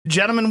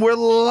Gentlemen, we're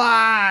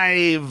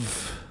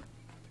live.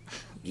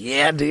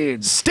 Yeah,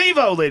 dude.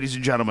 Steve-O, ladies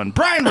and gentlemen.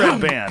 Brian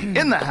Redband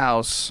in the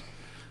house.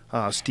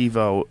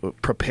 Steve-O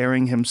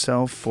preparing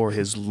himself for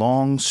his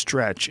long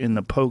stretch in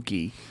the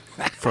pokey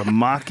for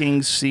mocking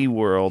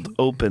SeaWorld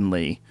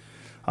openly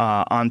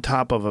on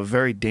top of a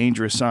very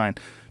dangerous sign.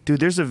 Dude,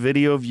 there's a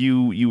video of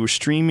you were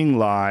streaming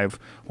live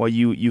while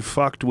you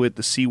fucked with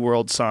the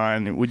SeaWorld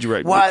sign. Would you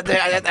write? Well,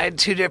 I had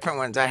two different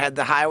ones. I had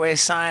the highway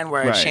sign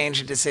where Right. I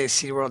changed it to say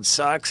SeaWorld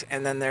sucks,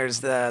 and then there's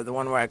the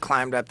one where I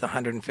climbed up the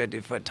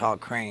 150-foot tall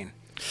crane.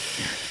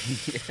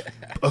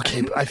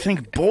 Okay, I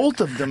think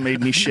both of them made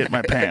me shit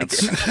my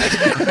pants.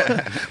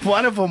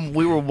 One of them,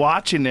 we were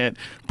watching it.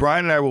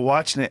 Brian and I were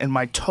watching it, and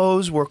my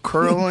toes were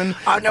curling.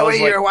 Oh, no way,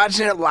 you were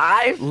watching it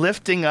live?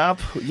 Lifting up.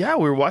 Yeah,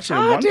 we were watching it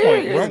at Oh, one dude,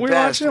 point. you're Weren't the we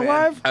best, watching it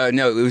man. live?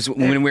 No, it was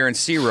when we were in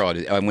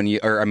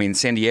SeaWorld,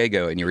 San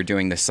Diego, and you were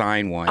doing the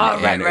sign one. Oh,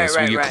 right, and it was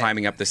right, when you were right.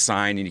 climbing up the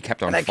sign, and you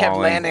kept on And I falling. kept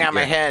landing on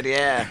my head,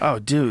 yeah. Oh,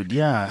 dude,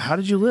 yeah. How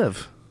did you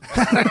live?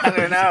 I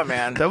don't know,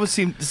 man. That would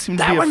seem to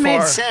That be a one far,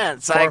 made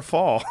sense. far Like,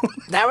 fall.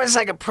 that was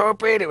like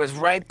appropriate. It was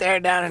right there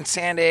down in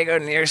San Diego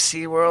near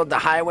SeaWorld. The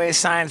highway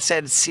sign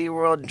said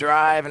SeaWorld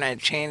Drive, and I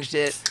changed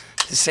it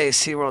to say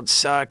SeaWorld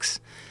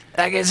sucks.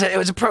 Like it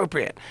was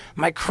appropriate.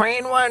 My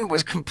crane one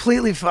was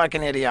completely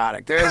fucking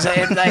idiotic.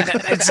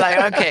 It's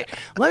like, okay,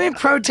 let me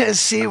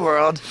protest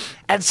SeaWorld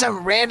at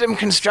some random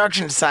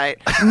construction site,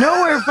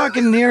 nowhere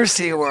fucking near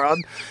SeaWorld.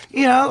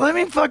 You know, let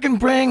me fucking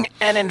bring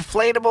an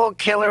inflatable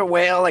killer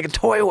whale, like a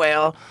toy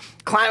whale,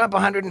 climb up a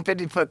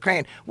 150-foot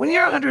crane. When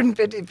you're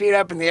 150 feet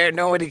up in the air,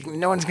 no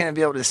one's gonna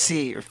be able to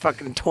see your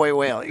fucking toy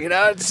whale. You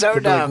know, it's so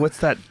They'd be like, dumb. what's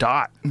that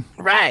dot?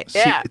 Right? See,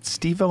 Yeah. it's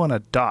Steve-O and a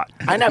dot.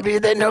 I know,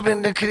 but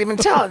nobody could even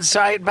tell.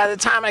 So by the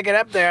time I get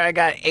up there, I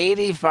got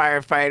 80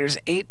 firefighters,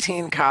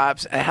 18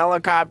 cops, a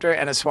helicopter,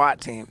 and a SWAT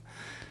team.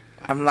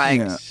 I'm like,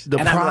 Yeah. The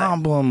and I'm like,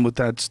 problem with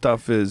that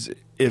stuff is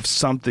if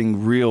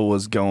something real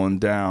was going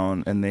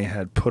down and they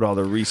had put all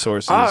the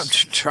resources. oh,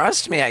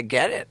 trust me, I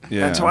get it.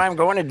 Yeah. That's why I'm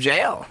going to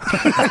jail.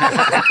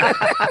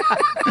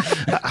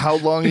 How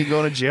long are you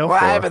going to jail Well,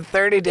 for? I have a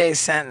 30-day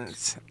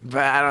sentence,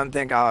 but I don't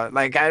think I'll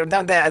like. I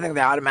think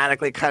they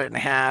automatically cut it in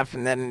half,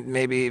 and then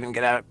maybe even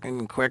get out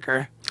even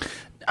quicker.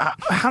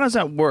 How does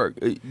that work?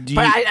 Do you,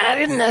 But I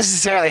didn't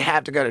necessarily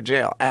have to go to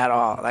jail at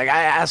all. Like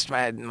I asked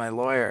my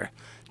lawyer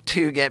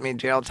to get me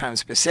jail time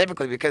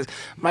specifically because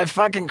my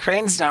fucking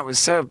crane stunt was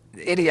so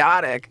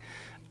idiotic.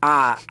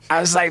 I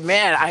was like,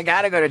 man, I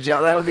gotta go to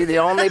jail. That'll be the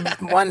only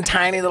one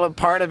tiny little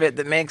part of it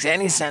that makes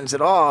any sense at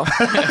all.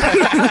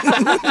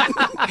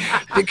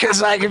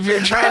 Because, like, if you're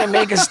trying to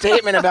make a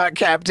statement about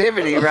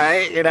captivity,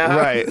 right? You know,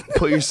 right,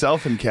 put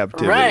yourself in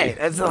captivity. right?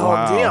 That's the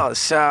Wow. whole deal.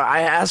 So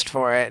I asked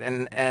for it,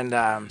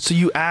 and So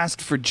you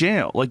asked for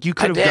jail? Like you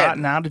could have did.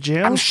 gotten out of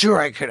jail? I'm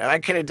sure I could have. I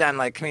could have done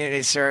like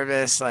community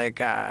service, like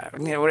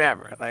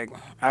whatever. Like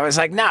I was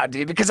like, no,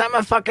 dude, because I'm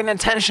a fucking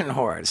attention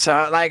whore.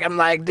 So like I'm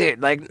like,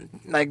 dude, like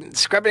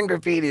scrubbing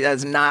graffiti,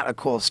 that's not a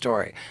cool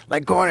story.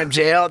 Like going to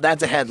jail,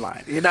 that's a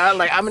headline. You know,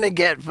 like I'm gonna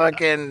get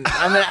fucking,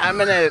 I'm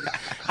gonna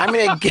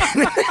get,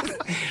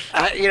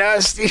 you know,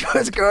 Steve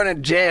was going to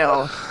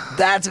jail.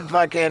 That's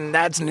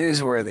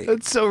newsworthy.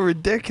 That's so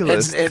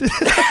ridiculous.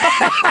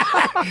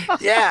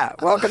 Yeah,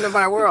 welcome to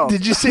my world.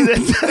 Did you say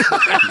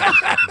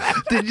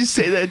that? Did you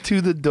say that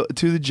to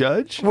the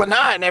judge? Well, no,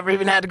 I never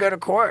even had to go to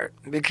court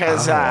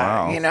because,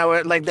 wow. you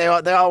know, like they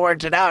all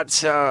worked it out.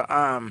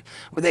 So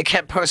they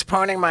kept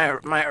postponing my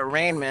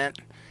arraignment,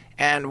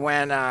 and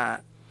when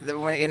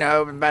you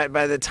know,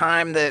 by the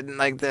time that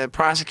like the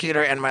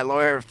prosecutor and my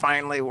lawyer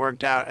finally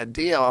worked out a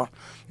deal,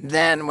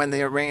 then when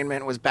the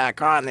arraignment was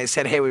back on, they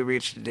said, "Hey, we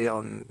reached a deal,"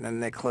 and then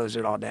they closed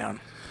it all down.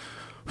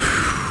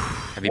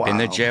 Have you been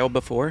to jail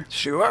before?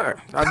 Sure.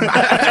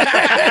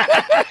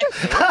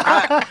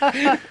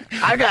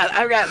 I've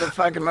got the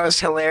fucking most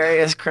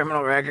hilarious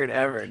criminal record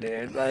ever,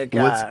 dude. Like,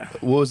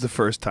 What was the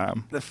first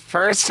time? the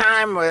first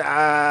time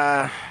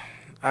I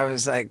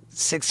was like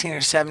 16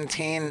 or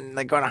 17,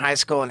 like going to high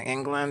school in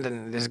England,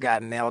 and just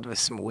got nailed with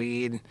some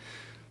weed.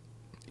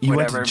 You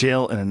Whatever. went to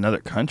jail in another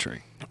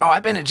country. Oh,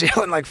 I've been to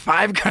jail in like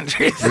 5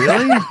 countries.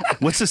 Really?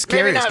 What's the Maybe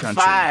scariest not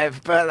country?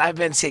 5, but I've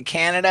been to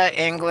Canada,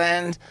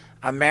 England,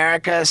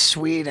 America,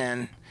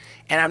 Sweden,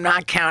 and I'm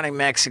not counting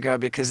Mexico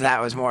because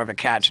that was more of a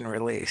catch and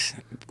release.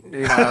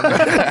 You know,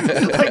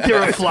 Like they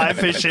were fly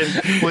fishing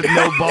with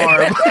no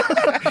barb.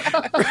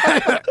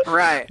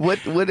 right?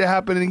 What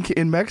happened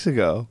in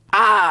Mexico?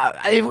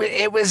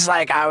 It was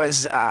like I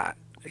was.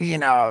 You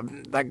know,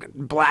 like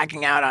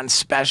blacking out on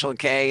Special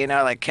K, you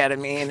know, like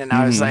ketamine, and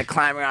I was like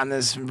climbing on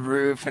this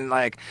roof, and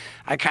like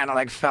I kind of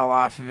like fell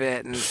off of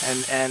it, and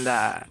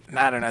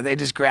I don't know, they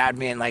just grabbed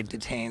me and like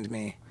detained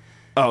me.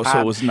 Oh, so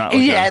it was not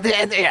like Yeah,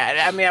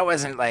 yeah. I mean, I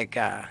wasn't like,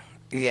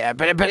 yeah,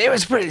 but it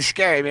was pretty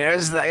scary. I mean, it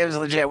was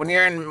legit. When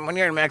you're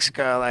in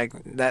Mexico, like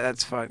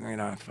that's fucking, you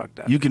know, fucked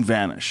up. you can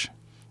vanish.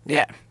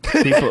 Yeah.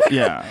 People,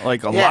 yeah,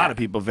 like a lot of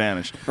people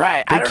vanish.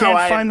 Right. They I don't can't know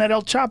why- find that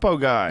El Chapo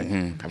guy.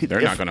 They're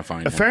not going to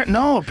find him.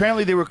 No,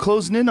 apparently they were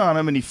closing in on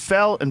him, and he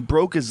fell and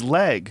broke his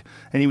leg,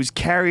 and he was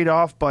carried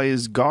off by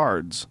his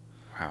guards.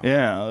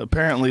 Yeah,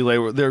 apparently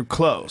they're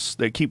close.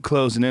 They keep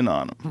closing in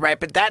on him. Right,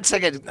 but that's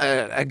like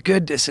a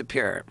good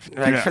disappear.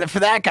 Like Yeah. for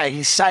that guy,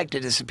 he's psyched to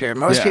disappear.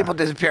 Most Yeah. people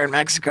disappear in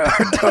Mexico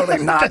are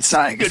totally not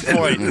psyched. Good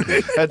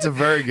point. That's a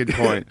very good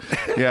point.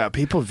 Yeah,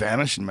 people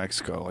vanish in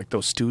Mexico. Like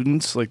those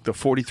students, like the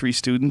 43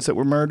 students that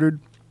were murdered.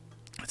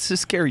 It's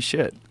just scary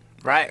shit.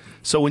 Right.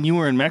 So when you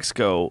were in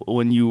Mexico,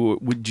 would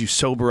you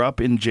sober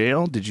up in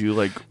jail? Did you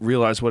like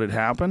realize what had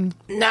happened?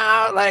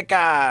 No, like,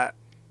 I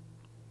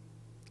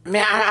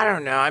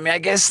don't know. I mean, I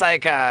guess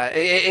like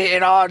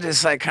it all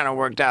just like kind of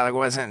worked out. Like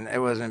it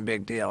wasn't a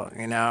big deal,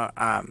 you know.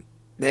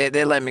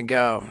 They let me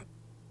go,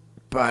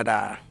 but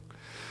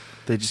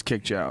They just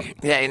kicked you out.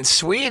 yeah, in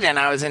Sweden,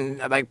 I was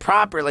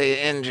properly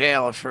in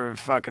jail for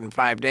fucking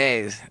 5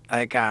 days,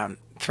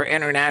 for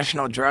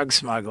international drug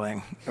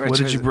smuggling. What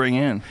did you bring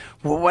in?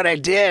 Well, what I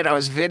did, I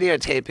was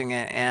videotaping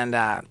it, and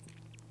I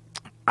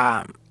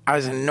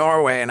was in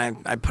Norway, and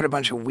I put a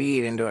bunch of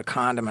weed into a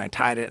condom, and I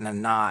tied it in a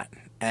knot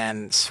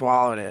and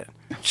swallowed it.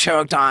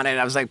 Choked on it.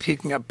 I was like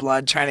puking up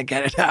blood trying to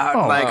get it out.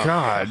 Oh like, my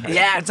God!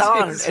 yeah, it's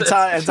all on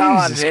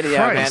Jesus video,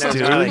 Christ, man. It was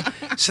dude. really,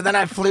 so then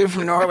I flew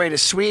from Norway to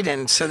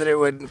Sweden so that it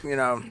would, you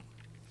know.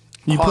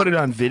 You put it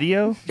on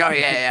video Oh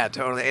yeah,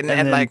 totally. and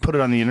then like, put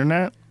it on the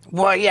internet.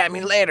 well, yeah, I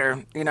mean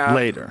later, you know.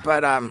 Later.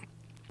 But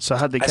So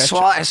how'd they catch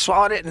I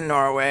swallowed it in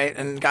Norway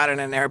and got in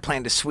an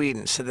airplane to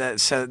Sweden, so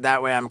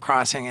that way I'm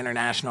crossing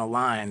international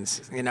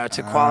lines, you know,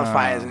 to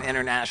qualify as an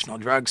international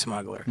drug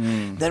smuggler.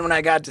 Then when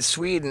I got to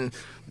Sweden,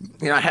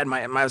 you know,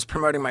 I was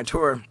promoting my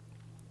tour.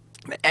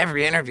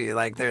 Every interview,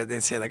 like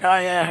they'd say like, "Oh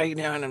yeah, how you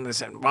doing?" And they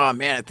said, "Oh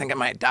man, I think I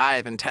might die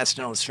of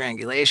intestinal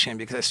strangulation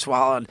because I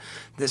swallowed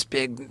this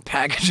big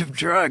package of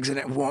drugs and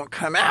it won't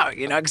come out."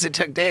 You know, because it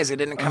took days. It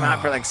didn't come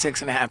out for like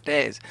 6.5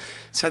 days.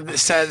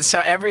 So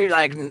every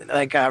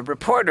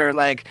reporter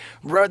like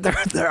wrote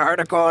their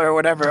article or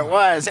whatever it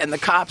was, and the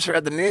cops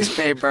read the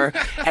newspaper,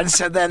 and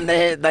so then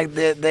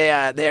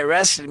they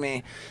arrested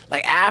me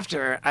like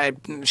after I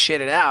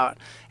shit it out,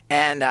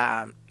 and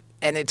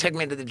they took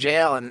me to the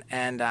jail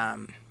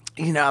and.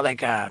 You know,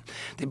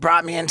 they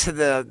brought me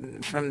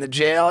from the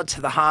jail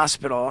to the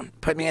hospital,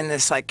 put me in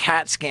this like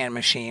CAT scan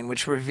machine,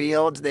 which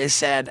revealed, they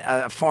said,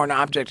 a foreign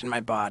object in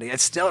my body. I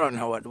still don't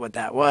know what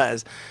that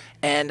was.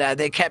 And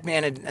they kept me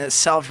in a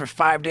cell for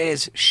 5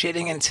 days,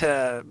 shitting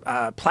into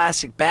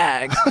plastic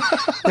bags.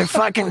 They're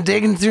fucking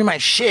digging through my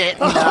shit.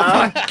 You know?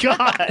 Oh my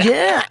God!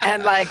 Yeah,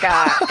 and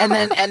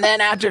and then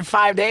after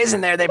 5 days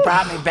in there, they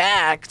brought me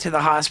back to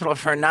the hospital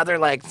for another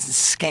like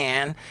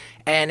scan.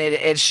 And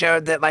it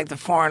showed that like the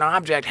foreign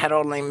object had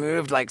only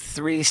moved like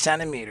 3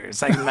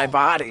 centimeters like in my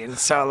body, and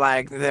so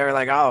like they were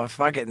like, "Oh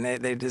fuck it," and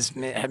they just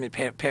had me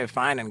pay a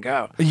fine and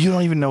go. You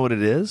don't even know what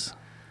it is?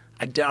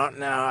 I don't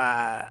know.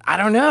 I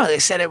don't know. They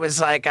said it was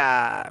like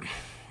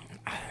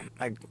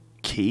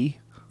Key?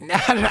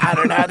 I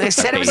don't know. They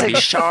said it was like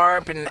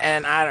sharp and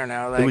I don't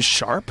know. Like, It was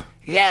sharp?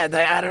 yeah.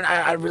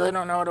 I really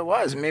don't know what it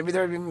was. Maybe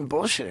they're even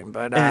bullshitting,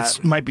 but And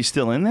it might be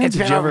still in there? it's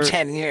Did been you over ever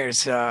 10 years.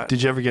 So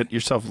Did you ever get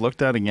yourself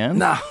looked at again?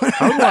 no.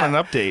 I want an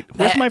update.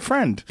 Where's my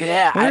friend?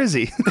 Yeah, Where is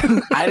he?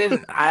 I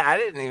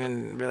didn't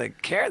even really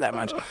care that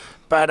much.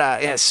 But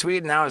yeah,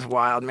 Sweden, that was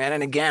wild, man.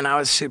 And again, I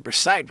was super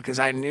psyched because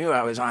I knew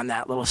I was on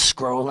that little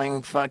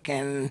scrolling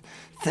fucking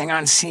thing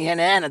on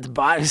CNN at the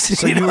bottom.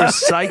 So you were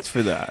psyched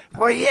for that?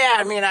 Well, yeah,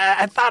 I mean,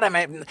 I thought I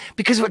might,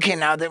 because okay,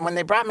 now that when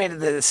they brought me to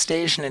the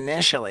station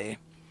initially,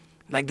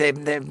 like they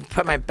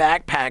put my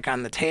backpack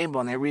on the table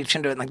and they reached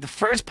into it. And like the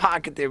first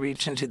pocket they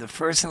reached into, the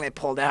first thing they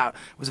pulled out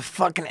was a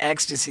fucking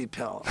ecstasy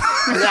pill,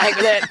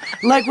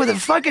 like with a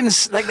fucking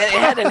like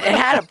it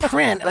had a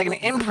print, like an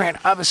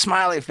imprint of a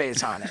smiley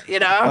face on it, you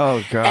know?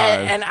 Oh, God.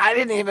 And I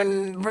didn't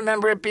even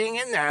remember it being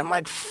in there. I'm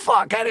like,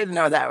 fuck, I didn't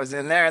know that was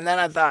in there. And then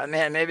I thought,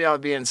 man, maybe I'll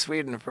be in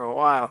Sweden for a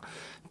while.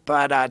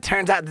 But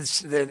turns out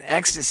the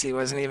ecstasy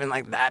wasn't even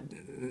like that.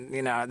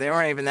 You know, they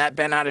weren't even that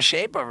bent out of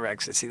shape over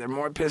ecstasy. They're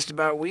more pissed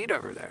about weed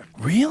over there.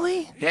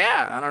 Really?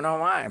 Yeah, I don't know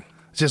why.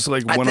 It's just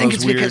like I one of think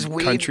those it's because weird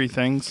weed- country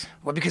things?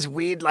 Well, because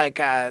weed, like,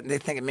 they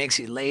think it makes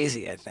you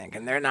lazy, I think,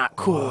 and they're not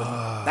cool.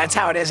 That's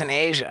how it is in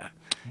Asia.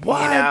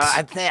 What? You know,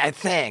 I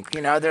think,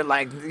 you know, they're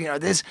like, you know,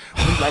 this,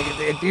 like,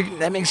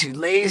 that makes you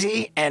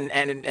lazy, and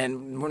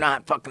we're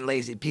not fucking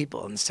lazy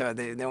people, and so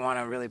they want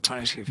to really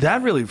punish you for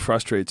That really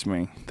frustrates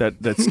me.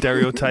 That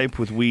stereotype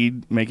with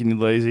weed making you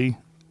lazy.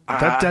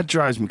 That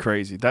drives me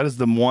crazy. That is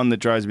the one that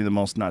drives me the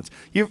most nuts.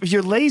 If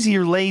you're lazy,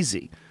 you're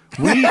lazy.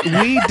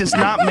 Weed does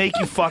not make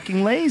you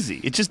fucking lazy.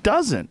 It just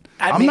doesn't.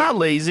 I I'm mean- not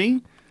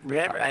lazy.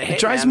 It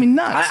drives me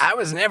nuts. I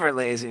was never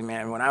lazy,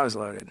 man, when I was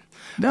loaded.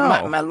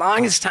 No. My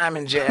longest time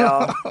in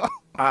jail,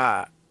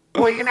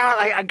 well, you know,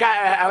 like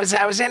I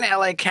was in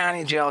LA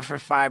County jail for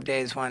 5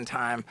 days one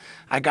time.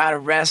 I got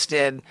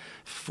arrested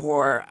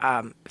for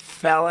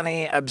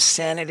felony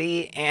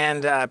obscenity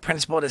and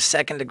principal to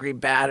second-degree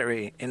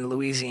battery in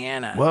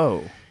Louisiana.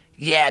 Whoa.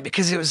 Yeah,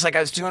 because it was like I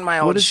was doing my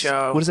old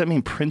show. What does that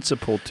mean,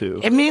 principal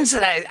to? It means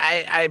that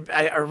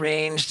I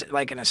arranged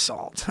like an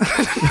assault.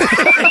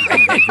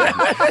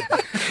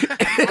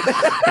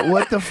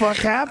 What the fuck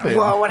happened?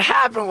 Well, what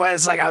happened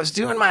was like I was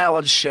doing my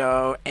old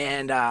show,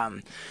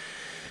 and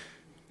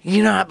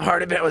you know,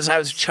 part of it was I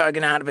was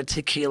chugging out of a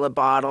tequila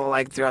bottle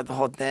like throughout the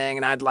whole thing,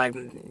 and I'd like,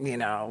 you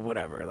know,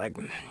 whatever. Like,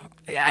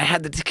 I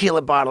had the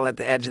tequila bottle at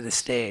the edge of the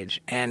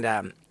stage,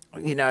 and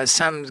you know,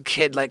 some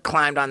kid like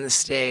climbed on the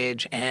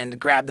stage and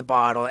grabbed the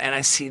bottle, and I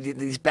see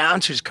these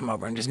bouncers come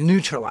over and just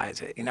neutralize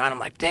it, you know, and I'm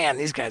like, damn,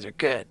 these guys are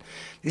good.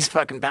 These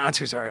fucking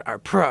bouncers are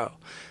pro.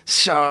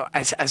 So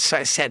I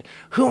said,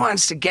 who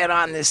wants to get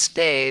on this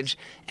stage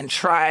and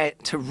try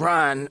to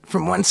run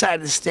from one side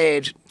of the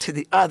stage to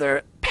the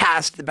other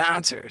past the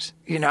bouncers?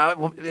 You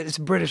know, it's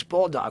British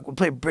Bulldog. We'll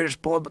play British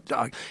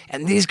Bulldog,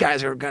 and these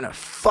guys are gonna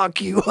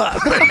fuck you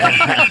up.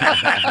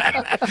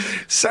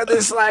 So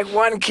this like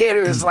one kid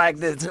who was like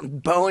this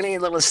bony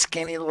little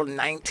skinny little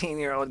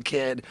 19-year-old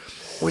kid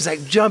was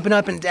like jumping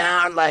up and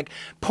down, like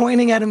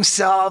pointing at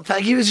himself.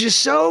 Like he was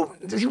just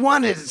he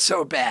wanted it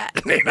so bad,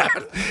 you know?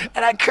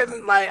 And I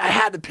couldn't, like, I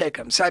had to pick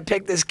him. So I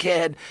picked this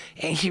kid,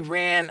 and he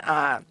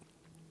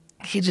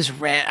just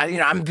ran. You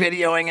know, I'm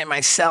videoing it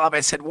myself. I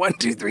said, 1,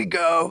 2, 3,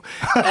 go.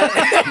 You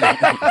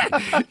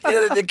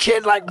know, the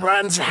kid like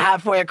runs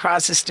halfway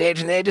across the stage,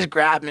 and they just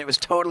grabbed him. It was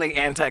totally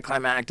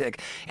anticlimactic.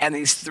 And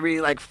these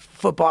 3 like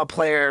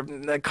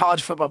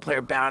college football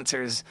player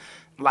bouncers,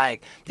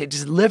 like they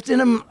just lifted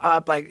him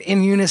up like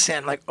in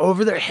unison, like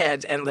over their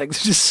heads, and like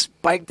just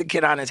spiked the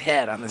kid on his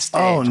head on the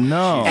stage. Oh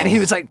no! And he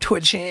was like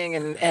twitching,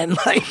 and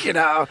like, you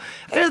know,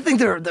 I don't think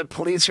the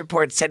police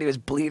report said he was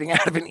bleeding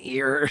out of an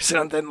ear or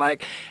something,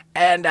 like,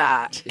 and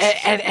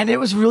it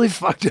was really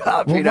fucked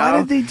up. Well, you know? why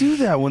did they do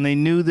that when they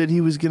knew that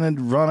he was gonna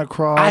run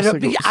across?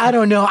 I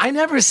don't know. I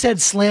never said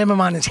slam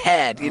him on his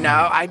head. You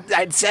know,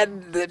 I'd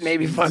said that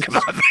maybe fuck him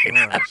up. You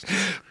know?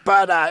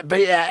 But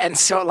yeah, and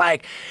so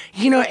like,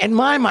 you know, in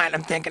my mind,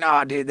 I'm thinking,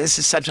 oh, dude, this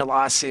is such a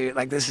lawsuit.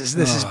 Like this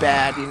is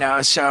bad. You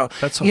know, so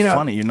that's so you know,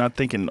 funny. You're not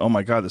thinking, oh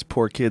my god, this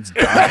poor kid's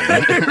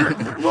dying.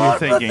 You're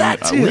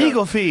thinking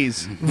legal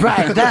fees,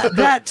 right?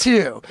 That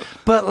too.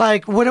 But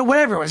like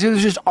whatever it was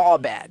just all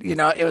bad. You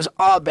know, it was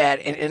all bad.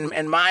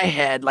 In my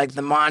head, like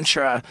the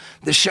mantra,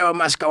 the show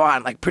must go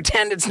on. Like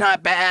pretend it's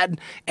not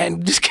bad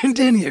and just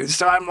continue.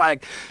 So I'm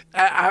like,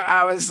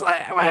 I was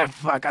like, oh,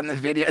 fuck on the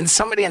video, and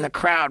somebody in the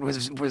crowd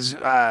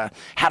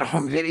had a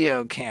home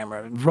video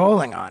camera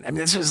rolling on. I mean,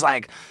 this was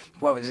like,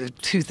 what was it,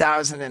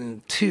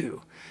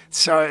 2002.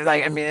 So,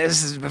 like, I mean,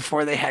 this is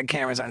before they had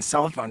cameras on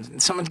cell phones.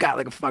 And someone's got,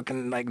 like, a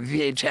fucking, like,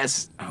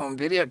 VHS home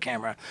video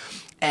camera.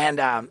 And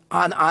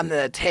on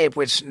the tape,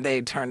 which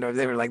they turned over,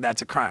 they were like,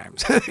 that's a crime.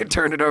 So they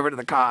turned it over to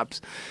the cops.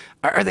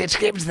 Or they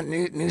gave it to the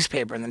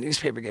newspaper, and the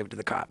newspaper gave it to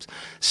the cops.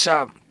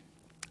 So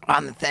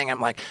on the thing,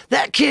 I'm like,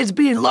 that kid's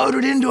being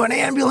loaded into an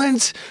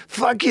ambulance.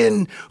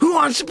 Fucking, who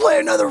wants to play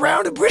another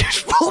round of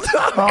British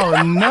Bulldog?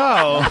 Oh,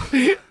 no.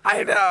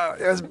 I know,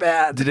 it was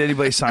bad. Did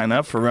anybody sign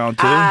up for round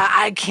 2?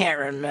 I can't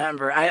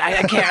remember.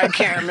 I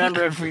can't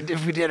remember if we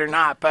did or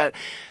not. But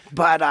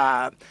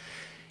that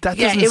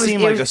doesn't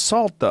seem like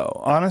assault,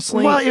 though.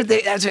 Honestly, well,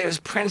 it was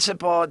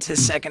principal to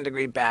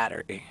second-degree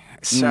battery.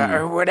 So,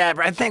 or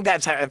whatever. I think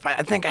that's how.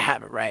 I think I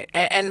have it right.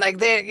 And like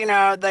they, you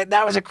know, like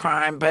that was a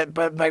crime. But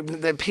like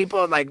the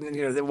people, like,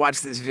 you know, that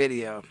watched this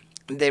video,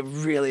 they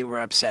really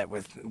were upset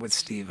with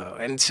Steve-O.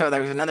 And so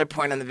there was another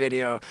point in the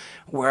video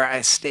where I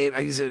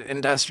used an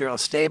industrial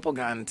staple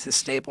gun to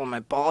staple my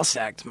ball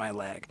sack to my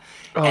leg.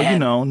 Oh, you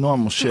know,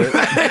 normal shit.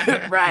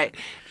 Right.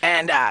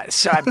 And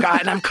so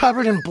I'm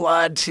covered in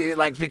blood too,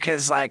 like,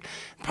 because like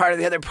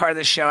the other part of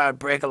the show, I would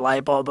break a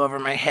light bulb over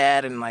my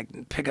head and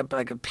like pick up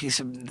like a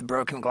piece of the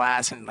broken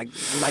glass and like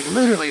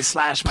literally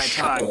slash my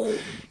tongue,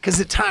 because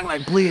the tongue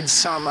like bleeds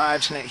so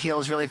much and it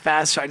heals really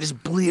fast. So I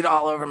just bleed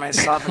all over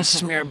myself and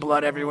smear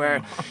blood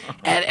everywhere,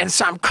 and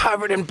so I'm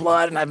covered in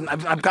blood, and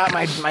I've got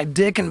my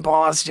dick and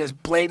balls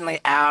just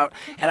blatantly out,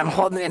 and I'm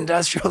holding the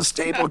industrial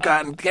staple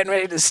gun, getting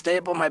ready to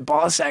staple my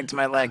ball sack to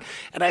my leg,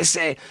 and I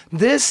say,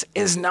 this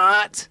is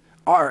not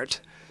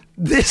art.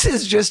 This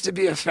is just to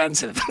be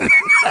offensive.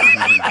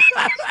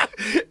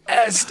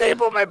 I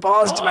stapled my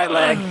balls to my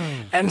leg.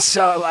 And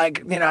so, like,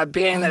 you know,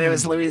 being that it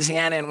was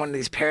Louisiana in one of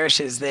these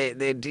parishes,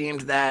 they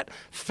deemed that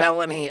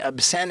felony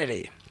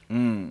obscenity.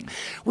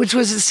 Which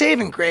was a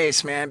saving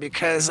grace, man,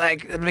 because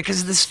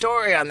the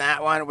story on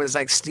that one was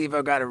like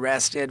Steve-O got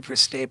arrested for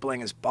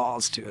stapling his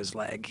balls to his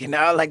leg. You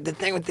know, like the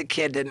thing with the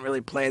kid didn't really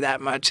play that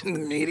much in the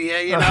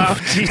media. You know,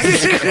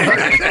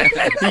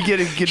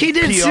 he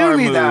did sue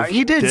me though.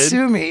 He did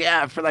sue me,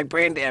 yeah, for like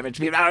brain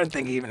damage. I don't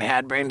think he even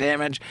had brain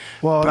damage.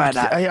 Well, but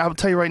I'll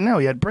tell you right now,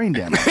 he had brain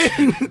damage.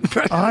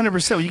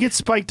 100%. When you get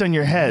spiked on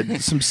your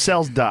head, some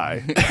cells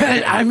die.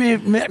 I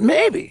mean,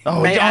 maybe.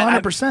 Oh,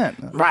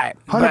 100%. Right.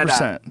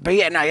 100%. But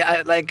yeah, no,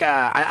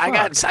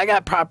 I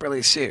got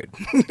properly sued.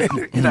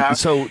 You know.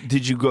 So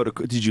did you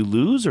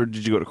lose or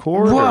did you go to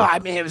court? Well, or? I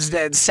mean, it was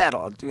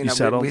settled. You know,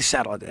 settled? We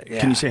settled it. Yeah.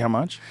 Can you say how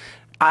much?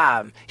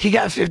 He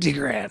got 50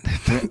 grand.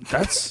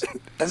 That's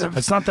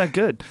not that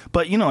good.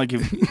 But you know, like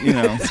if you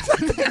know,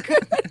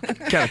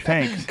 gotta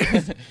think.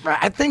 Right,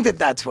 I think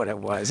that's what it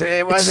was.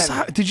 It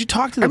wasn't. Did you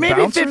talk to the Or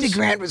maybe bouncers? 50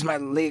 grand was my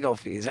legal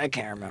fees. I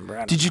can't remember. I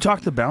don't Did you know. talk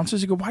to the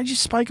bouncers? You go, why'd you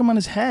spike him on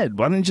his head?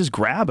 Why didn't you just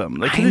grab him?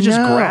 They could have just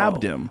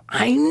grabbed him.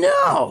 I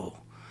know.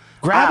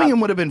 Grabbing him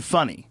would have been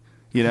funny.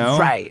 You know,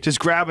 Right. Just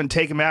grab and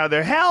take him out of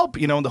there.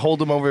 Help! You know, to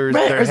hold him over Right,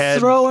 their or head.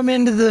 throw him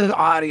into the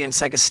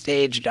audience like a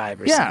stage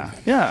dive or something.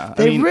 Yeah.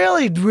 They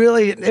really,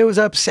 it was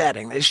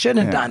upsetting. They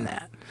shouldn't have done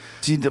that.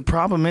 See, the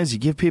problem is you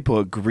give people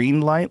a green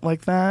light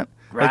like that.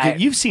 Right. Like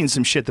you've seen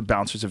some shit the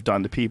bouncers have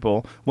done to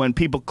people when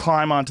people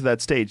climb onto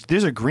that stage.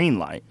 There's a green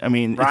light. I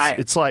mean, Right.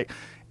 it's like.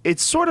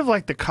 It's sort of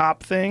like the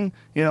cop thing,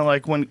 you know,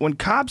 like when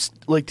cops,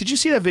 like, did you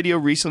see that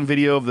recent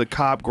video of the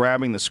cop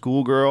grabbing the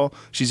schoolgirl?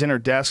 She's in her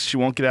desk, she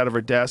won't get out of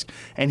her desk,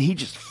 and he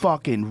just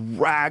fucking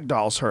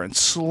ragdolls her and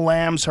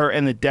slams her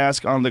in the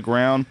desk on the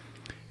ground.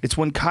 It's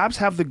when cops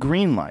have the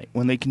green light,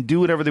 when they can do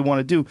whatever they want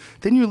to do,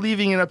 then you're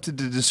leaving it up to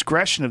the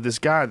discretion of this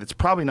guy that's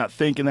probably not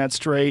thinking that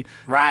straight,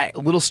 Right. a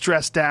little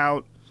stressed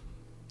out.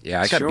 Yeah,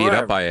 I got beat Sure.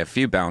 up by a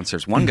few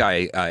bouncers. One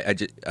guy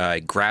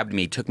grabbed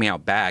me, took me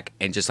out back,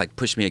 and just like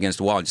pushed me against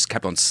the wall and just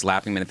kept on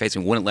slapping me in the face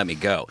and wouldn't let me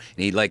go.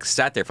 And he like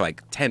sat there for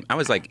like 10. I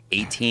was like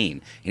 18,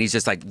 and he's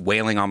just like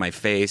wailing on my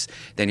face.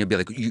 Then he'll be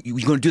like, "You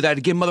gonna do that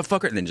again,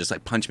 motherfucker?" And then just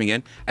like punch me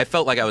again. I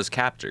felt like I was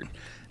captured.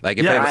 Like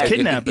if Yeah, I, it's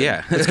kidnapping.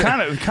 Yeah, It's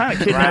kind of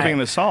kidnapping Right.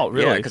 and assault,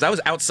 really. Yeah, because I was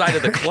outside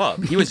of the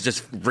club. He was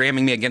just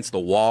ramming me against the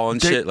wall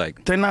and shit.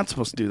 Like, They're not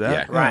supposed to do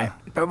that. Yeah. Right.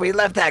 But we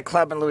left that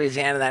club in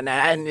Louisiana that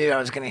night. I knew I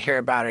was going to hear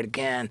about it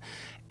again.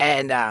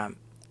 And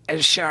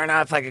sure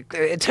enough, like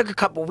it took a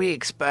couple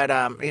weeks, but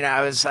you know,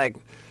 I was like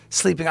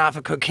sleeping off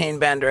a cocaine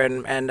bender,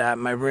 and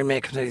my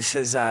roommate comes in. He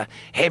says,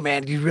 "Hey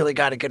man, you really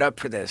got to get up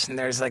for this." And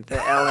there's like the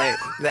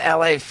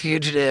LA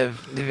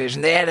fugitive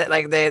division. They had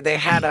like they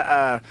had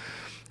a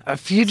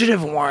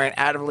fugitive warrant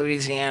out of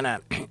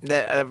Louisiana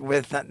that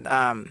with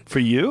For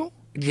you?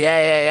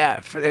 Yeah.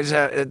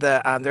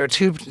 There are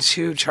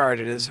two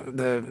charges: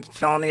 the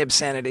felony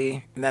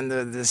obscenity, and then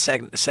the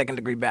second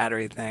degree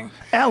battery thing.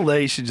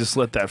 L.A. should just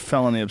let that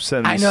felony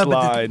obscenity I know,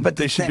 slide. but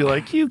the they should be thing-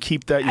 like, you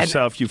keep that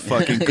yourself, you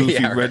fucking goofy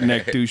Yeah, right.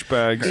 redneck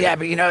douchebags. Yeah,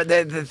 but you know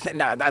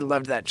no, I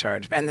loved that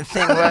charge, and the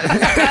thing was,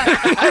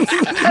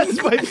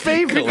 That's my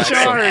favorite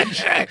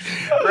charge.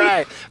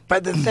 right?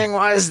 But the thing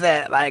was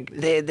that like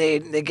they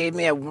gave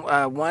me a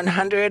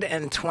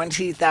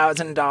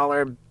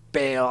 $120,000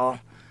 bail,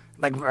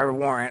 like or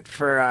warrant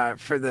for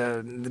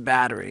the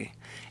battery,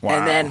 Wow.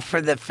 and then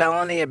for the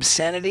felony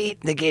obscenity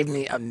they gave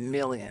me $1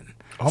 million.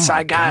 Oh so my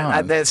I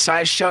got God. so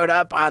I showed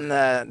up on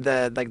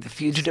the like the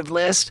fugitive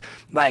list,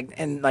 like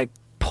in like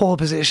pole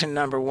position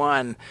number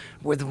 1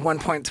 with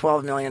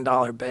 $1.12 million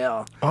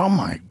bail. Oh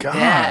my God.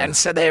 Yeah, and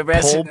so they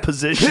arrested. Pole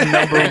position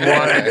number 1.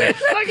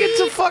 Like it's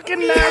a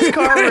fucking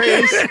NASCAR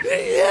race.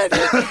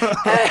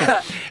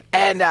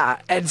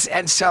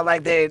 And so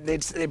like they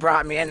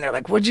brought me in. They're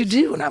like, "What'd you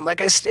do?" And I'm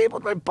like, "I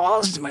stapled my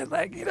balls to my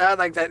leg." You know,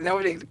 like that.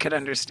 Nobody could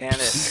understand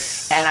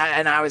it.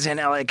 And I was in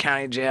LA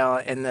County Jail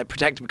in the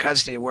protective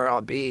custody where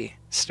I'll be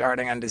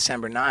starting on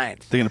December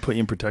 9th. They're going to put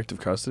you in protective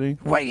custody?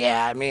 Well,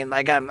 yeah. I mean,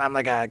 like I'm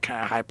like a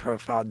kind of high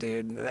profile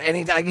dude.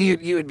 Like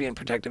you would be in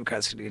protective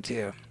custody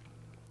too.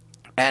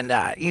 And,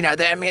 you know,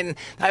 I mean,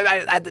 I,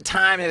 at the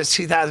time, it was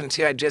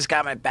 2002, I just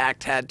got my back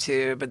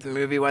tattooed, but the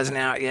movie wasn't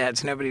out yet,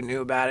 so nobody knew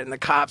about it. And the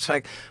cops,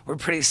 like, were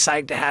pretty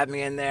psyched to have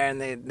me in there,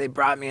 and they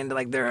brought me into,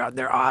 like,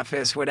 their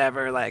office,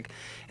 whatever, like,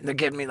 and they're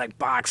giving me, like,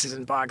 boxes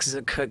and boxes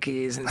of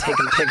cookies and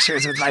taking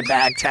pictures with my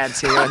back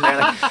tattoo. And they're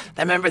like, I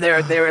remember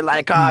they were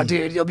like, "Oh,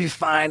 dude, you'll be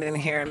fine in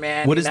here,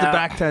 man." What you is the know?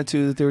 back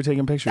tattoo that they were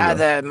taking pictures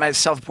of? My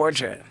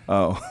self-portrait.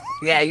 Oh.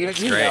 Yeah, you know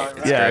great. it, right?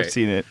 Yeah, great. I've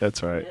seen it.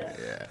 That's right.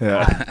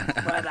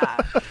 Yeah.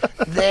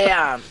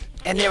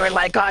 But they were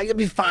like, "Oh, you'll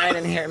be fine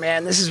in here,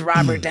 man. This is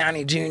Robert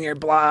Downey Jr.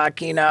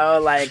 block, you know.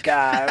 Like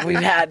we've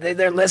had,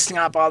 they're listing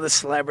off all the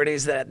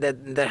celebrities that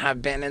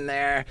have been in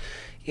there.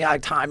 Yeah,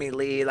 like Tommy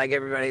Lee, like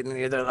everybody in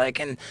there. They're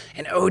like, and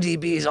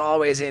ODB's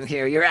always in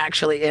here. You're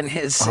actually in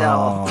his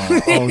cell.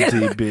 Oh,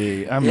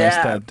 ODB. I miss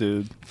Yeah. that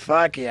dude.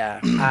 Fuck yeah.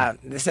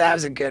 That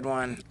was a good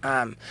one.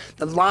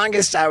 The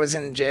longest I was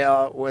in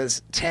jail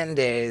was 10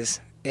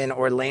 days in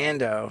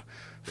Orlando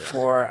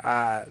for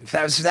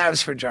that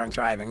was for drunk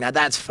driving. Now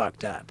that's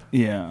fucked up.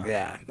 Yeah.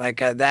 Yeah, like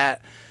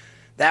that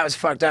was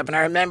fucked up. And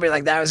I remember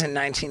like that was in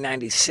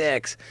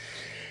 1996.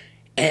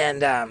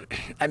 And I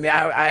mean,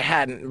 I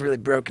hadn't really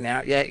broken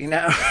out yet, you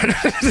know?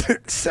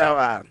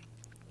 So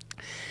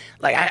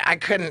like I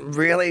couldn't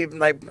really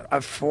like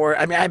afford,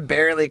 I mean, I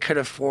barely could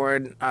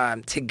afford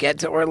to get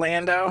to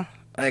Orlando.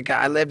 Like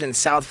I lived in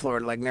South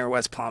Florida, like near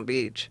West Palm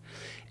Beach.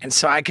 And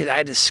so I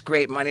had to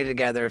scrape money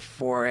together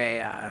for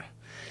a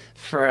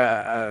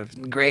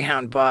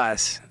Greyhound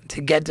bus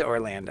to get to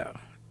Orlando.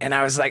 And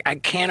I was like, I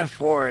can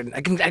afford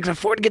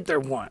to get there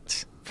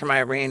once. for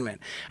my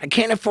arraignment. I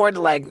can't afford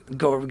to like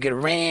go get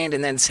arraigned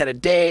and then set a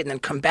date and then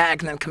come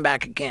back and then come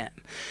back again.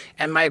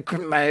 And I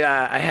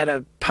had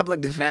a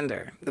public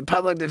defender. The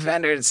public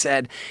defender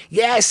said,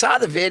 "Yeah, I saw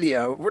the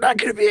video. We're not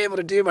going to be able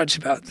to do much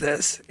about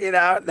this." You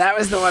know, that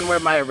was the one where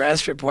my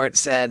arrest report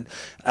said,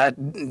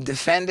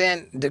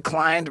 "Defendant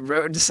declined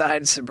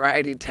roadside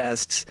sobriety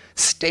tests,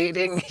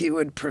 stating he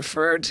would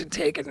prefer to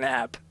take a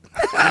nap."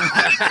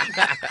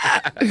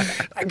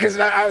 Because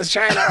I was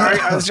trying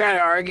to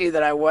argue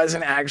that I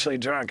wasn't actually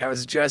drunk. I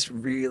was just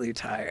really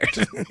tired,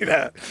 you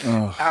know.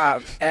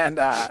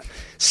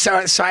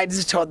 So I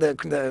just told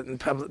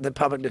the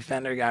public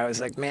defender guy, I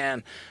was like,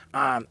 "Man,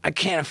 I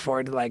can't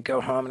afford to like go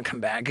home and come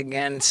back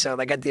again. So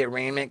like at the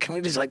arraignment, can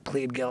we just like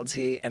plead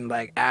guilty and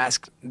like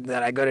ask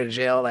that I go to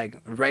jail like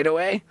right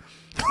away?"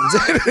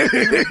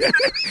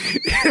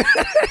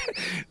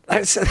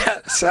 So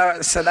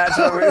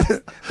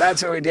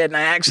that's what we did, and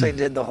I actually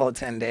did the whole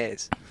 10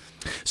 days.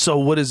 So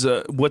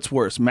what's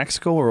worse,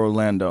 Mexico or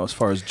Orlando as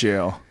far as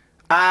jail?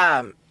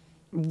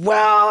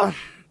 Well,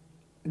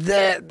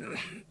 the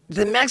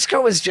Mexico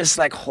was just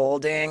like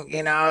holding,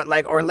 you know,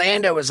 like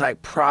Orlando was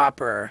like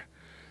proper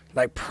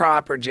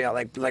jail,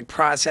 like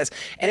process,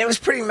 and it was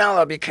pretty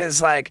mellow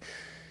because like.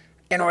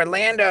 In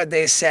Orlando,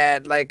 they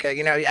said, like,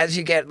 you know, as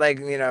you get, like,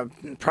 you know,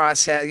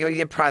 process, you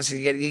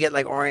get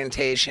like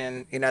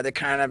orientation, you know, they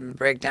kind of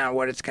break down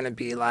what it's going to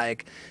be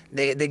like.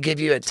 They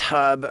give you a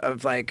tub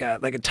of, like a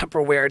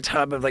Tupperware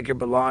tub of, like, your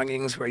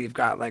belongings where you've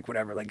got, like,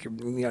 whatever, like, your,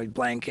 you know,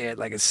 blanket,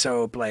 like a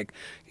soap, like,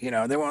 you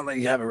know, they won't let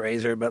you have a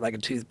razor, but, like, a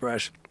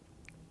toothbrush.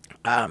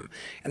 And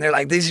they're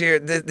like, this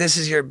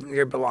is your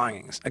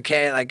belongings,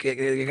 okay? Like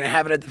you're gonna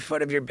have it at the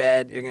foot of your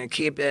bed. You're gonna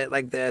keep it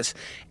like this,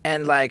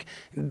 and like,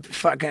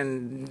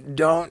 fucking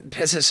don't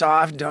piss us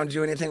off. Don't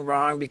do anything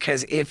wrong,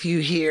 because if you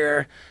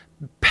hear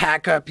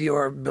pack up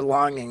your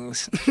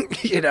belongings,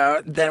 you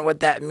know, then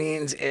what that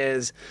means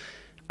is.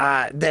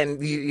 Then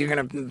you're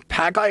going to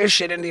pack all your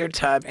shit into your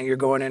tub and you're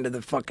going into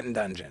the fucking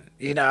dungeon,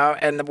 you know?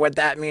 And what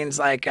that means,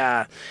 like,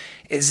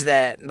 is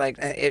that, like,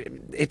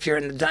 if you're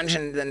in the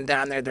dungeon, then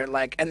down there, they're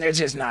like, and you're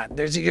just not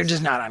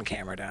on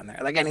camera down there.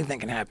 Like, anything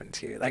can happen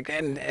to you. Like,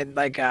 and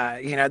like,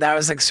 you know, that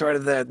was, like, sort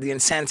of the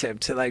incentive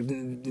to,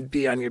 like,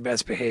 be on your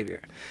best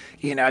behavior,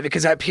 you know?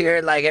 Because up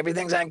here, like,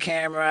 everything's on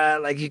camera.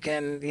 Like, you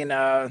can, you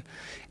know...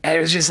 And it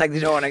was just like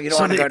you don't want to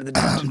go to the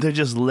dungeon. They're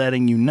just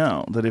letting you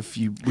know that if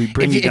we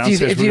bring you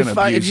downstairs, we're going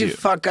to abuse you.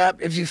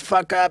 If you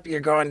fuck up, you're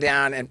going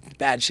down, and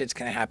bad shit's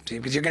going to happen to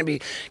you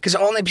because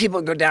only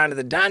people who go down to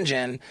the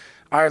dungeon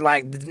are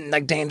like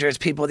dangerous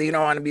people that you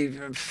don't want to be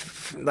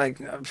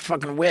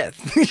fucking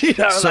with. You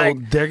know, so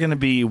like, they're going to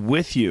be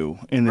with you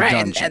in the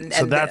dungeon. And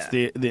so that's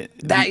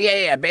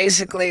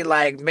basically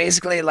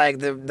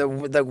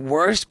the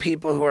worst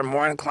people who are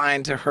more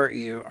inclined to hurt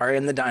you are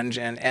in the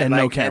dungeon and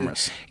no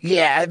cameras.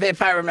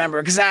 If I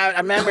remember, because I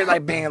remember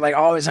like being like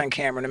always on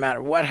camera no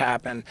matter what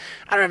happened.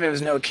 I don't know if it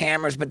was no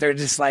cameras, but they're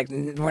just like,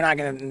 we're not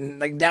gonna,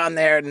 like, down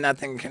there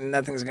nothing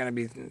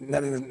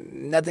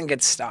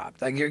gets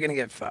stopped. Like, you're gonna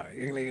get fucked.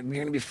 You're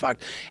gonna be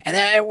fucked. And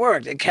then it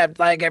worked. It kept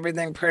like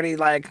everything pretty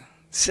like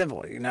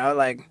civil, you know,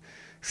 like,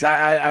 cause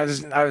I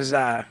was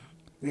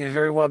you know,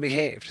 very well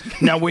behaved.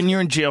 Now, when you're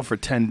in jail for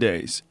 10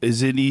 days,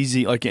 is it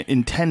easy? Like,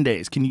 in 10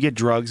 days, can you get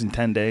drugs in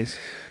 10 days?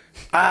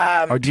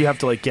 Or do you have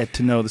to like get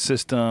to know the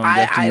system?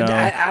 I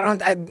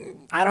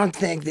don't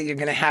think that you're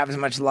gonna have as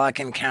much luck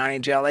in county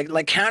jail.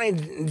 Like county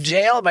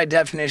jail by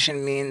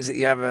definition means that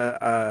you have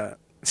a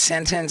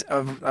sentence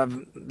of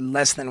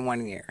less than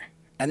 1 year.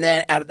 And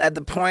then at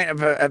the point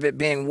of it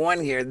being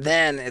 1 year,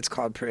 then it's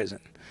called prison.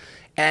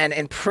 And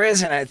in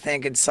prison, I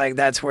think it's like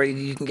that's where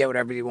you can get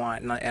whatever you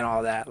want and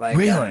all that. Like,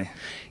 really?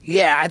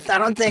 Yeah, I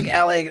don't think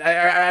LA.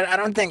 I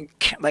don't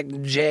think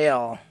like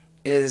jail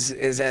is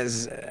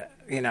as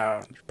you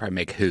know. Probably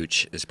make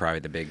hooch is probably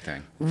the big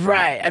thing.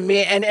 Right. I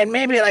mean, and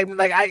maybe like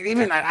I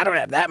don't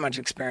have that much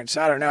experience,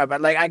 so I don't know.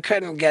 But like I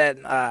couldn't get.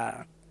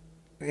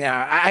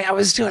 Yeah, I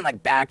was doing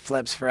like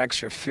backflips for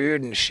extra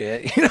food and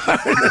shit, you know.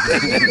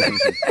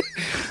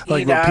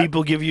 Like, will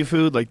people give you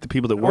food? Like the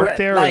people that work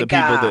there, or the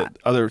people that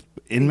other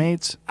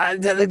inmates?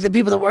 The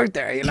people that work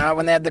there, you know,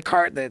 when they had the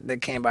cart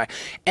that came by,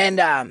 and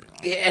I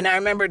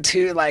remember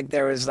too, like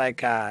there was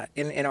like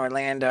in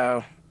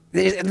Orlando.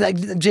 Like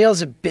the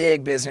jail's a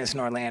big business in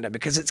Orlando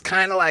because it's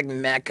kind of like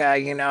Mecca,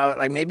 you know,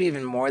 like maybe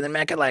even more than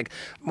Mecca. Like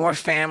more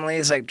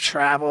families like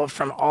travel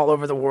from all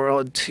over the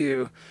world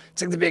to.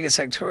 It's like the biggest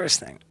like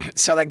tourist thing.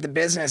 So like the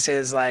business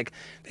is like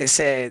they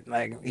say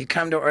like you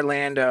come to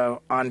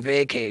Orlando on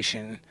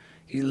vacation,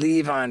 you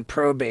leave on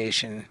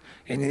probation,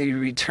 and then you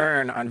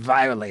return on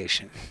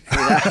violation. You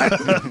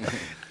know?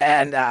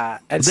 And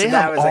they so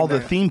have all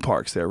like the theme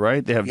parks there,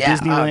 right? They have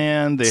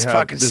Disneyland. They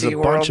have there's a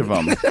bunch of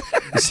them.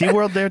 Is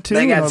SeaWorld there too?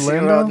 They got in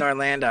Orlando? SeaWorld in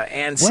Orlando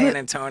and San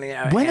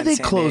Antonio. When are and they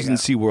San closing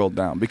Diego. SeaWorld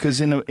down?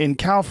 Because in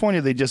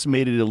California they just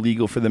made it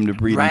illegal for them to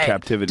breed in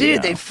captivity. Dude,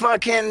 now. they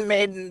fucking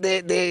made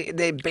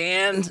they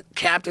banned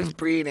captive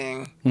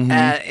breeding.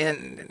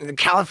 Mm-hmm. In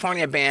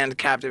California banned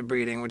captive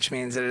breeding, which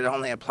means that it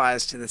only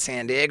applies to the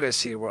San Diego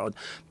SeaWorld.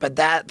 But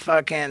that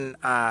fucking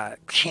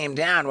came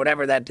down.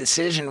 Whatever that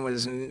decision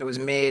was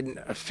made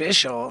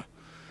official,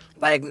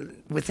 like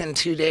within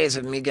 2 days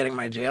of me getting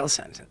my jail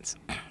sentence.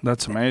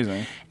 That's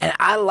amazing. And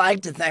I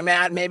like to think,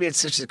 man, maybe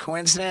it's just a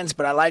coincidence,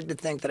 but I like to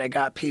think that I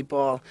got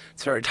people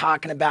started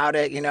talking about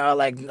it,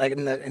 like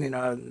in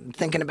the,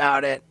 thinking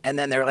about it, and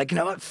then they were like, you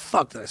know what,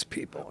 fuck those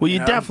people. Well, you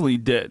know? definitely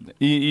did.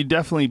 You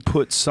definitely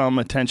put some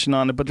attention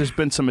on it, but there's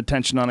been some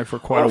attention on it for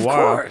quite a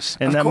while. Course,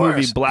 and that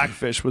movie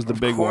Blackfish was the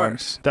big one.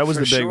 That was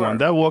the big one.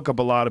 That woke up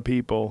a lot of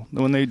people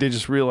when they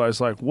just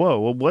realized, like, whoa,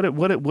 well,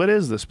 what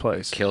is this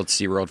place? Killed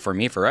SeaWorld for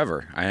me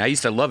forever. I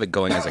used to love it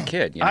going as a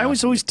kid. I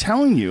was always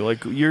telling you,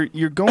 like,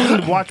 you're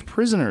going to watch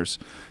prisoners.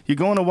 You're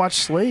going to watch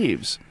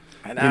slaves.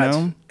 I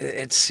know,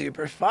 it's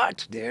super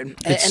fucked, dude.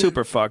 It's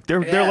super fucked.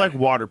 They're like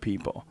water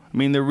people. I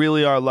mean, they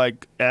really are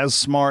like as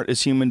smart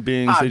as human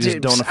beings. They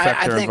just don't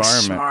affect their I think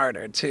environment.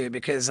 Smarter too,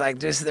 because like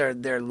just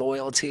their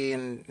loyalty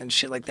and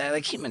shit like that.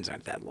 Like humans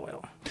aren't that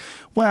loyal.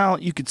 Well,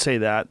 you could say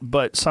that,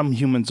 but some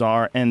humans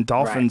are, and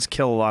dolphins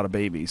kill a lot of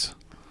babies.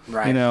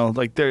 Right.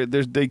 Like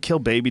they kill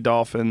baby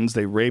dolphins.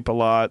 They rape a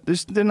lot.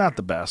 They're not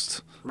the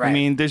best. Right. I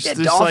mean,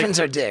 dolphins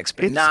are dicks,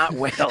 but not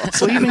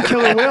whales. Well, even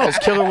killer whales.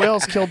 Killer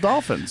whales kill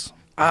dolphins.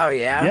 Oh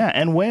yeah. Yeah,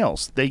 and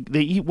whales. They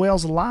eat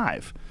whales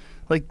alive.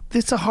 Like,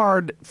 it's a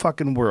hard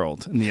fucking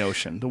world in the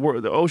ocean. The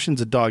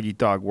ocean's a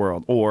dog-eat-dog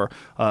world, or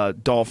a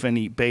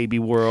dolphin-eat-baby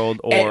world,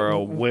 or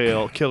a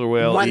whale, killer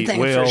whale One eat thing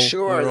whale for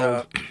sure, world.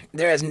 though,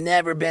 there has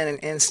never been an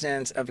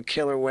instance of a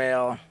killer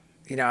whale.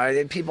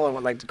 People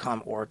would like to call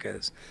them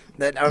orcas.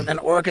 That an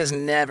orca's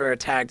never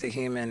attacked a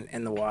human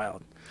in the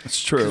wild. It's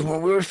true.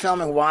 When we were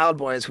filming Wild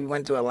Boys, we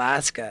went to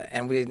Alaska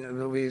and we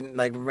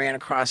like ran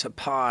across a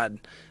pod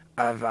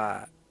of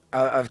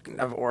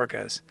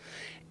orcas.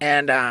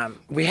 And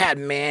we had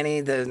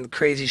Manny, the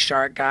crazy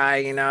shark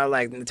guy,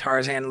 like the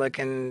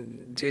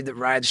Tarzan-looking dude that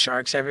rides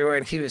sharks everywhere.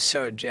 And he was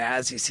so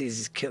jazzed. He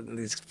sees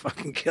these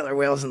fucking killer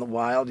whales in the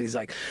wild. He's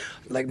like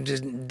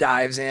just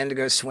dives in to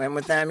go swim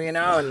with them,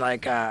 and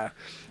like.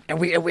 And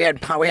we had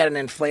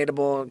an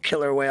inflatable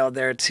killer whale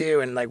there too,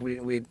 and like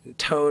we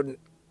towed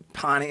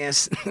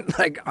Pontius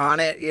like on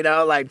it,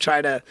 like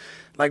try to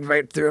like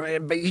right through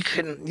it, but you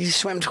couldn't. You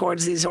swim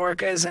towards these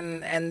orcas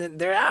and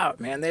they're out,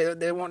 man. They're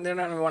not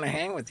even want to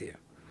hang with you.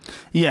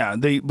 Yeah,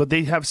 but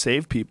they have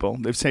saved people.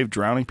 They've saved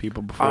drowning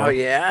people before. Oh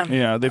yeah.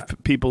 Yeah,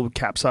 people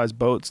capsized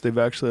boats. They've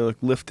actually like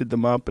lifted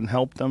them up and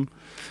helped them.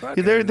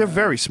 Yeah, they're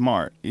very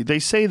smart. They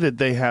say that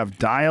they have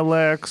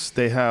dialects.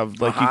 They have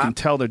you can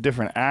tell their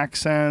different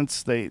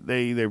accents.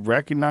 They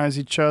recognize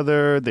each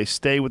other. They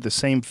stay with the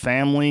same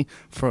family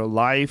for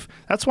life.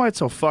 That's why it's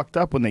so fucked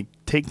up when they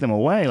take them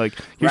away. Like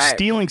you're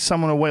stealing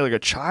someone away, like a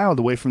child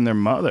away from their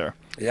mother.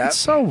 Yeah, it's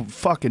so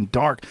fucking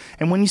dark.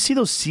 And when you see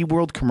those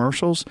SeaWorld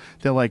commercials,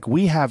 they're like,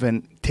 we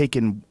haven't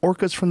taken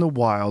orcas from the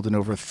wild in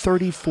over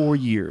 34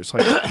 years.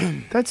 Like,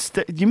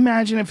 you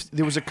imagine if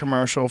there was a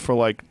commercial for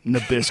like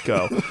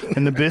Nabisco,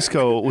 and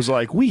Nabisco was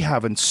like, we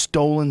haven't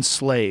stolen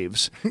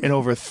slaves in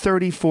over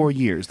 34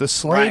 years. The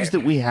slaves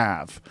that we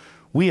have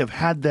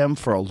had them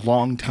for a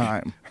long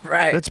time.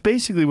 Right. That's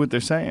basically what they're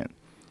saying.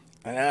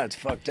 I know, it's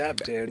fucked up,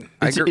 dude.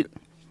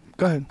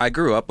 Go ahead. I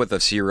grew up with a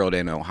SeaWorld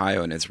in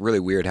Ohio, and it's really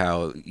weird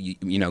how,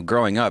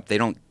 growing up, they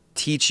don't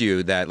teach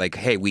you that, like,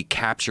 hey, we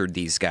captured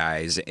these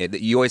guys.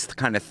 You always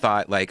kind of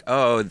thought, like,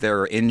 oh,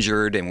 they're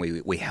injured, and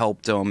we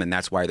helped them, and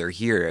that's why they're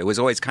here. It was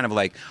always kind of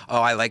like,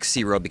 oh, I like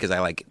SeaWorld because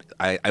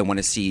I want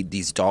to see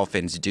these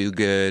dolphins do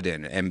good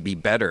and be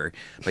better.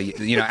 But,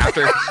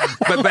 after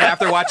but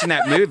after watching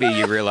that movie,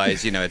 you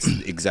realize, it's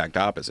the exact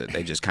opposite.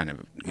 They just kind of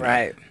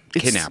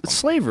kidnap them. It's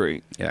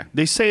slavery. Yeah.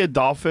 They say a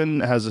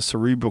dolphin has a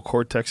cerebral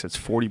cortex that's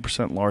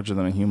 40% larger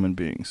than a human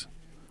being's.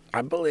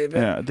 I believe it.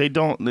 Yeah, they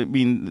don't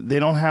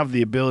have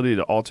the ability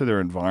to alter their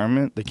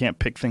environment. They can't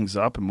pick things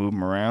up and move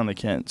them around. They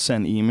can't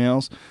send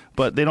emails,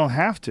 but they don't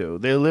have to.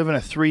 They live in a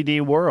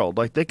 3D world.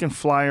 Like, they can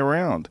fly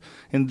around.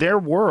 In their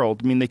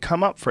world, they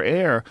come up for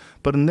air,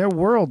 but in their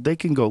world, they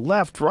can go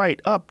left, right,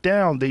 up,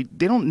 down. They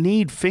don't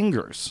need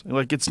fingers.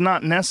 Like, it's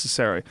not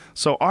necessary.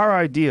 So our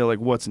idea, like,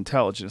 what's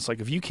intelligence? Like,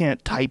 if you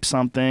can't type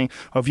something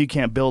or if you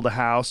can't build a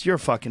house, you're a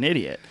fucking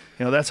idiot.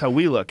 That's how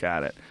we look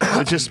at it.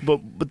 It's just,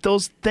 but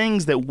those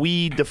things that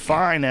we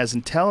define as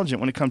intelligent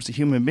when it comes to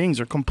human beings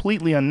are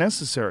completely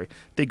unnecessary.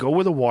 They go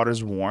where the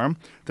water's warm.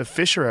 The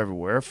fish are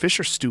everywhere. Fish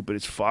are stupid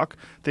as fuck.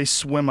 They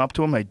swim up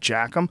to them. They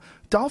jack them.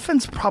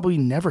 Dolphins probably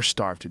never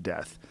starve to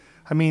death.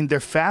 They're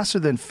faster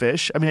than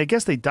fish. I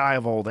guess they die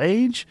of old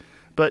age,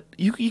 but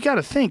you got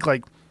to think,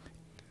 like,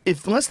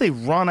 unless they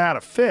run out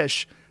of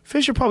fish,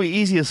 Fish are probably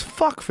easy as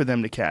fuck for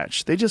them to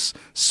catch. They just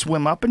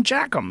swim up and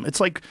jack them. It's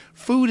like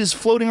food is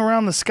floating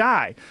around the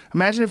sky.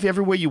 Imagine if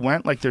everywhere you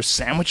went, like there's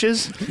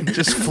sandwiches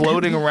just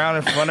floating around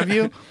in front of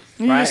you.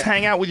 You just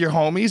hang out with your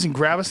homies and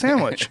grab a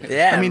sandwich.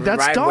 Yeah, I mean,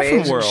 that's ride dolphin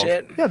waves and world.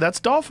 shit. Yeah, that's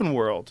dolphin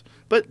world.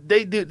 But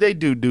they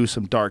do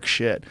some dark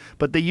shit.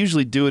 But they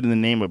usually do it in the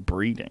name of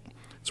breeding.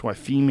 That's why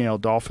female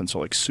dolphins are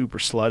like super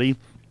slutty.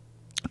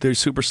 They're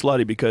super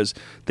slutty because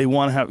they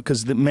want to have,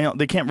 because the male,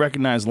 they can't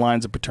recognize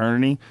lines of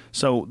paternity,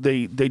 so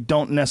they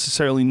don't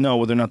necessarily know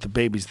whether or not the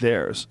baby's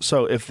theirs.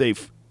 So if they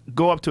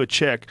go up to a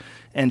chick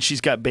and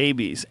she's got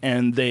babies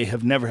and they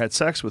have never had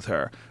sex with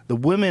her,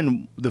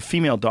 the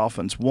female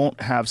dolphins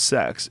won't have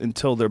sex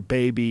until their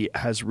baby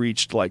has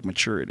reached like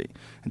maturity,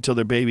 until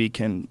their baby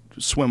can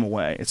swim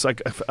away. It's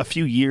like a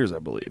few years, I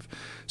believe.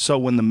 So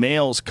when the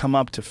males come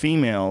up to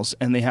females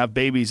and they have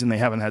babies and they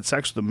haven't had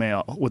sex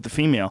with the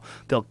female,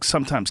 they'll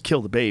sometimes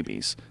kill the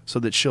babies so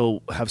that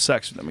she'll have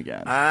sex with them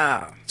again.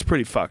 Ah. It's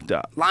pretty fucked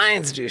up.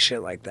 Lions do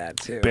shit like that,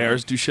 too.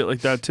 Bears do shit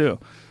like that, too.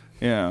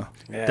 Yeah.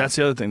 That's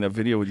the other thing, that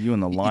video with you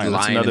and the lion.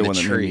 That's Lion another in the one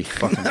that tree. made me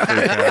fucking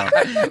freak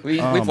out.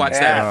 We've watched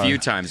that a few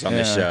times on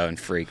this show and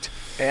freaked.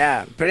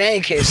 Yeah, but in any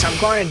case, I'm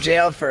going to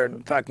jail for a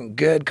fucking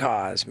good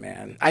cause,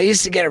 man. I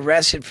used to get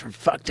arrested for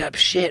fucked up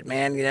shit,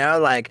 man, you know,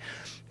 like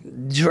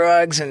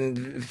drugs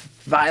and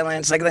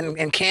violence. Like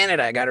in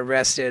Canada, I got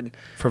arrested.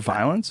 For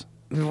violence?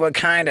 What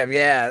kind of,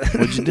 yeah.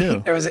 What'd you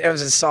do? It was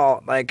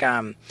assault. Like,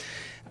 and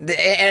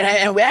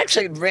we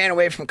actually ran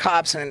away from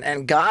cops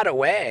and got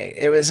away.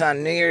 It was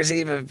on New Year's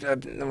Eve of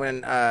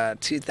when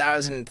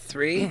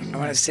 2003. I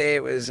want to say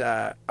it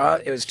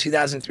was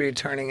 2003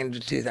 turning into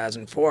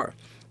 2004.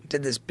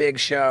 Did this big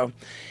show,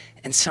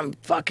 and some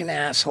fucking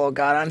asshole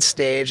got on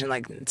stage and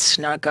like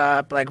snuck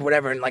up, like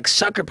whatever, and like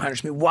sucker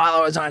punched me while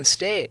I was on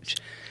stage.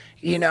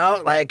 You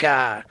know, like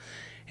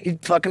he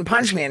fucking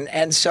punched me,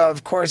 and so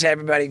of course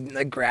everybody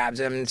like grabs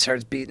him and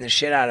starts beating the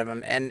shit out of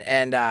him, and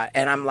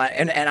I'm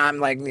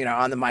like, you know,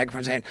 on the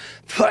microphone saying,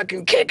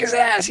 "Fucking kick his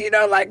ass," you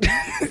know, like,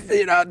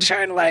 you know,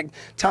 trying to like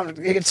tell him.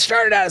 It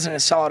started out as an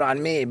assault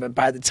on me, but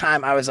by the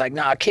time I was like,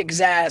 "Nah, kick his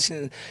ass,"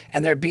 and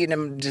they're beating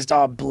him just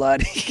all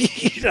bloody,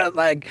 you know,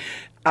 like,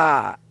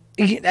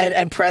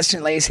 and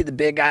Preston Lacey, the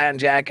big guy on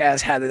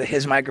Jackass, had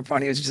his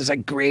microphone. He was just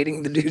like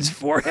grating the dude's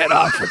forehead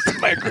off with the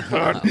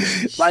microphone.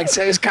 Like,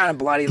 so he was kind of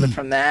bloody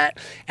from that.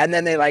 And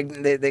then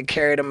they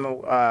carried him,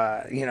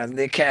 you know,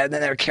 then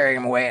they were carrying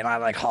him away, and I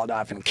like hauled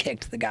off and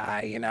kicked the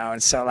guy, you know.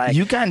 And so like,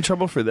 You got in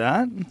trouble for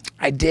that?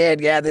 I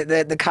did, yeah.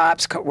 The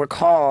cops were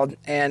called,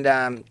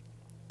 and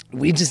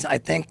we just, I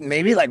think,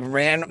 maybe like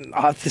ran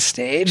off the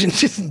stage and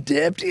just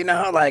dipped, you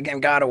know, like,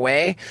 and got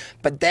away.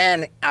 But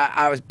then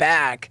I was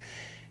back.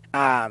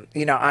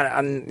 You know,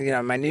 on you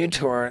know, my new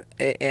tour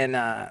in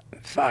it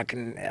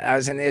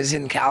was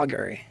in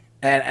Calgary,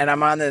 and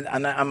I'm on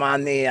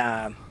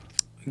the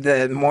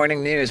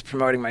morning news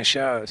promoting my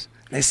shows.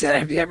 They said,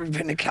 "Have you ever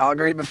been to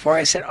Calgary before?"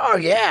 I said, "Oh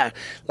yeah,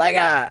 like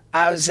I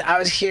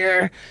was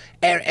here,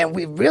 and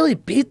we really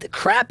beat the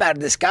crap out of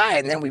this guy,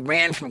 and then we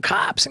ran from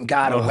cops and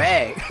got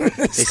away."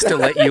 They still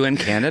let you in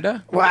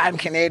Canada? Well, I'm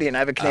Canadian. I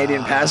have a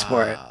Canadian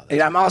passport.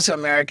 I'm also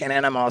American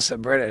and I'm also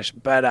British.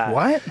 But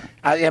What?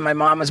 Yeah, my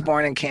mom was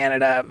born in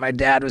Canada. My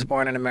dad was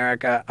born in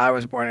America. I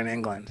was born in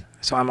England.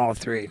 So I'm all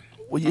three.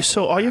 Well,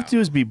 so all you have to do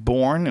is be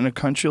born in a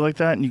country like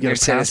that, and you get You're a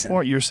a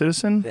passport. citizen. You're a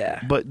citizen.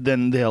 Yeah. But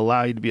then they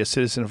allow you to be a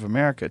citizen of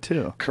America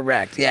too.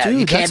 Correct. Yeah.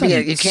 Dude, you can't that's be.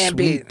 a You can't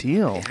be. sweet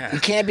deal.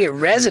 You can't be a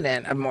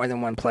resident of more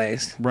than one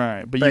place.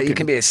 Right, But you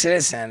can be a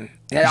citizen.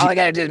 Yeah, all I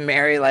gotta do is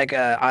marry like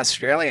a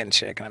Australian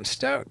chick, and I'm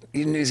stoked.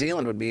 Even New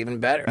Zealand would be even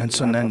better. And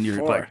so then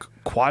you're like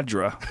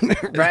quadra,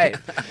 right,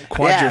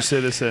 quadra Yeah.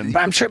 citizen.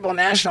 But I'm triple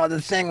national.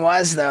 The thing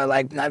was though,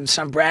 like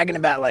so I'm bragging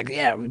about like,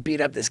 yeah, we beat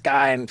up this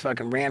guy and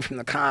fucking ran from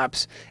the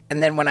cops.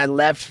 And then when I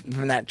left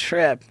from that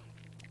trip,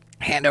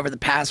 hand over the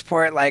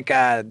passport like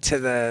to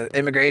the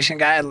immigration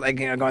guy, like,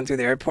 you know, going through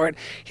the airport.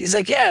 He's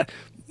like, yeah.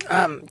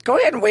 Go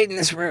ahead and wait in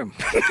this room.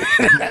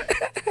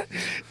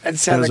 And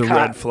so That was the a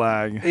red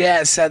flag.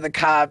 Yeah, so the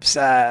cops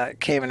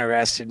came and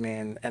arrested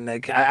me, and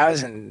I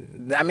was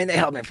in. I mean, they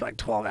held me for like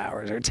 12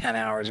 hours or 10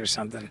 hours or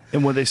something.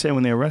 And what they say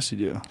when they arrested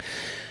you?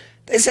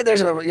 They said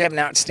you have an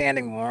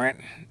outstanding warrant,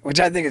 which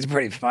I think is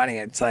pretty funny.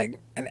 It's like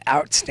an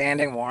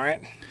outstanding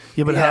warrant.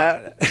 Yeah, but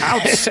Yeah.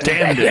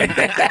 outstanding.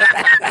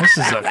 This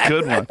is a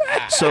good one.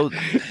 So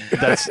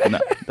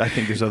I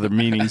think there's other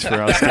meanings for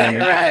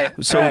outstanding. Right.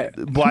 So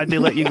right. why'd they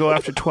let you go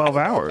after 12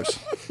 hours?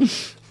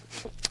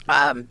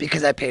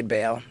 Because I paid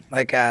bail,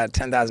 like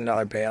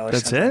 $10,000 bail or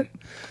That's something. it?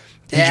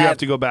 Did you have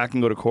to go back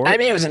and go to court? I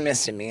mean, it was a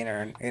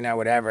misdemeanor, you know,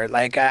 whatever.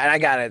 Like, and I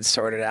got it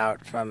sorted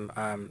out from,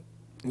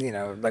 you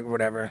know, like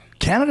whatever.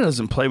 Canada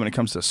doesn't play when it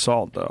comes to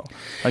assault, though.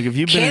 Like, if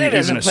you've been Canada in even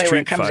doesn't a play when street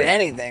it comes fight, to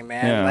anything,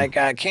 man. Yeah.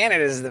 Like,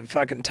 Canada is the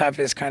fucking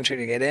toughest country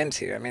to get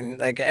into. I mean,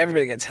 like,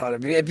 everybody gets held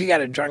up. If you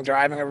got a drunk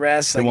driving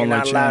arrest, like, you're won't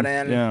not let you allowed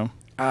in. in. Yeah.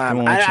 They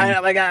won't let you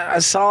in. Like,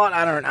 assault,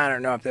 I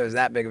don't know if it was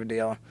that big of a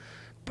deal.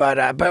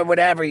 But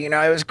whatever, you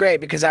know, it was great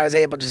because I was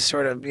able to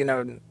sort of, you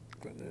know,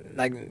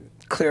 like,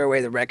 clear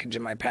away the wreckage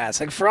of my past.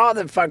 Like for all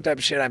the fucked up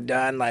shit I've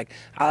done, like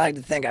I like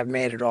to think I've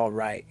made it all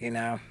right, you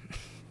know.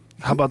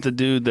 How about the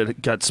dude that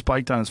got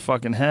spiked on his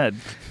fucking head?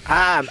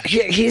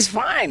 He's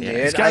fine, dude.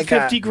 He's got like,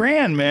 50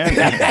 grand, man.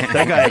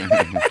 That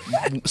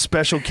guy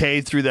Special K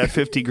threw that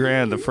 50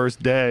 grand the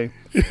first day.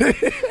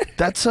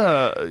 That's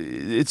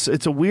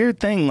it's a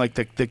weird thing, like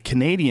the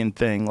Canadian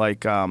thing.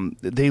 Like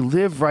they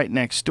live right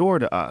next door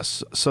to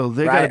us, so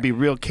they got to be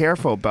real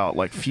careful about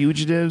like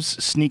fugitives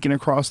sneaking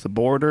across the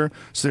border.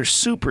 So they're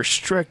super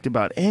strict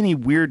about any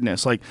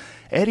weirdness. Like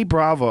Eddie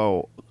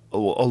Bravo, a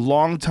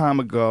long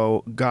time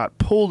ago, got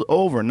pulled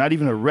over, not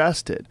even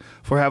arrested,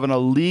 for having a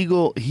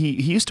legal. He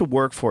used to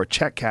work for a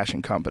check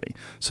cashing company,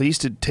 so he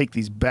used to take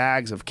these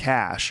bags of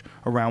cash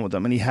around with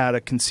him, and he had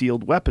a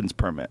concealed weapons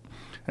permit.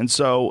 And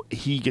so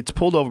he gets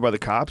pulled over by the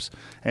cops,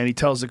 and he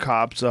tells the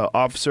cops,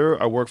 "Officer,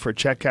 I work for a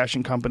check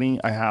cashing company.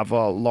 I have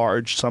a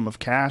large sum of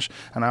cash,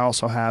 and I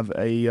also have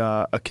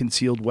a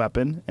concealed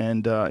weapon.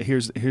 And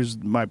here's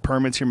my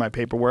permits, here's my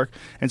paperwork."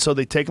 And so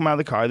they take him out of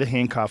the car, they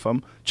handcuff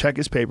him, check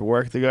his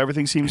paperwork. They go,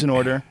 "Everything seems in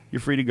order. You're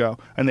free to go,"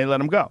 and they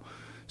let him go.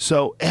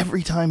 So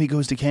every time he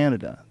goes to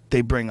Canada,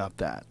 they bring up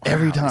that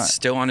every time.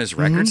 Still on his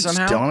record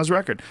somehow. Still on his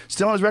record.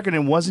 Still on his record,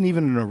 and it wasn't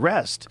even an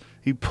arrest.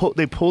 They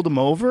pulled him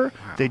over.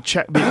 Wow. They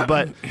checked,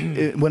 but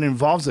when it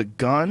involves a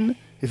gun,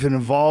 if it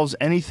involves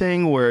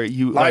anything where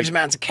you large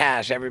amounts of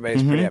cash,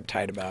 everybody's pretty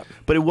uptight about.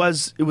 But it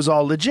was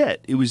all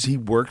legit. He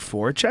worked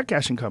for a check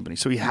cashing company,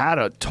 so he had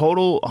a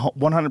total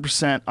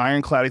 100%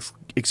 ironclad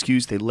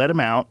excuse. They let him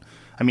out.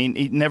 I mean,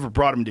 he never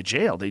brought him to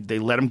jail. They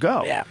let him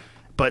go. Yeah.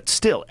 But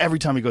still, every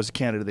time he goes to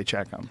Canada, they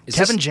check him.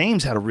 Kevin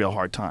James had a real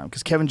hard time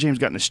because Kevin James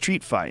got in a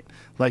street fight,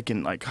 like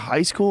in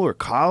high school or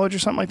college or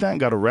something like that, and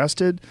got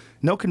arrested.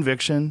 No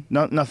conviction,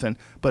 nothing.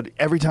 But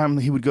every time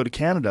he would go to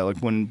Canada,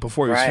 like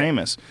before he was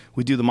famous,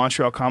 we'd do the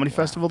Montreal Comedy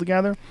Festival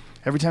together.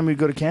 Every time we'd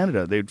go to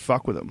Canada, they'd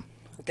fuck with him.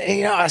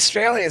 You know,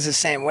 Australia is the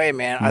same way,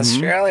 man.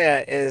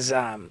 Australia is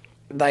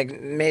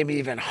like maybe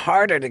even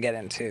harder to get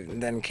into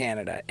than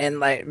Canada,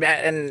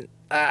 and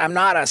I'm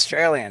not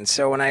Australian,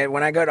 so when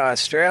I go to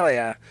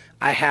Australia,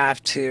 I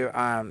have to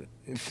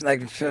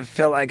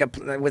fill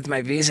with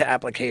my visa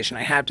application.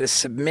 I have to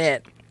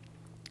submit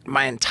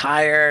my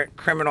entire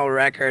criminal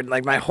record,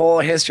 like my whole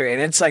history,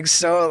 and it's like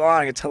so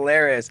long. It's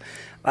hilarious.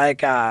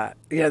 Like I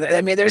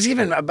mean, there's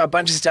even a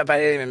bunch of stuff I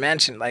didn't even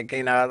mention. Like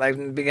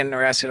like getting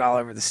arrested all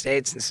over the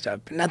states and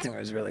stuff. But nothing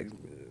was really.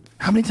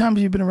 How many times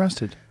have you been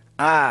arrested?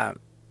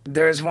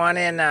 There's one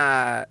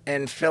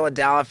in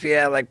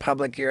Philadelphia, like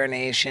public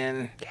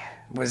urination.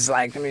 Was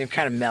like, I mean,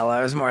 kind of mellow.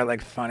 It was more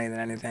like funny than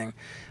anything.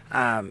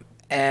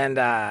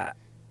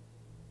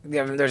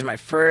 There's my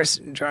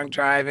first drunk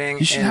driving.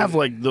 You should have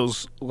like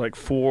those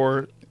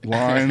 4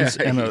 lines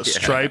and a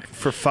stripe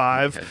for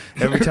 5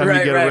 every time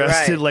you get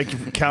arrested, like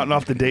you're counting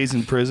off the days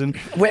in prison.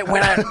 When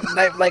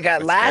I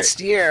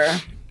last year,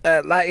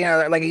 like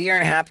a year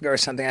and a half ago or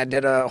something, I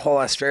did a whole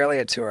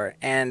Australia tour,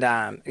 and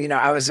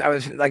I was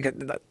like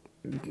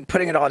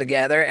putting it all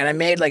together, and I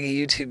made like a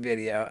YouTube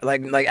video,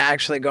 like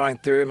actually going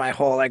through my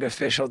whole like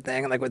official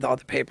thing, like with all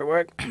the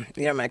paperwork,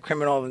 my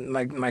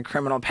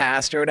criminal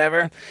past or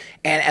whatever.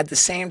 And at the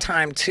same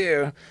time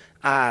too,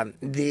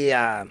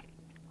 the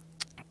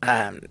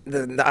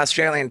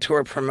Australian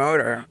tour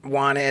promoter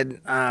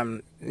wanted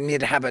me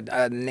to have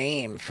a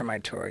name for my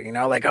tour,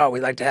 like, oh,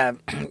 we'd like to have,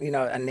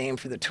 a name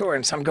for the tour.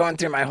 And so I'm going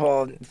through my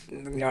whole,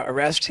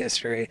 arrest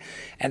history.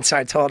 And so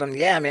I told him,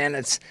 yeah, man,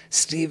 it's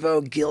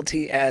Steve-O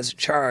Guilty as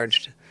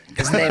Charged.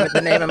 Is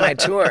the name of my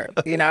tour,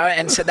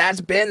 And so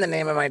that's been the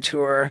name of my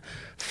tour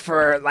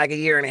for like a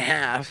year and a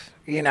half.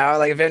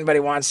 Like if anybody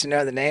wants to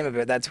know the name of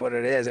it, that's what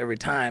it is every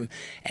time.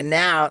 And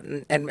now,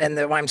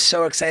 why I'm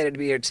so excited to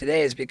be here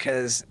today is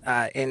because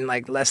in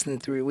like less than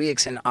 3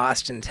 weeks in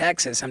Austin,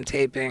 Texas, I'm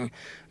taping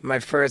my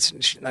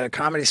first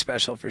comedy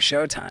special for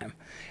Showtime.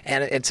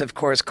 And it's, of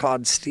course,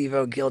 called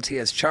Steve-O Guilty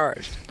as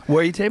Charged.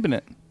 Where are you taping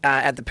it?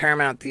 At the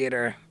Paramount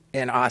Theater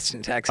in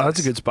Austin, Texas. Oh,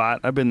 that's a good spot.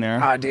 I've been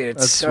there. Oh, dude,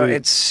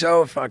 it's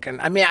so fucking.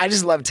 I mean, I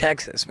just love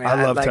Texas, man.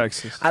 I love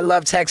Texas. I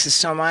love Texas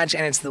so much,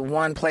 and it's the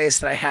one place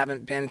that I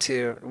haven't been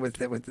to with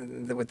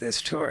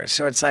this tour.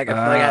 So it's like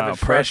I have a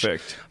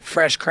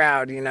fresh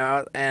crowd,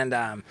 And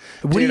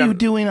what are you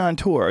doing on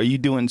tour? Are you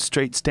doing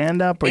straight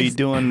stand up? Or are you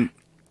doing?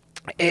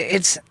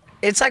 It's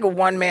like a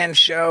one-man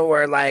show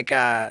where like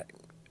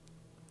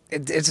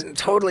it's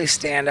totally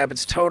stand up.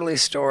 It's totally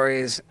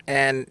stories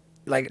and.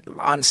 Like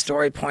on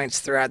story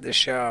points throughout the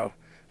show,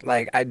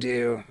 like I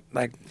do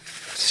like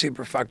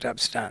super fucked up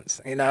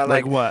stunts,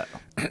 like what?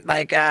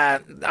 Like I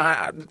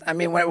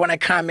mean when I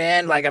come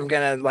in, like I'm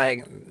gonna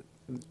like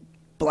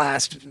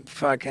blast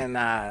fucking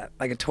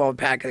like a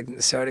 12-pack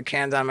of soda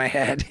cans on my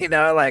head,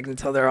 like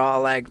until they're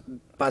all like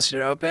bust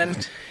it open.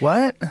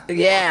 What?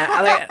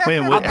 Yeah, Wait,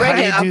 I'll break how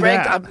do it. you I'll do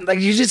break. that? Like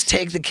you just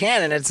take the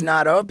can and it's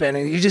not open,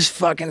 and you just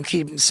fucking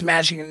keep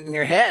smashing it in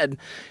your head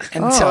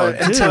until it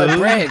dude.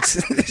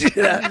 breaks.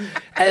 You know?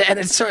 And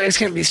it's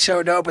gonna be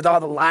so dope with all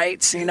the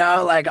lights, you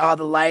know, like all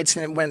the lights,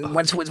 and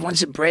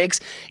once it breaks,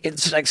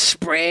 it's like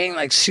spraying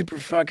like super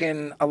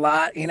fucking a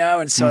lot, you know,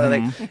 and so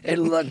like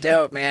it'll look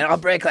dope, man. I'll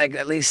break like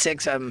at least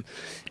 6 of them,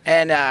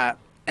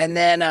 and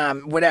then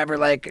whatever,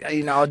 like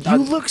you know. You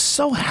look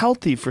so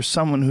healthy for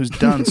someone who's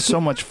done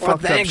so much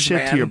fucked thanks, up shit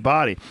man. to your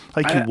body.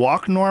 Like you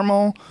walk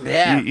normal.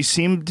 Yeah. You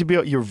seem to be.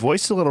 Your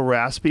voice is a little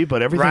raspy,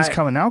 but everything's Right.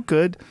 coming out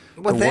good.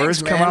 Well, the thanks,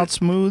 words come man. out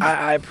smooth.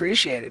 I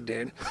appreciate it,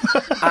 dude.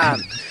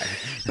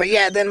 But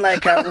yeah, then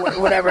like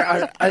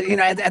whatever, you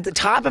know, at the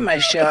top of my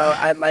show,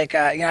 I like,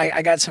 you know,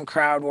 I got some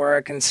crowd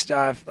work and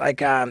stuff,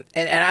 like, and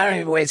I don't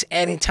even waste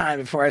any time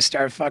before I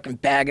start fucking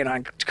bagging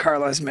on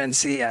Carlos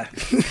Mencia.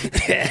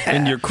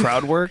 In your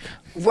crowd work.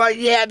 Well,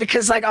 yeah,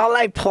 because like I'll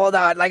like pull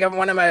out like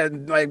one of my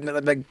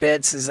like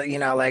bits is, you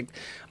know, like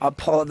I'll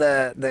pull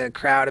the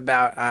crowd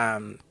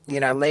about you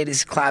know,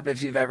 ladies clap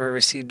if you've ever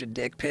received a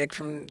dick pic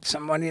from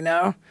someone you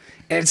know.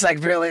 And it's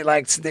like really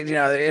like, you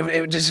know,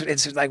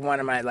 it's like one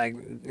of my like,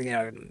 you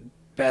know,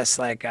 best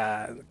like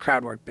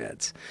crowd work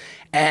bits.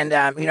 And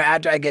you know,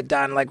 after I get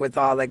done like with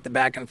all like the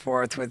back and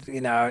forth with,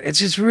 you know, it's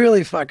just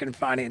really fucking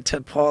funny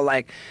to pull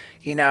like,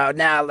 you know,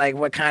 now like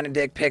what kind of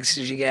dick pics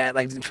did you get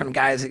like from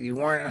guys that you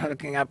weren't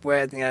hooking up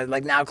with, you know,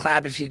 like now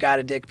clap if you got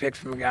a dick pic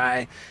from a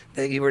guy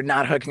that you were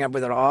not hooking up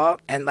with at all,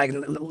 and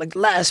like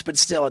less but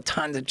still a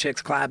tons of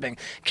chicks clapping.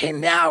 Okay,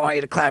 now I want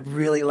you to clap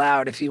really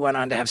loud if you went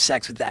on to have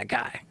sex with that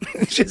guy.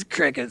 It's just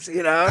crickets,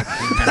 you know.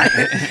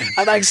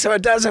 I'm like, so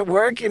it doesn't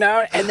work, you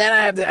know. And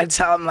then I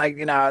tell them like,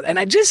 you know, and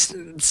I just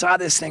saw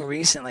this thing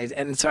recently,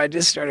 and so I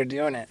just started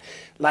doing it.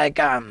 Like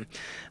I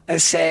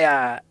say,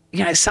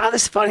 you know, I saw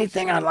this funny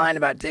thing online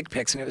about dick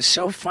pics, and it was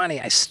so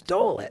funny, I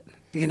stole it.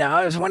 You know,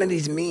 it was one of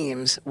these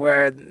memes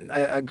where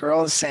a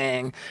girl is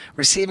saying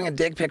receiving a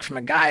dick pic from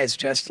a guy is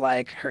just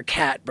like her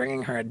cat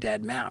bringing her a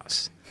dead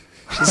mouse.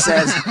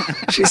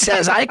 She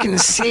says, I can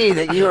see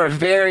that you are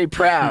very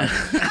proud,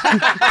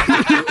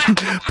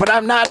 but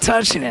I'm not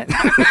touching it.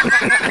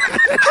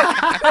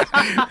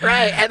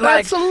 Right. And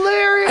That's like,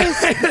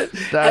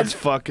 hilarious. That's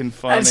fucking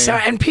funny.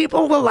 and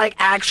people will like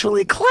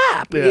actually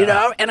clap, you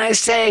know? And I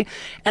say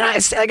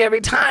like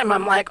every time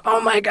I'm like,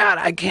 oh my God,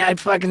 I can't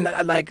fucking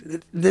like,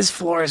 this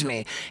floors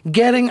me.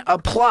 Getting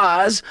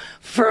applause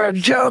for a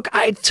joke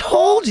I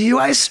told you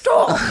I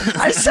stole.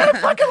 I said, I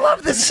fucking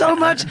love this so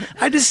much.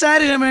 I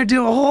decided I'm going to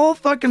do a whole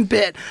fucking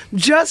bit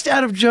just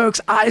out of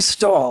jokes I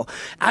stole.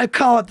 I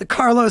call it the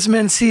Carlos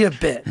Mencia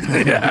bit.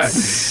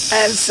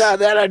 And so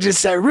then I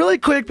just say really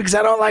quick, because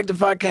I don't like to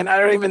fucking,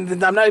 I'm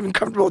not even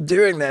comfortable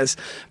doing this,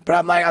 but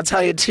I'm like, I'll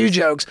tell you 2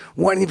 jokes,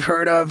 one you've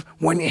heard of,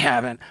 one you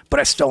haven't,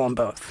 but I stole them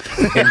both.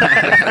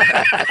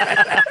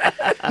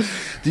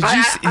 Did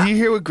you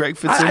hear what Greg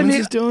Fitzsimmons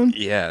is doing?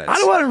 Yeah. I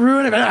don't want to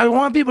ruin it, man. I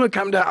want people to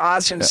come to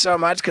Austin so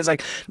much, because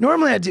like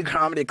normally I do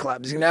comedy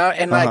clubs, you know,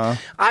 and like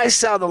I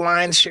sell the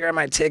lion's share of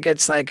my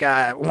tickets. Like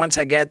once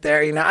I get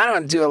there, you know, I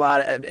don't do a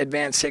lot of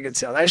advanced ticket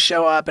sales. I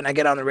show up and I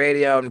get on the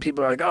radio, and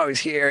people are like, "Oh, he's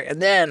here,"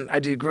 and then I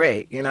do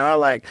great, you know,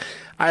 like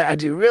I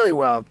do really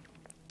well.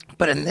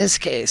 But in this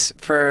case,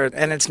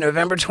 and it's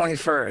November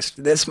 21st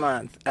this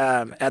month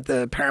at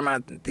the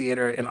Paramount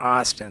Theater in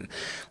Austin.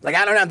 Like,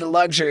 I don't have the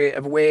luxury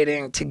of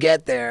waiting to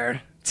get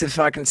there to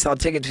fucking sell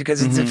tickets,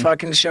 because it's a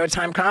fucking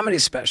Showtime comedy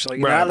special.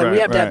 You know, like we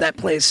have to have that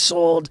place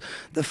sold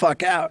the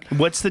fuck out.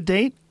 What's the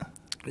date?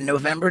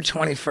 November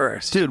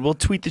 21st. Dude, we'll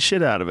tweet the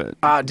shit out of it.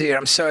 Oh, dude,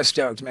 I'm so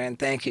stoked, man.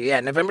 Thank you. Yeah,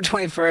 November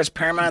 21st,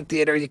 Paramount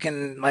Theater. You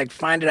can like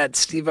find it at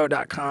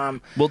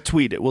stevo.com. We'll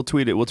tweet it. We'll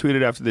tweet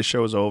it after the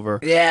show's over.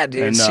 Yeah,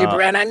 dude, And,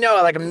 super. And I know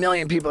like 1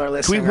 million people are Can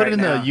listening we put right it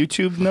in now. the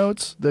YouTube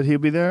notes that he'll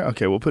be there?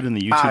 Okay, we'll put it in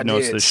the YouTube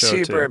notes of the show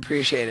super too.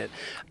 appreciate it.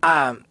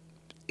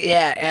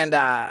 Yeah,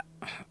 and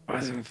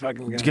wasn't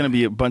fucking It's gonna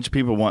be a bunch of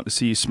people want to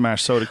see you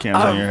smash soda cans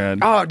on your head.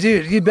 Oh,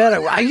 dude, you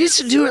better. I used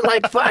to do it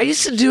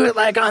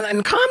like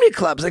in comedy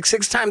clubs like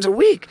 6 times a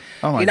week.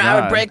 Oh my you know, God.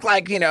 I would break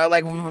like, you know,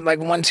 like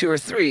 1, 2, or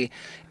 3.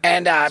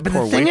 And but the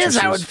poor thing is,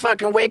 I waitresses. would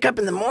fucking wake up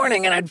in the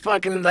morning and I'd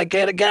fucking like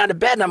get out of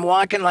bed, and I'm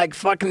walking like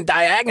fucking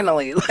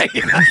diagonally, like,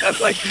 you know,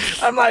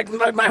 I'm like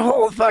my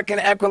whole fucking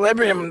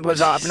equilibrium was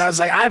off, and I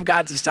was like, I've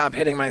got to stop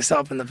hitting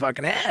myself in the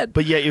fucking head.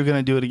 But yet you're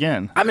gonna do it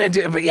again. I'm gonna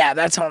do it, but yeah,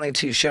 that's only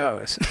 2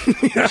 shows.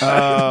 You know?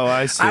 Oh,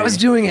 I see. I was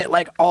doing it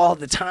like all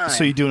the time.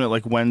 So you're doing it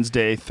like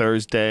Wednesday,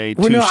 Thursday,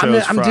 Well, 2 no,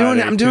 shows I'm Friday, doing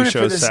it. I'm doing 2 it for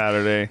shows this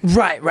Saturday.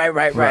 Right,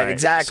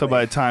 exactly. So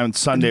by the time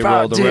Sunday Bro,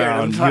 rolled dude,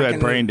 around, you had fucking-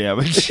 brain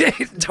damage.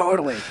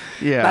 Totally.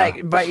 Yeah.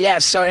 Like, but yeah.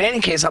 So in any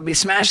case, I'll be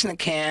smashing the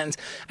cans.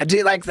 I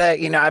do like the,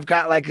 you know, I've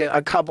got like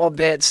a couple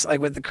bits like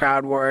with the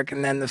crowd work,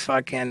 and then the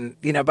fucking,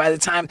 you know, by the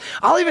time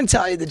I'll even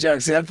tell you the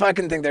jokes. I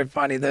fucking think they're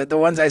funny. The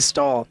ones I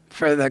stole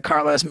for the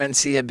Carlos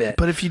Mencia bit.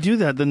 But if you do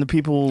that, then the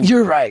people.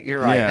 You're right.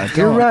 Yeah,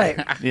 You're don't.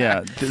 right.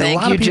 Yeah.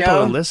 Thank a lot you, of people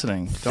Joe. are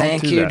listening. Don't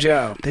Thank do you, that.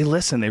 Joe. They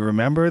listen. They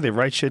remember. They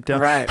write shit down.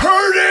 Right.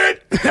 Heard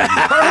it.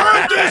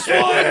 I heard this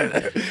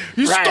one.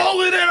 You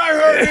stole it and I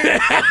heard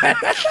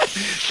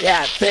it.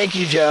 Yeah, thank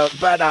you, Joe.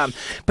 But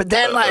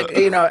then, like,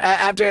 you know,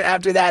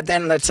 after that,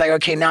 then it's like,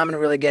 okay, now I'm gonna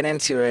really get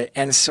into it.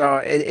 And so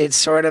it's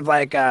sort of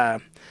like I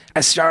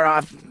start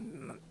off,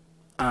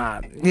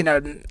 you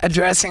know,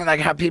 addressing like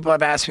how people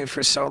have asked me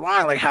for so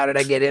long, like how did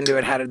I get into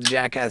it? How did the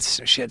Jackass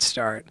shit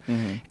start?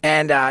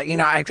 And you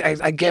know,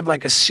 I give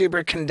like a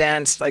super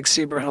condensed, like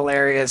super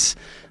hilarious,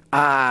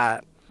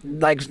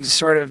 like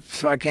sort of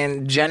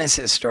fucking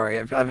genesis story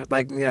of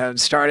like, you know,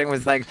 starting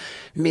with like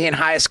me in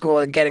high school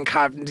and getting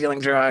caught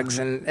dealing drugs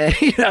and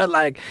you know,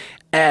 like,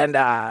 and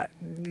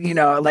you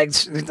know, like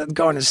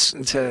going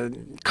to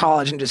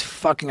college and just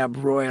fucking up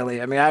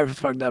royally. I mean, I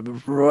fucked up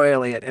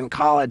royally in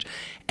college.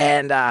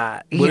 And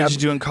what did you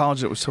do in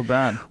college that was so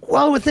bad?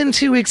 Well, within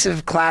 2 weeks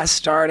of class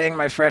starting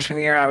my freshman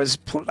year, I was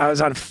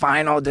on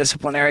final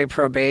disciplinary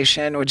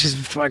probation, which is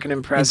fucking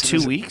impressive.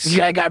 In 2 weeks?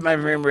 Yeah, I got my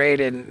room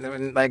raided.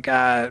 And, like, you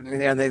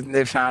know,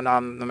 they found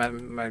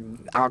my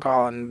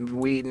alcohol and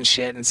weed and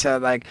shit, and so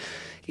like,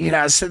 you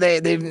know, so they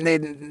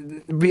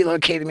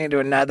relocated me to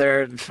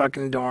another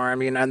fucking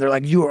dorm, you know, and they're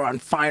like, you are on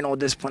final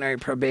disciplinary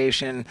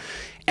probation,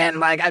 and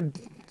like I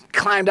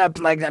climbed up,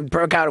 like I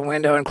broke out a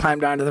window and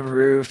climbed onto the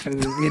roof,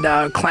 and you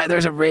know,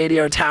 there's a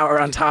radio tower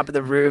on top of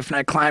the roof, and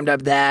I climbed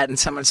up that, and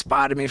someone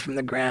spotted me from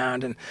the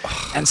ground,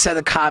 and so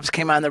the cops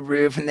came on the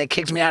roof and they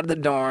kicked me out of the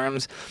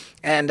dorms,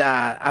 and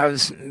I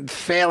was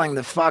failing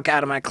the fuck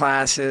out of my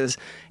classes.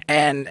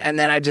 And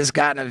then I just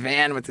got in a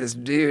van with this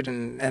dude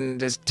and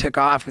just took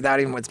off without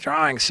even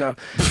withdrawing. So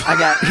I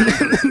got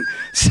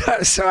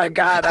so I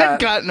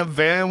got in a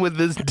van with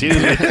this dude.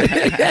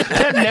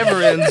 That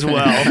never ends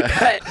well.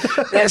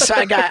 So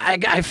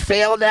I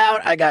failed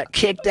out, I got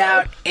kicked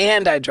out,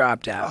 and I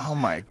dropped out. Oh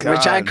my God.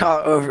 Which I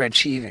call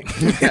overachieving.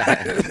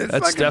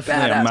 That's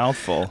definitely a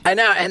mouthful. I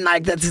know, and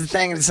like that's the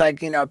thing. It's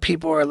like, you know,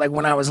 people were like,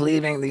 when I was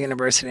leaving the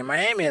University of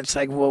Miami, it's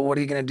like, well, what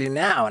are you gonna do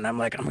now? And I'm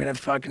like, I'm gonna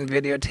fucking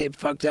videotape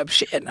fucked up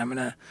shit. I'm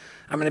gonna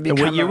become. And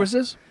what year was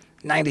this?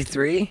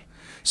 93.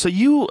 So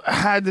you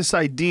had this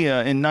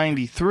idea in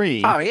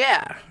 93. Oh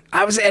yeah.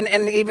 I was, and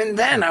even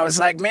then I was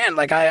like, man,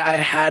 like I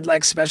had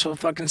like special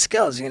fucking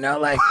skills, you know,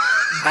 like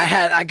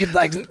I could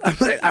like,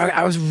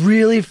 I was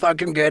really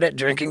fucking good at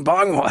drinking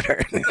bong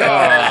water. Oh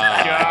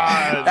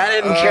God! I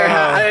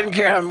didn't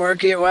care how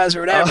murky it was or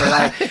whatever.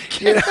 Like,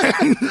 you know,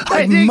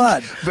 like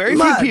mud. Very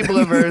few people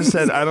have ever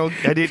said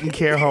I didn't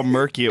care how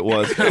murky it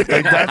was. Like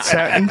that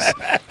sentence.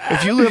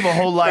 If you live a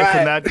whole life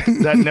and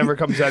that never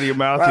comes out of your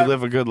mouth, you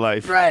live a good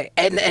life. Right.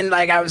 And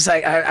like I was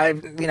like I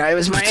you know, it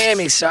was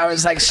Miami, so I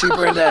was like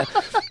super into.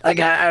 Like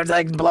I would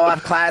like blow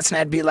off class and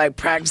I'd be like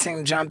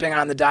practicing jumping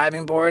on the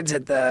diving boards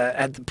at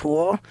the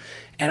pool,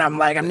 and I'm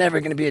like, I'm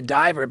never gonna be a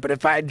diver, but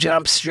if I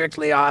jump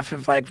strictly off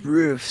of like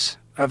roofs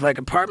of like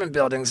apartment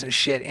buildings and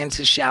shit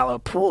into shallow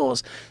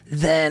pools,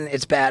 then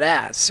it's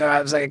badass. So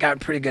I was like, I got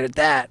pretty good at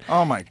that.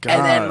 Oh my God.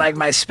 And then like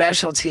my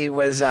specialty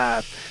was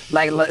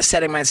like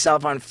setting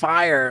myself on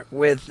fire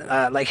with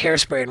like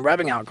hairspray and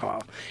rubbing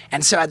alcohol.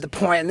 And so at the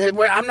point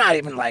where I'm not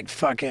even like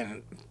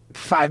fucking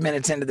 5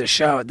 minutes into the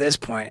show at this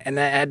point, and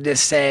I had to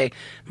say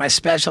my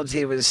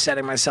specialty was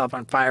setting myself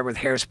on fire with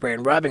hairspray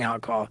and rubbing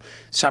alcohol.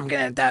 So I'm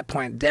gonna at that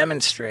point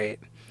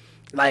demonstrate,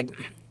 like,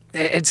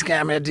 I'm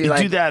gonna do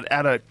like. You do that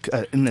at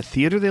in the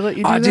theater? They let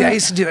you do that? Dude, I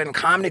used to do it in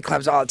comedy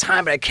clubs all the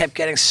time, but I kept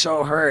getting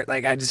so hurt,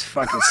 like I just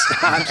fucking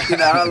stopped, you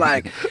know,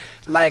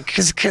 like,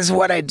 cause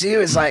what I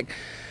do is like.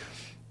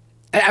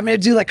 I'm going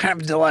to do like kind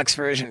of a deluxe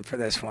version for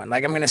this one.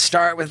 Like I'm going to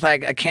start with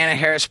like a can of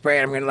hairspray.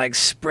 And I'm going to like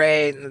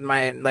spray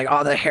my like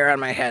all the hair on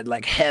my head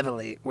like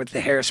heavily with the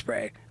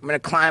hairspray. I'm going to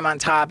climb on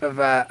top of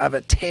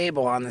a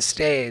table on the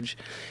stage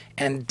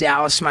and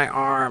douse my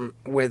arm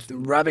with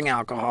rubbing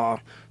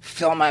alcohol,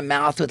 fill my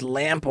mouth with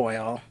lamp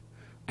oil.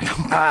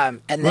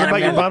 And then what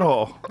about your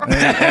butthole?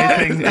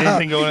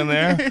 Anything going in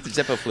there?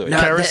 Zippo fluid.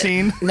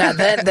 Kerosene?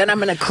 Then I'm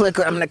gonna click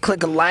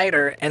a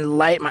lighter and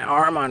light my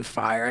arm on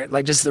fire,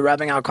 like just the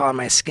rubbing alcohol on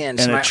my skin.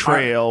 And a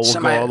trail will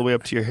go all the way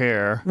up to your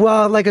hair.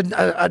 Well, like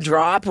a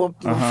drop will,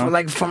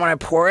 like from when I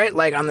pour it,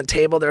 like on the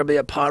table there'll be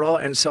a puddle,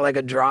 and so like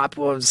a drop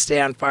will stay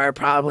on fire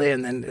probably,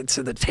 and then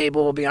so the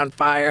table will be on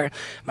fire,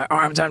 my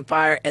arm's on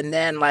fire, and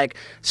then like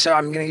so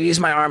I'm gonna use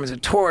my arm as a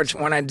torch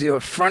when I do a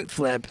front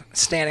flip,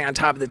 standing on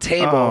top of the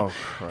table.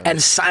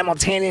 And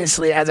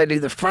simultaneously, as I do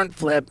the front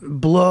flip,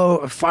 blow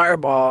a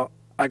fireball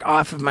like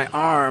off of my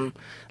arm,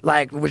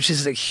 like which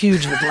is a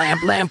huge with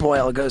lamp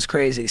oil. It goes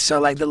crazy. So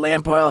like the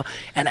lamp oil,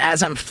 and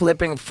as I'm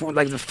flipping for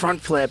like the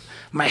front flip,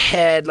 my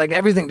head, like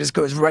everything just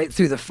goes right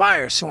through the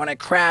fire. So when I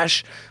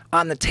crash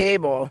on the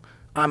table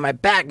on my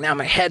back, now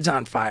my head's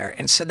on fire,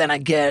 and so then I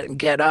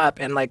get up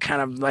and like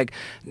kind of like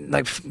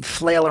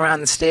flail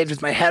around the stage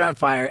with my head on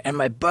fire, and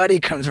my buddy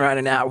comes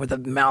running out with a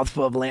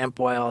mouthful of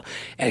lamp oil,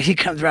 and he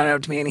comes running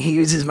up to me and he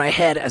uses my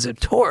head as a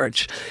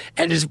torch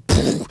and just,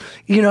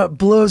 you know,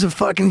 blows a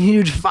fucking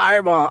huge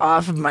fireball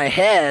off of my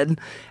head.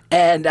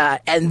 and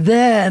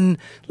then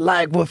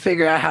like we'll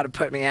figure out how to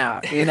put me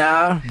out, you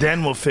know?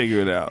 Then we'll figure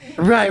it out.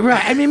 Right.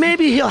 I mean,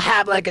 maybe he'll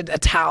have like a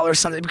towel or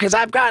something because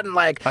I've gotten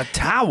like A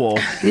towel?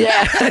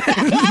 yeah.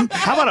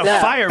 How about a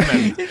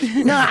fireman?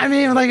 No, I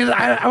mean like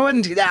I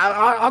wouldn't do that.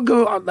 I'll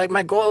go like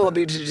my goal will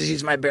be to just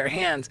use my bare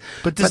hands.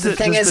 But the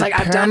thing does is the like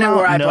I've done it Paramount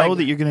where I've know like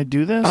that you're going to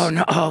do this? oh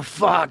no, oh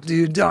fuck,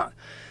 dude, don't.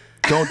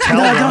 Don't tell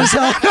No, them.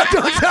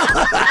 don't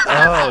tell.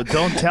 Oh,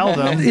 don't tell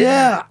them.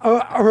 Yeah.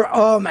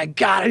 Oh my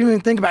god, I didn't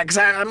even think about it because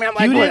I mean I'm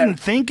like You what? didn't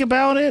think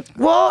about it?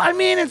 Well, I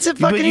mean it's a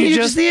fucking you huge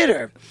just-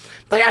 theater.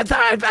 Like I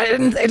thought, I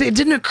didn't. It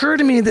didn't occur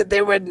to me that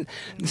they would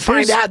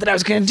find There's- out that I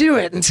was going to do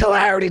it until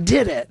I already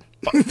did it.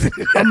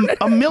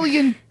 A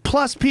million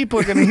plus people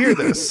are going to hear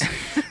this.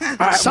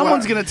 right,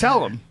 Someone's well- going to tell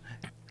them.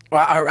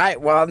 Well, all right.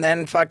 Well,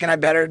 then fucking I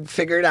better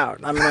figure it out.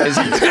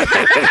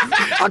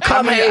 I'll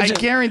call my I agent.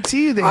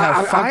 guarantee you they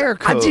have fire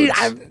codes. Dude,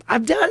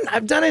 I've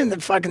done it in the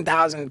fucking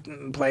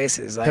 1,000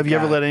 places. Like, Have you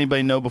ever let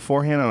anybody know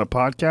beforehand on a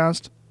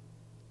podcast?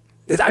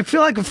 I feel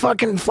like a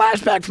fucking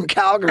flashback from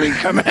Calgary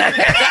coming at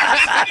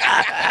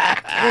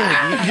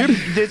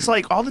It's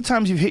like all the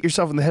times you've hit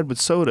yourself in the head with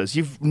sodas.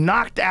 You've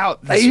knocked out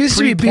I this used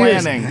to be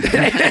pre-planning.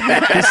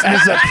 this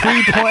is a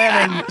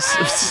pre-planning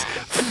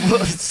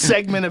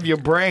segment of your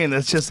brain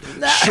that's just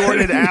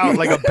shorted out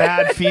like a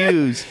bad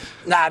fuse.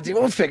 Nah, dude,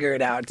 we'll figure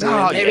it out. Dude.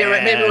 Oh, maybe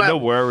no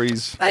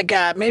worries. like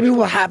maybe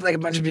we'll have like a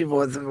bunch of people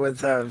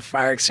with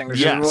fire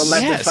extinguishers. Yes, We'll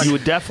let the you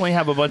would definitely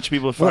have a bunch of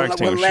people with fire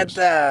extinguishers.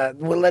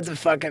 we'll let the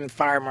fucking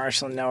fire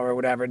marshal know or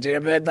whatever,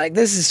 dude. But like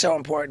this is so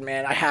important,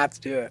 man. I have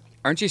to do it.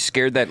 Aren't you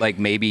scared that like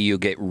maybe you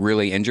get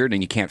really injured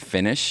and you can't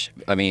finish?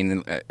 I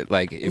mean,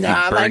 like if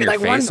Nah, you burn like your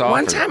face off.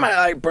 one or- time I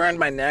like burned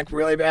my neck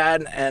really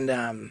bad,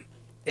 and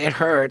it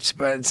hurts,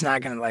 but it's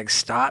not gonna like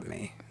stop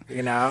me,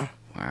 you know.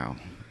 Wow.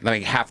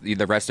 Like half the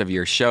rest of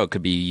your show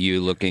could be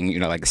you looking,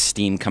 like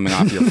steam coming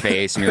off your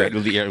face and your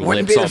Wouldn't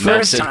lips be all the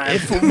first melted. time.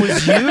 If it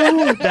was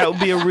you, that would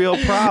be a real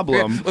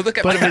problem. Well, look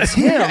at but if it's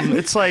him,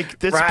 it's like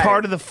that's Right.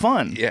 part of the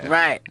fun. Yeah.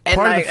 Right. And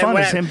Part like, of the fun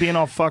when is him being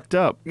all fucked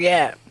up.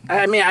 Yeah,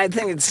 I mean, I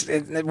think it's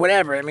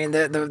whatever. I mean,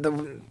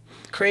 the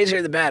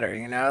crazier the better,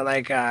 you know.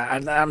 Like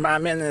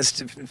I'm in this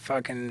to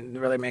fucking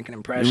really make an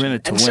impression. You're in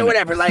it to and win so it.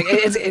 whatever. Like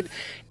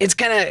it's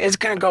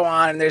gonna go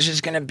on, and there's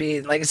just gonna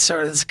be like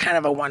it's kind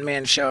of a one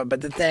man show. But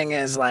the thing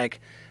is,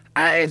 like,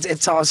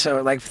 it's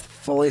also like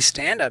fully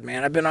stand up,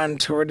 man. I've been on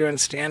tour doing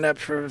stand up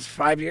for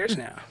 5 years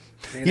now.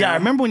 You Yeah, know? I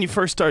remember when you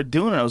first started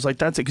doing it, I was like,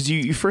 that's it. Because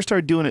you first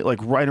started doing it like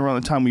right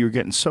around the time we were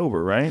getting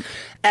sober, right?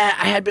 I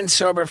had been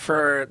sober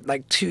for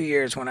like 2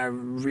 years when I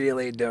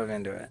really dove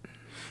into it.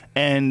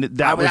 And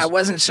that I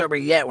wasn't sober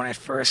yet when I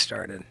first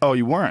started. Oh,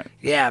 you weren't?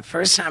 Yeah,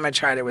 first time I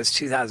tried it was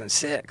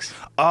 2006.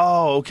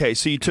 Oh, okay.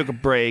 So you took a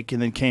break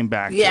and then came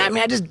back. Yeah, to I it.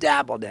 mean, I just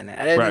dabbled in it.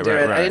 I didn't Right, do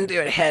right, it. right. I didn't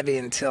do it heavy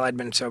until I'd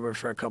been sober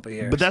for a couple of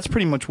years. But that's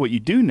pretty much what you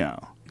do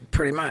now.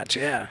 pretty much,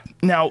 yeah.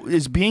 Now,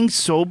 is being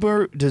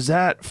sober, does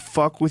that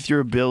fuck with your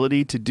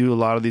ability to do a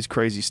lot of these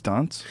crazy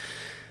stunts?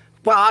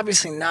 Well,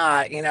 obviously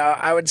not. You know,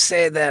 I would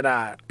say that.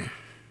 I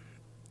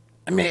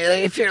mean,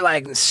 if you're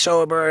like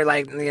sober,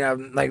 like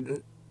like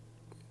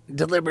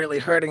deliberately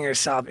hurting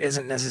yourself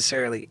isn't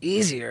necessarily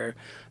easier,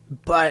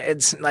 but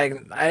it's like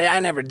I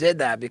never did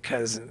that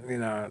because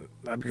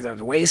because I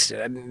was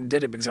wasted. I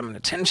did it because I'm an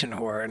attention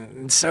whore,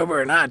 and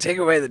sober or not, take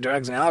away the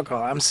drugs and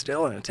alcohol, I'm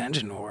still an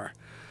attention whore.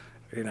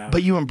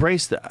 But you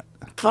embrace that.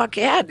 Fuck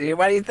yeah, dude.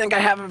 Why do you think I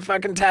have a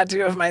fucking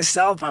tattoo of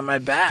myself on my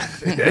back?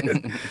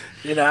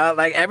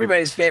 Like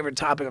everybody's favorite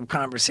topic of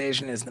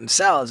conversation is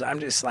themselves.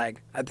 I'm just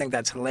like, I think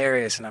that's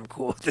hilarious and I'm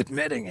cool with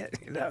admitting it,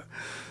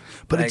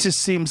 But Like- it just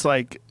seems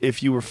like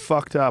if you were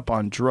fucked up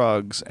on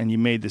drugs and you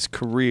made this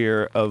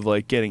career of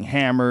like getting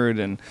hammered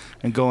and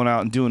going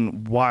out and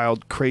doing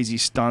wild, crazy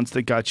stunts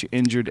that got you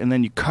injured, and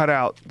then you cut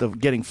out the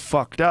getting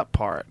fucked up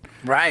part.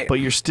 Right. But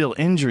you're still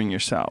injuring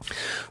yourself.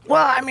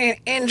 Well, I mean,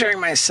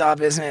 injuring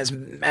myself isn't as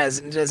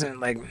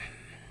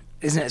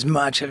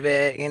much of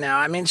it,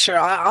 I mean, sure,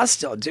 I'll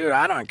still do it.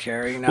 I don't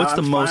care, What's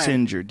the I'm most fine.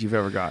 injured you've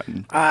ever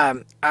gotten?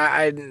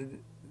 I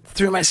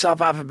threw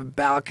myself off of a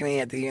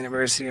balcony at the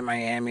University of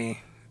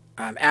Miami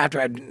after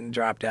I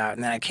dropped out,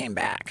 and then I came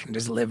back and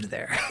just lived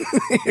there,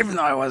 even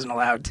though I wasn't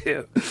allowed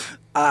to.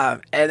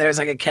 And there was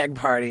like a keg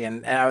party,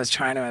 and I was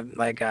trying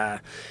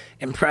to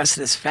impress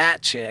this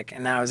fat chick,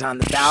 and I was on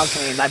the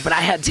balcony, but I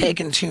had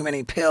taken too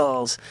many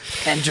pills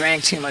and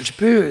drank too much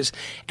booze,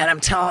 and I'm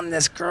telling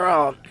this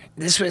girl,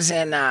 this was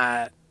in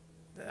I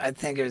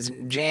think it was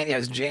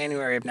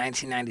January of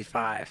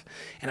 1995,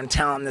 and I'm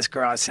telling this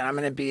girl, I said, I'm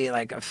gonna be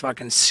like a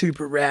fucking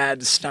super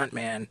rad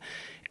stuntman,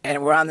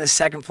 and we're on the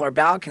second floor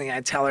balcony.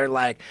 I tell her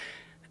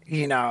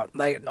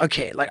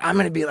okay, I'm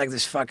gonna be like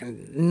this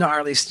fucking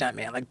gnarly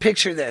stuntman. Like,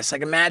 picture this.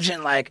 Like,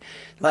 imagine like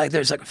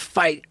there's like a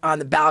fight on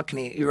the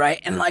balcony, right?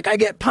 And like I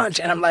get punched,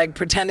 and I'm like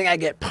pretending I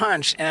get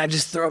punched, and I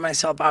just throw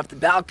myself off the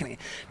balcony.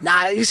 Now,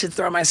 I used to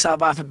throw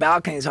myself off of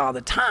balconies all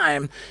the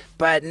time,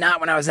 but not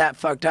when I was that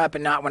fucked up,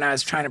 and not when I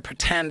was trying to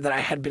pretend that I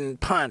had been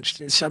punched.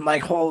 And so my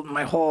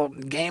whole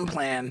game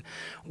plan,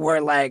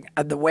 where like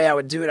the way I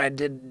would do it, I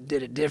did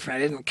it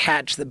different. I didn't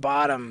catch the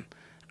bottom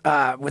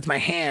with my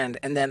hand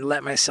and then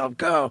let myself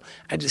go,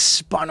 I just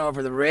spun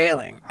over the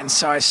railing. And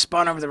so I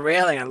spun over the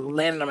railing. I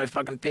landed on my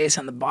fucking face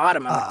on the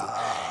bottom of it.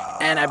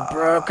 And I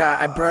broke,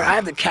 I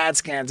have the CAT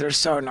scans. They're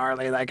so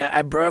gnarly. Like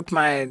I broke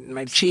my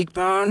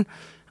cheekbone.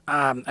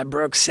 I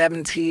broke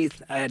 7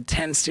 teeth. I had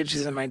 10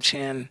 stitches in my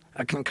chin,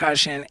 a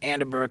concussion,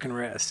 and a broken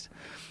wrist.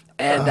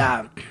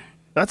 And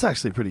that's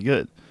actually pretty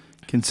good,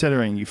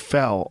 considering you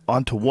fell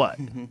onto what?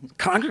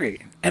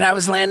 Concrete. And I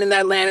was landed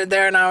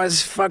there, and I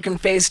was fucking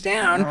face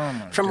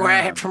down from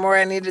where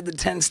I needed the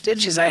 10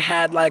 stitches. I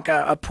had like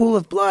a pool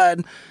of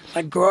blood,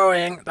 like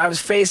growing. I was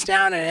face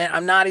down in it.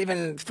 I'm not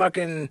even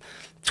fucking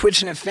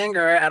twitching a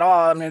finger at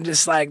all. I mean,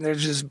 just like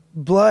there's just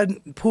blood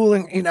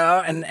pooling, you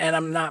know, and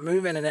I'm not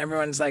moving, and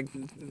everyone's like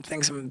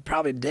thinks I'm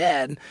probably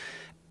dead.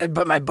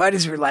 But my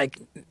buddies were like,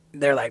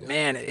 they're like,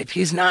 man, if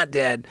he's not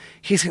dead,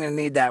 he's gonna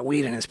need that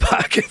weed in his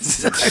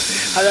pockets.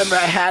 I remember I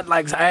had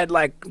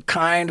like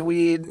kind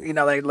weed, you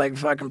know, like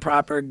fucking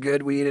proper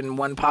good weed in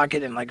one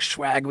pocket and like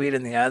swag weed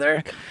in the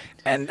other,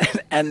 and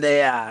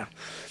they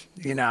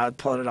you know,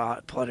 pulled it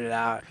out,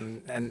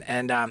 and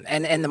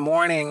in the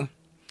morning,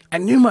 I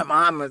knew my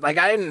mom was like,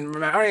 I don't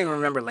even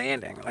remember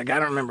landing, like I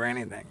don't remember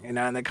anything, you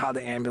know, and they called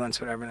the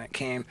ambulance, whatever, and it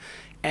came,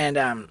 and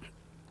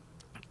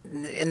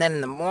then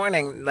in the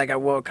morning, like I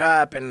woke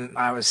up and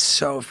I was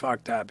so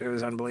fucked up. It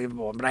was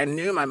unbelievable. But I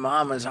knew my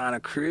mom was on a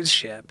cruise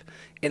ship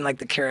in like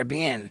the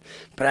Caribbean.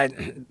 But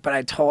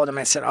I told them,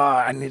 I said, oh,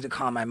 I need to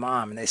call my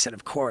mom. And they said,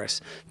 of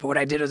course. But what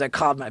I did was I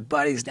called my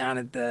buddies down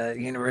at the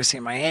University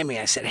of Miami.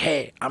 I said,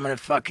 hey, I'm going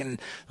to fucking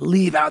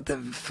leave out the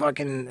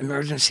fucking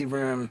emergency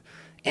room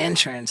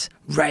entrance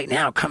right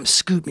now, come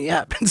scoop me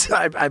up. And so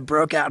I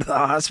broke out of the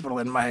hospital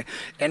in my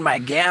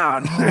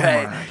gown,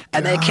 right?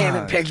 And they came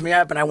and picked me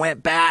up, and I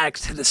went back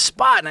to the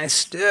spot, and I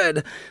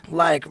stood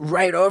like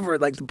right over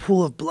like the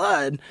pool of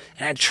blood,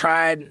 and I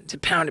tried to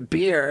pound a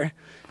beer,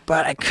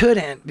 but I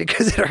couldn't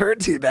because it hurt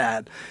too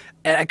bad.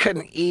 And I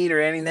couldn't eat or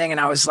anything, and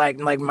I was like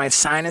my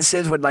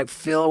sinuses would like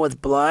fill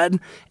with blood,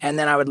 and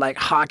then I would like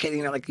hawk it,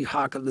 you know, like you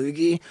hawk a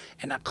loogie,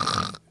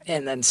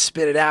 and then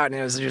spit it out, and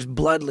it was just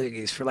blood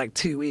loogies for like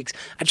 2 weeks.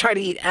 I tried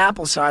to eat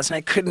applesauce, and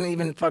I couldn't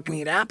even fucking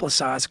eat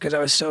applesauce because I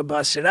was so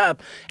busted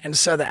up. And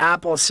so the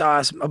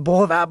applesauce, a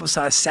bowl of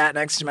applesauce sat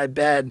next to my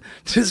bed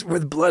just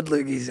with blood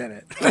loogies in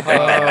it.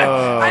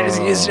 Oh. I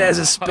just used it as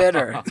a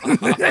spitter.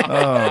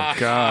 Oh,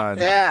 God.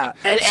 Yeah.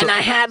 And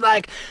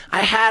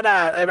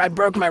I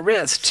broke my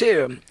wrist too.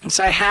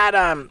 So I had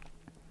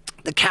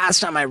the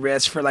cast on my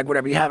wrist for like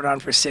whatever, you have it on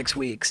for 6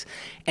 weeks,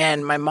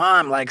 and my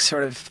mom like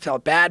sort of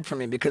felt bad for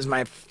me because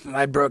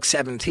I broke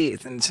 7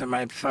 teeth, and so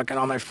my fucking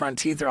all my front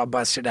teeth are all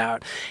busted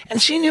out,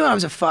 and she knew I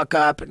was a fuck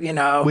up, you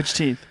know. Which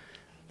teeth?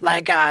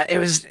 Like it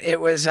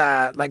was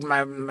like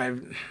my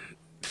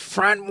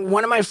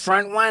one of my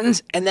front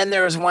ones, and then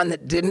there was one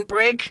that didn't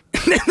break,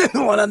 and then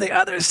the one on the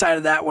other side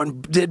of that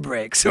one did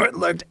break, so it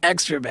looked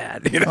extra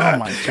bad, you know? Oh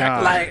my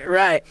God. Like,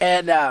 right.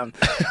 And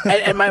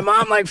my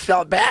mom like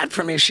felt bad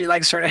for me. She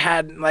like sort of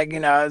had like, you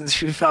know,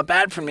 she felt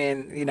bad for me,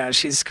 and you know,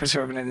 she's sort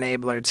of an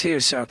enabler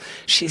too, so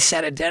she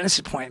set a dentist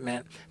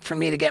appointment for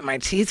me to get my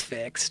teeth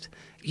fixed,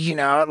 you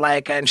know,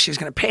 like, and she's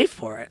gonna pay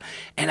for it,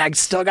 and I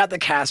still got the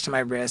cast on my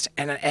wrist,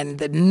 and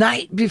the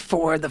night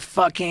before the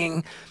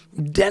fucking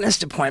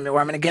dentist appointment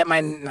where I'm gonna get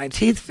my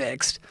teeth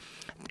fixed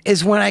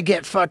is when I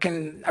get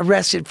fucking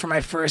arrested for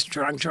my first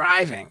drunk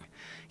driving,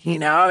 you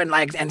know,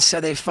 and so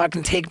they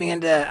fucking take me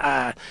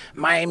into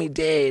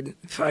Miami-Dade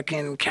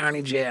fucking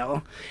county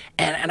jail,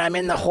 and I'm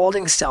in the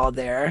holding cell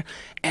there,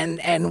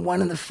 and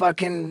one of the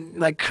fucking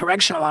like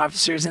correctional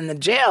officers in the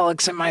jail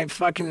looks at my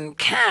fucking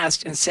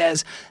cast and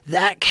says,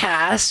 that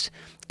cast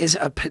is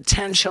a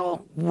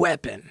potential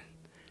weapon.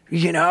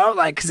 You know,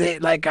 like, 'cause they,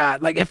 like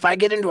if I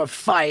get into a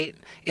fight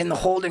in the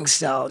holding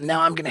cell,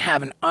 now I'm going to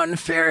have an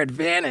unfair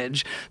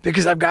advantage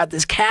because I've got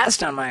this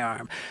cast on my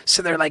arm.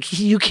 So they're like,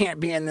 you can't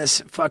be in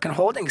this fucking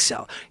holding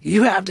cell.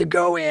 You have to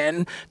go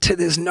in to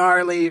this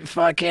gnarly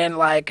fucking,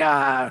 like,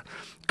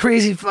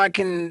 crazy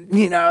fucking,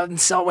 you know,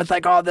 cell with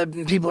like all the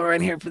people who are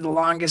in here for the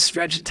longest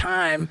stretch of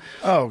time.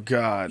 Oh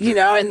God. You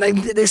know, and like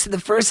they said the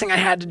first thing I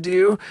had to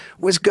do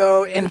was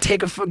go and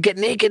get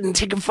naked and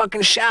take a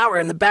fucking shower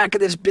in the back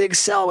of this big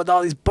cell with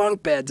all these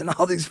bunk beds and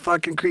all these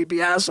fucking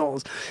creepy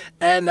assholes.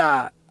 And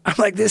I'm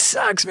like, this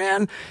sucks,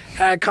 man.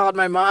 And I called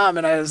my mom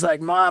and I was like,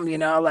 Mom, you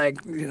know,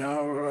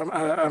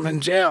 I'm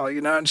in jail,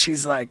 you know, and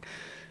she's like,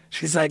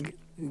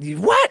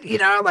 what? You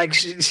know, like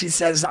she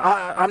says,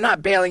 I'm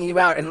not bailing you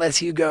out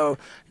unless you go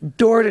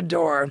door to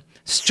door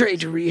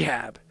straight to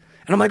rehab.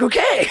 And I'm like,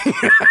 okay.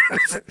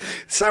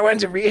 So I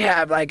went to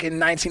rehab like in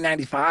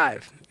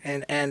 1995.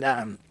 And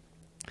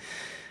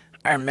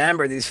I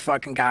remember these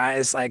fucking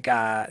guys, like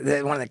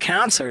one of the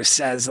counselors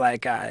says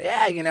like,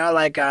 yeah, you know,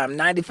 like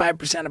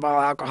 95% of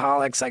all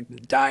alcoholics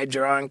like die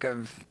drunk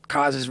of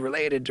causes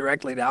related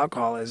directly to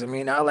alcoholism,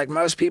 you know, like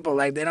most people,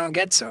 like they don't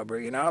get sober,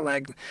 you know,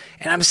 like,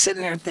 and I'm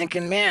sitting there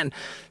thinking, man,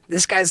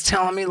 this guy's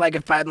telling me like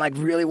if I'd like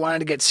really wanted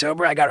to get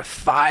sober, I got a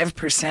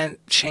 5%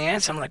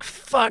 chance. I'm like,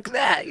 fuck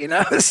that, you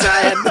know? So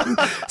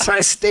I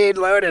stayed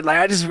loaded. Like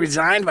I just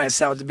resigned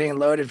myself to being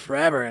loaded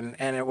forever. And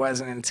it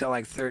wasn't until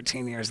like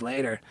 13 years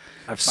later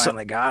I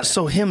finally got it.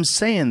 So him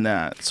saying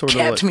that sort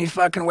kept of me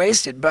fucking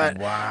wasted. But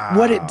Wow.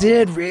 what it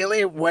did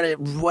really, what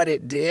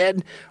it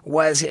did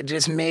was it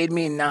just made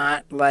me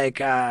not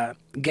like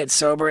get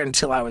sober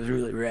until I was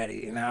really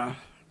ready, you know?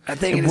 I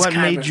think And it's what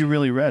kind made of, you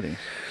really ready?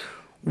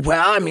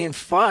 Well, I mean,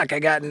 fuck. I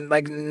got in,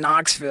 like,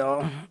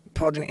 Knoxville,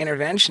 pulled an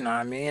intervention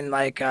on me, and,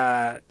 like...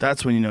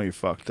 That's when you know you're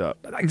fucked up.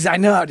 I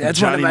know. That's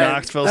Johnny one of my,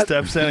 Knoxville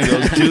steps in and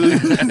goes, dude,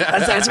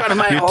 that's one of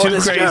my you're too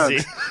oldest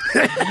crazy.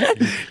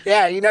 jokes.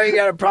 Yeah, you know you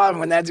got a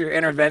problem when that's your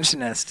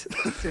interventionist.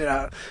 You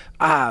know?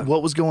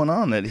 What was going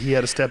on that he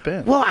had to step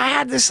in? Well, I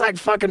had this like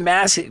fucking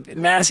mass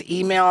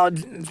email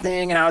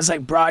thing, and I was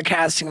like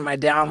broadcasting my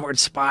downward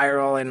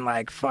spiral in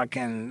like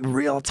fucking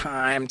real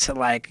time to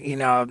like, you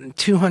know,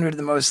 200 of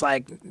the most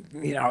like,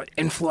 you know,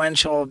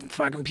 influential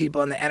fucking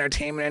people in the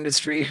entertainment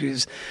industry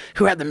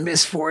who had the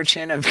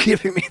misfortune of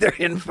giving me their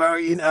info,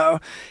 you know,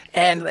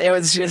 and it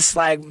was just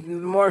like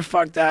more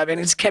fucked up, and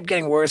it just kept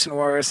getting worse and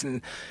worse,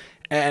 and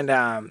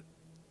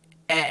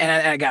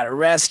I got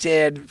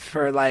arrested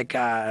for like,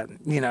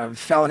 you know,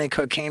 felony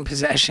cocaine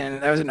possession.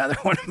 That was another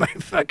one of my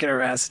fucking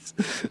arrests.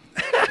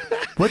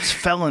 What's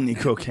felony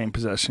cocaine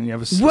possession? You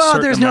have a Well,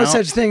 certain there's no amount?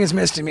 such thing as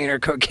misdemeanor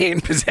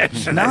cocaine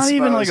possession. Not I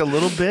even like suppose. a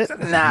little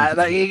bit? Nah,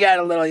 like you got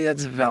a little.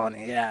 That's a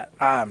felony. Yeah.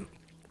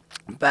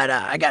 But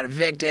I got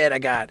evicted. I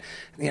got,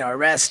 you know,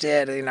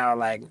 arrested. You know,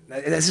 like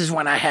this is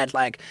when I had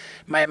like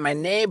my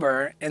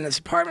neighbor in this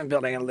apartment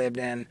building I lived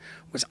in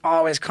was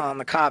always calling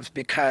the cops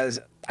because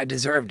I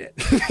deserved it.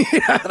 You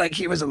know, like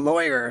he was a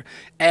lawyer,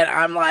 and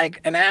I'm like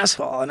an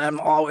asshole, and I'm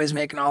always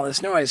making all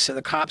this noise. So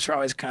the cops are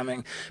always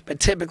coming, but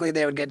typically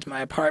they would get to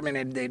my apartment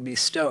and they'd be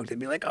stoked. They'd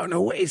be like, "Oh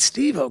no way,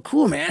 Steve-O,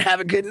 cool man,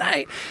 have a good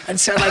night." And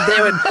so like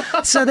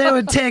they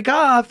would take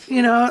off.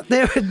 You know,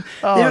 they would,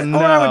 or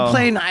I would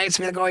play nice,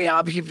 be like, "Oh yeah,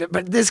 I'll keep it."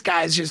 But this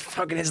guy's just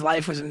fucking, his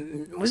life was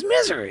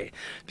misery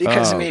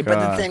because of me.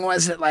 But the thing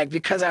was that like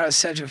because I was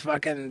such a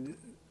fucking,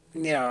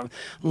 you know,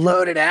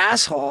 loaded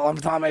asshole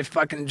with all my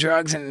fucking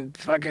drugs and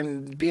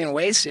fucking being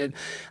wasted,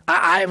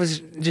 I was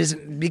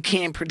just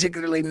became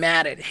particularly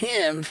mad at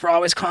him for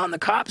always calling the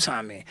cops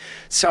on me.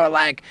 So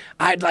like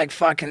I'd like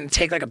fucking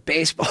take like a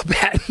baseball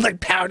bat and like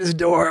pound his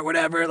door or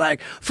whatever,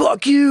 like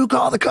fuck you,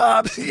 call the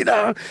cops, you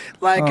know,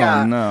 like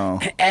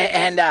no.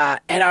 And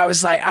I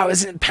was like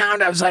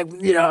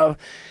you know,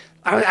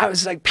 I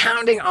was like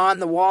pounding on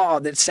the wall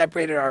that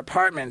separated our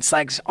apartments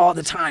like all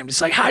the time.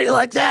 Just like, how do you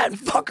like that,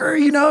 fucker?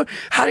 You know,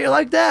 how do you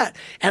like that?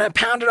 And I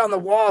pounded on the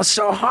wall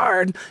so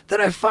hard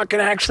that I fucking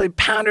actually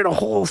pounded a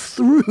hole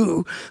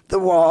through the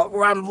wall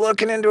where I'm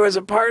looking into his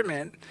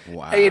apartment.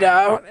 Wow. You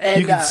know? And,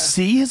 You could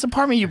see his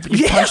apartment? You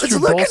yeah, punched I was through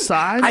looking, both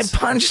sides? I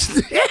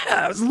punched, yeah,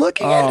 I was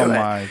looking Oh into it.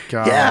 my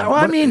God. Yeah, well,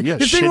 I What- mean, you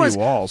got the thing shitty was,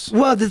 walls.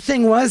 well, the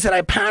thing was that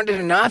I pounded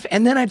enough,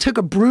 and then I took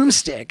a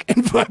broomstick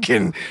and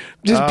fucking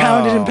just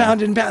pounded and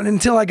pounded and pounded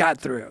until I got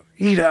through,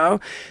 you know?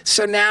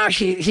 So now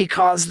he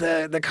calls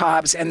the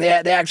cops, and they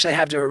actually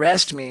have to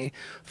arrest me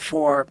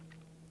for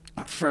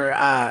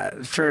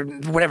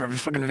whatever,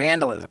 fucking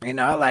vandalism, you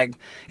know, like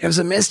it was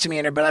a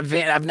misdemeanor, but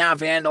I've now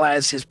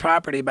vandalized his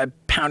property by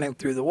pounding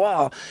through the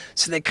wall.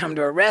 So they come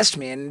to arrest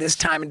me, and this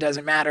time it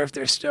doesn't matter if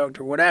they're stoked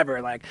or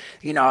whatever, like,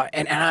 you know,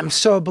 and I'm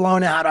so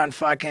blown out on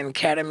fucking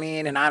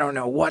ketamine, and I don't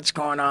know what's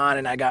going on,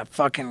 and I got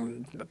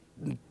fucking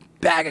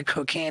bag of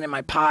cocaine in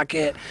my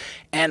pocket,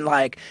 and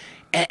like,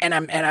 and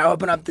I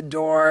open up the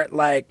door,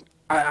 like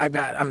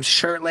I'm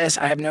shirtless,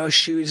 I have no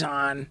shoes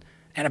on,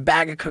 and a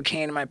bag of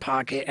cocaine in my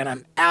pocket, and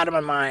I'm out of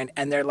my mind,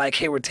 and they're like,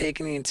 "Hey, we're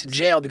taking you to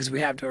jail because we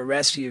have to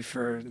arrest you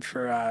for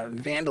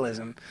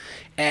vandalism,"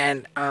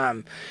 and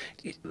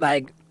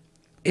like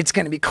it's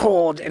going to be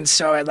cold, and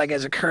so like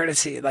as a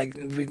courtesy, like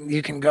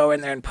you can go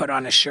in there and put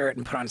on a shirt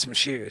and put on some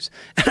shoes.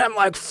 And I'm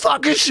like,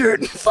 fuck a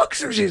shirt and fuck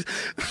some shoes.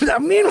 Now,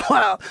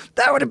 meanwhile,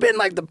 that would have been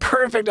like the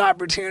perfect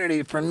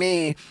opportunity for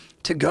me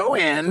to go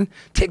in,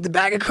 take the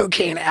bag of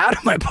cocaine out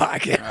of my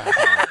pocket,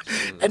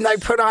 and like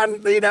put on,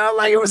 you know,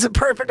 like it was a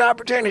perfect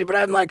opportunity. But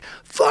I'm like,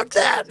 fuck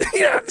that, you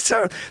know.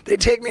 So they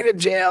take me to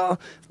jail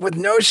with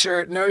no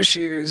shirt, no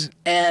shoes,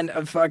 and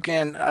a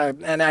fucking,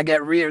 and I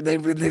get they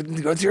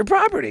go through your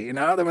property, you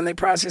know, when they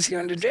process you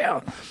into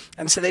jail,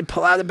 and so they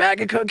pull out the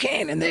bag of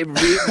cocaine and they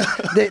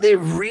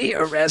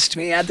re-arrest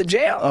me at the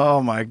jail.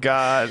 Oh my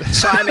God.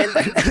 So I'm in,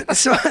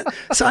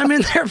 so I'm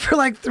in there for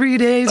like 3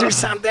 days or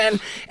something,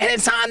 and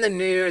it's on the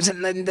news,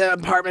 and then the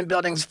apartment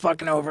building's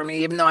fucking over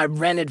me, even though I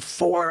rented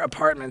 4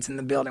 apartments in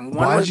the building.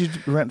 Why did you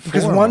rent 4?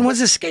 Because one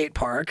was a skate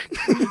park.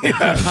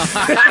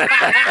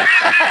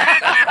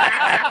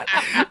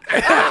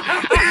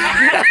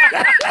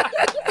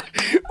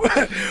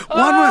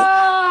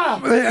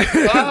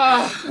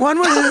 One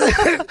was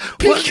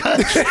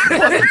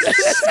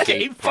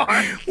Skate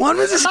park. One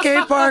was a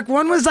skate park.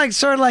 One was like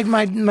sort of like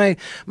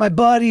my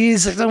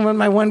buddies. Like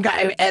my one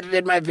guy who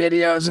edited my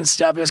videos and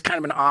stuff. It was kind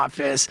of an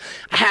office.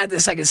 I had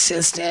this like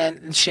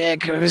assistant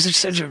chick. It was just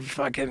such a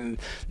fucking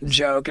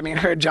joke. I mean,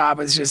 her job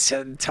was just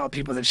to tell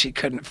people that she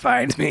couldn't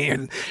find me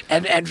and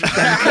and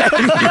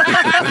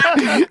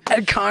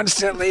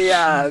constantly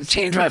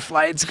change my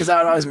flights because I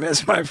would always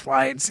miss my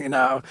flights. You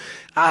know,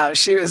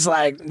 she was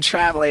like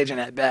travel agent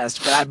at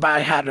best, but I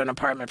had an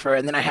apartment for her,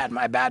 and then I had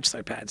my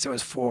bachelor pad, so it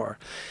was 4.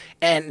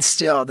 And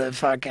still, the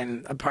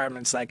fucking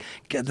apartment's like,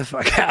 get the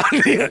fuck out.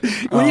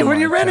 When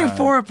you're renting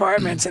 4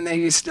 apartments and then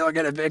you still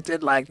get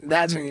evicted, like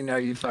that's when you know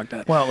you fucked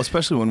up. Well,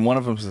 especially when one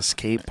of them's a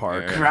skate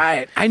park.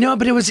 Right, I know,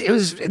 but it was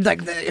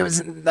like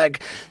the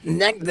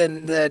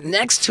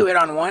next to it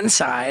on one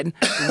side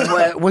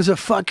was a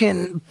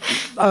fucking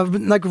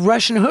like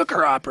Russian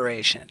hooker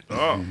operation.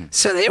 Oh.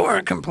 So they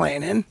weren't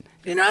complaining.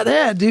 You know, they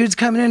had dudes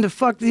coming in to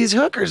fuck these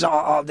hookers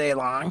all day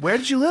long. Where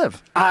did you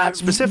live?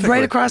 Specifically?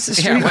 Right across the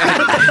street. Do you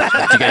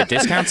get a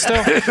discount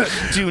still?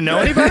 Do you know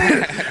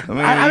anybody?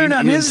 I don't know.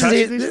 I mean, this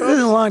is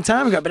a long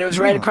time ago, but it was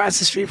right across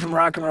the street from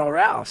Rock and Roll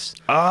Ralph's.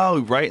 Oh,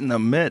 right in the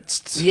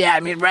midst. Yeah, I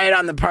mean, right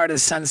on the part of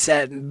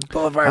Sunset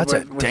Boulevard. That's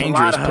a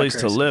dangerous place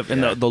to live.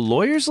 And the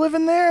lawyers live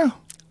in there?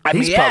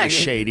 He's probably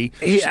shady.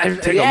 Take a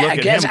look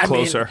at him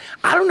closer.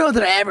 I don't know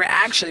that I ever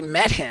actually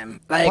met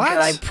him.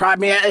 What?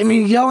 Probably. I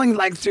mean, yelling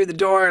like through the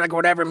door, like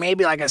whatever.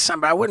 Maybe like a son,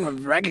 but I wouldn't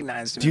have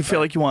recognized him. Do you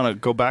feel like you want to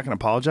go back and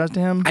apologize to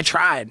him? I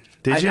tried.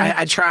 Did you?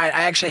 I tried.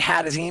 I actually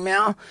had his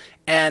email,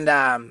 and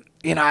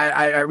you know,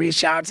 I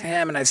reached out to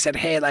him and I said,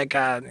 hey, like, you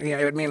know,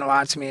 it would mean a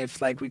lot to me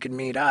if like we could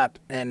meet up,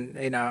 and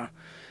you know.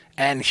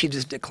 And he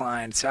just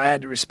declined, so I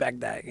had to respect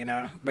that, you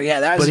know. But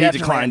yeah, that was. But he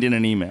declined in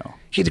an email.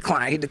 He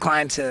declined. He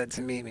declined to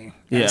meet me.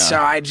 Yeah. And so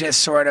I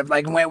just sort of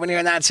like when you're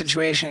in that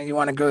situation and you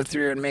want to go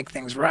through and make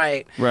things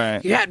right.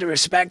 Right. You have to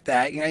respect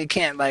that. You know, you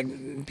can't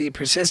like be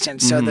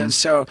persistent. So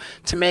so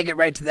to make it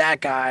right to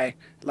that guy,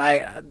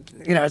 like,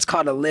 you know, it's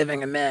called a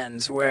living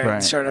amends, where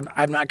it's sort of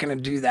I'm not going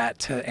to do that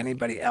to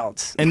anybody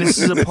else. And this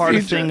is a part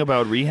of thing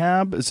about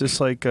rehab. Is this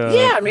like?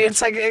 Yeah, I mean,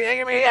 it's like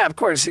yeah, of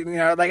course, you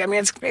know, like I mean,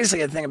 it's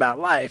basically a thing about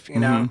life, you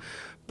know.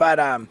 But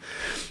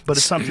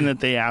it's something that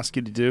they ask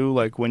you to do,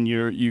 like when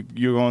you're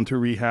going through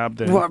rehab.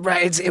 Then well,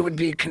 right, it would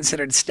be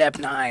considered step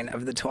 9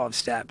 of the 12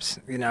 steps.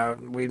 You know,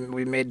 we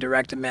made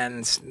direct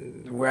amends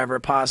wherever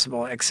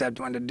possible, except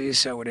when to do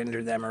so would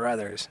injure them or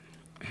others.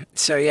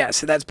 So yeah,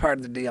 so that's part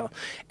of the deal.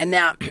 And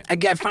now I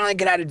finally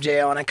get out of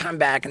jail and I come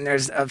back and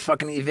there's a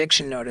fucking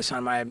eviction notice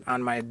on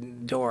my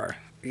door.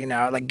 You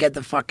know, like get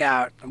the fuck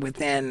out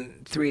within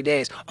 3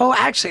 days. Oh,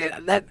 actually,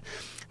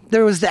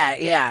 there was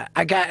that, yeah.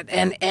 I got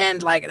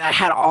and like I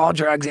had all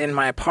drugs in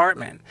my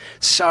apartment.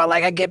 So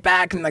like I get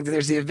back and like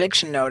there's the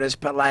eviction notice,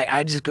 but like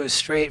I just go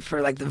straight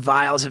for like the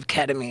vials of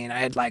ketamine. I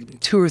had like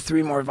 2 or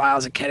 3 more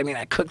vials of ketamine.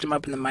 I cooked them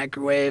up in the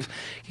microwave.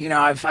 You know,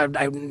 I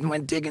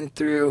went digging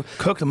through.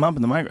 Cooked them up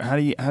in the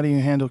microwave. How do you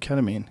handle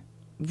ketamine?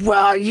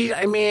 Well,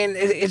 I mean,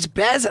 it's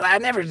best. I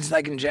never just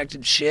like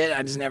injected shit.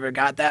 I just never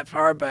got that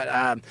far.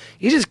 But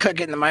you just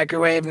cook it in the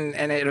microwave,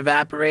 and it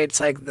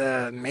evaporates like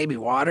the maybe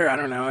water. I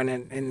don't know,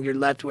 and you're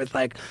left with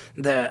like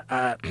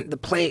the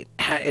plate.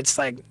 It's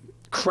like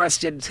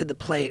crusted to the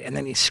plate, and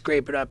then you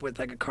scrape it up with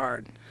like a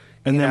card.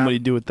 And then what do you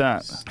do with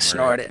that?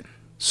 Snort it.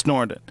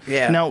 Snort it.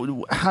 Yeah.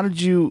 Now, how'd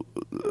you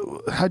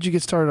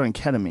get started on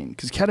ketamine?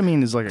 Because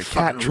ketamine is like a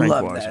cat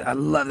tranquilizer. I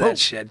love that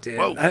shit, dude.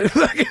 Whoa.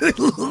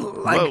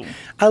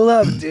 I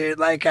love, dude.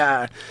 Like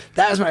that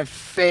was my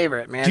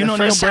favorite, man. Do you know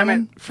Neil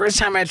Brennan? First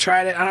time I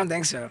tried it, I don't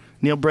think so.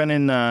 Neil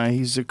Brennan,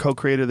 he's a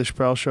co-creator of the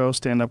Chappelle Show,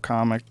 stand-up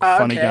comic,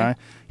 funny guy.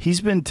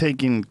 He's been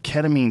taking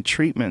ketamine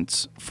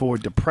treatments for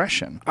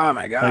depression. Oh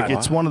my god! Like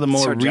it's one of the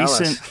more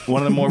recent,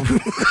 one of the more.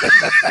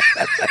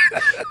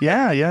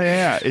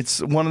 Yeah.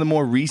 It's one of the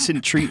more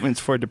recent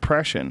treatments for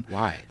depression.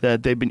 Why?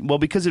 That they've been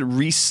because it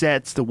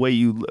resets the way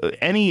you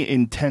any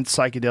intense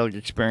psychedelic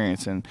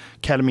experience, and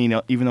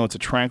ketamine, even though it's a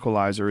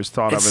tranquilizer, is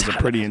thought of as a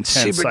pretty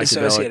intense super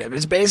psychedelic. Dissociative.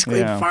 It's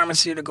basically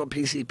pharmaceutical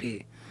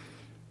PCP.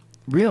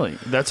 Really?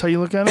 That's how you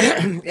look at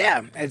it?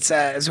 Yeah, it's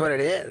what it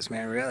is,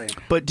 man, really.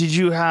 But did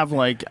you have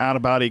like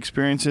out-of-body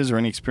experiences or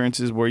any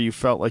experiences where you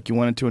felt like you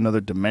went into another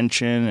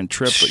dimension and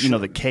tripped, you know,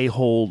 the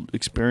K-hole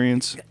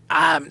experience?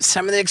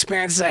 Some of the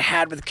experiences I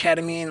had with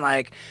ketamine,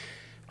 like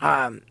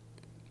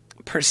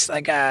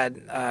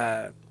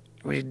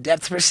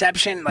depth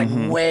perception,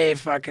 like way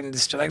fucking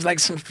like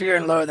some fear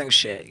and loathing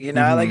shit, you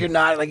know? Like you're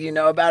not, like you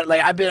know about it.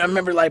 Like I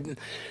remember like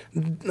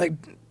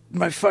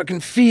my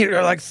fucking feet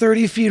are like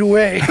 30 feet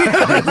away.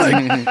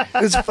 Like,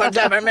 it's fucked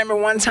up. I remember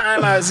one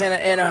time I was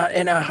in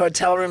a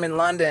hotel room in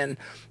London,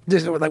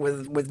 just like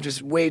with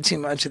just way too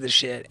much of the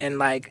shit, and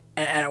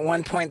at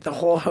one point the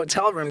whole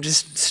hotel room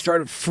just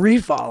started free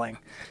falling.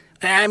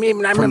 I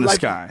mean, I from remember the like,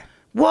 sky.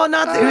 well,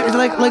 not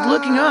like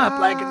looking up,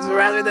 like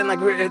rather than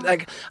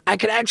like I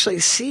could actually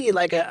see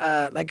like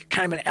a like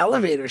kind of an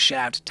elevator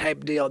shaft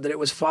type deal that it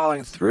was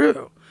falling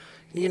through.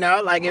 You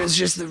know, like it was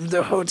just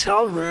the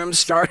hotel room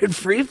started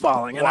free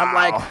falling, and I'm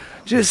like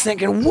just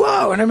thinking,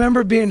 whoa! And I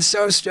remember being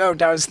so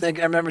stoked. I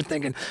remember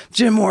thinking,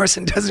 Jim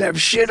Morrison doesn't have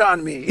shit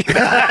on me.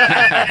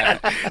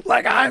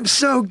 Like I'm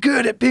so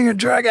good at being a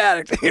drug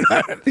addict, you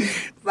know,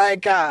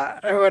 like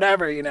or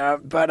whatever, you know.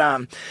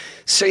 But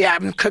so yeah,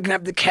 I'm cooking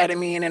up the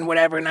ketamine and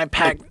whatever, and I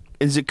packed.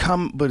 Does it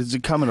come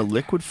in a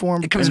liquid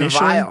form? It comes in a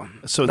initially? vial.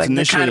 So it's like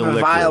initially the kind of a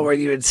liquid. vial where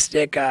you would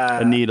stick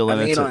a needle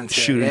and into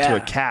shoot it. into a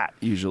Yeah. cat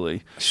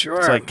usually. Sure.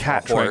 It's like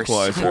cat A horse.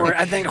 tranquilizer.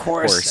 I think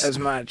horse as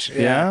much.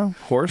 Yeah,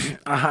 horse.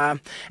 I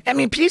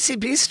mean,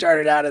 PCP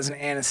started out as an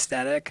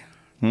anesthetic.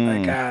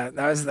 Like that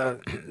was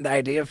the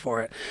idea for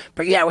it.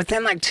 But yeah,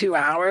 within like 2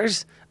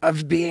 hours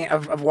of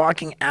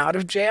walking out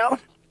of jail,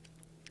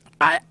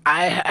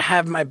 I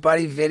have my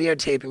buddy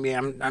videotaping me.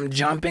 I'm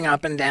jumping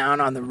up and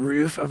down on the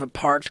roof of a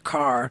parked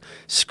car,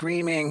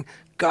 screaming,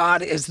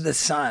 "God is the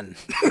sun,"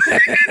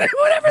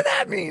 whatever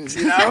that means,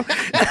 you know.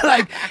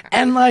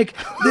 and like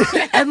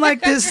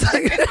this.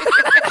 Like,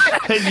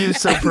 And you're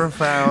so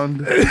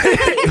profound.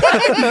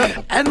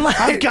 and like,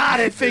 I got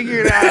it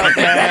figured out,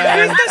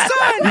 man. the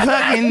sun. You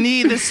fucking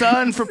need the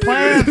sun for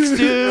plants,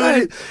 dude.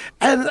 Right.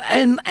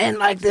 And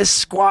like this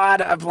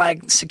squad of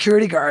like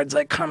security guards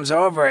like comes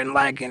over and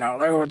like, you know,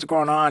 like, what's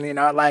going on, you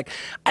know, like,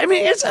 I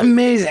mean, it's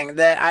amazing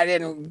that I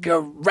didn't go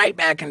right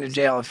back into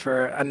jail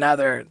for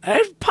another. I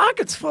had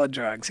pockets full of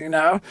drugs, you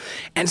know,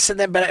 and so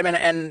then, but I mean,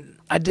 and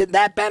I did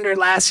that bender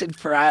lasted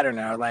for I don't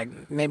know,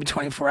 like maybe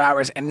 24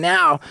 hours, and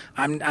now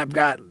I've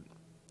got,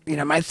 you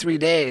know, my 3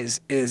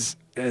 days is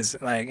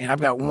like, you know,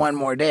 I've got one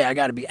more day. I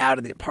got to be out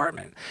of the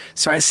apartment.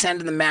 So I send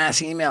to the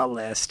mass email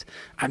list.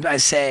 I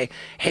say,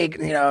 hey,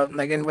 you know,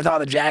 like, and with all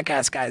the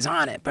Jackass guys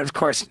on it. But of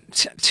course,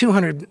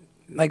 200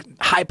 like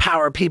high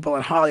power people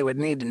in Hollywood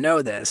need to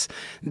know this.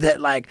 That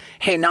like,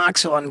 hey,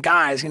 Knoxville and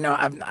guys, you know,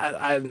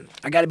 I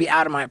got to be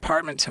out of my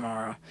apartment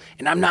tomorrow,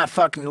 and I'm not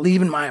fucking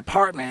leaving my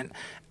apartment.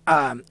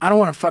 I don't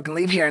want to fucking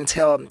leave here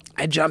until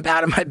I jump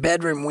out of my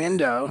bedroom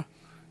window,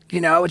 you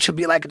know, which will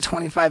be like a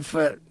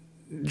 25-foot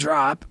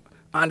drop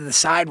onto the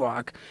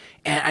sidewalk,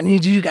 and I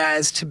need you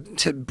guys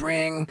to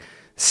bring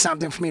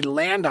something for me to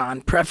land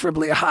on,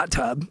 preferably a hot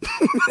tub.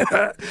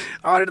 I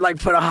wanted to like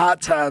put a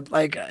hot tub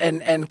like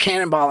and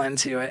cannonball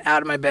into it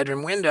out of my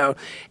bedroom window,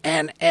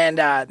 and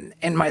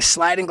in my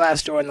sliding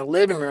glass door in the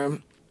living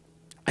room,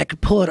 I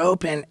could pull it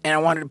open, and I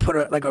wanted to put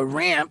a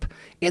ramp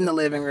in the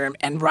living room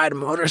and ride a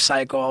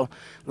motorcycle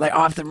like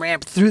off the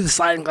ramp through the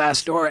sliding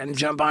glass door and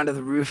jump onto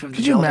the roof of the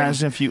Could you building.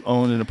 imagine if you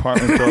owned an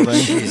apartment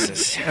building?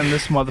 Jesus. And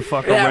this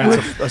motherfucker rents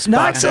a spot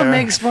Knoxville there.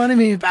 makes fun of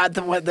me about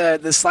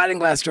the sliding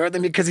glass door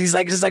thing because he's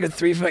like just like a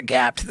 3-foot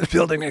gap to the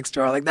building next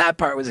door. Like that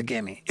part was a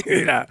gimme,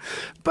 you know.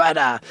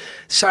 But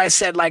so I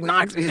said like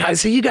I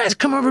said, you guys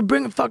come over,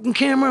 bring a fucking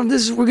camera.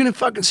 We're gonna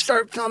fucking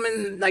start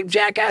filming like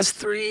Jackass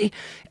 3,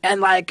 and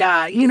like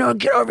you know,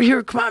 get over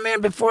here, come on,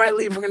 man. Before I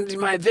leave, we're gonna do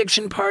my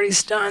eviction party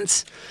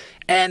stunts,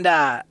 and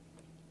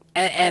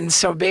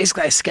so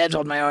basically I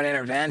scheduled my own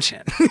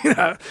intervention. You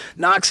know,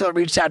 Knoxville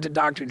reached out to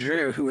Dr.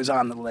 Drew, who was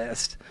on the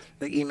list,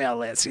 the email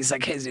list. He's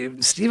like, hey,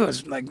 dude,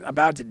 Steve-O's like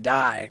about to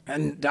die.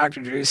 And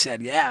Dr. Drew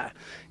said, yeah,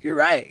 you're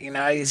right. You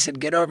know, he said,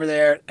 get over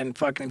there and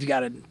fucking, if you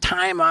got to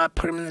tie him up,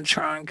 put him in the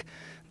trunk,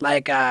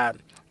 like,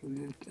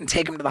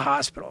 take him to the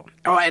hospital.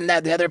 Oh, and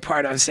the other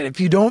part, I said, if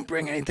you don't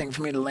bring anything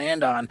for me to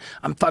land on,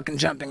 I'm fucking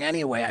jumping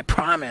anyway. I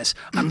promise.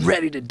 I'm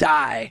ready to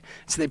die.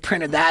 So they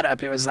printed that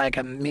up. It was like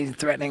me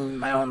threatening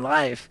my own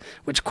life,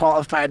 which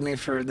qualified me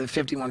for the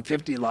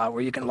 5150 law,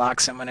 where you can lock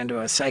someone into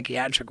a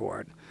psychiatric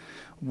ward.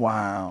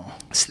 Wow.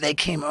 So they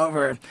came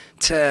over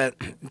to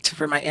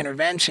for my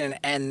intervention,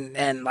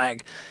 and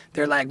like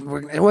they're like,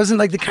 it wasn't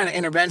like the kind of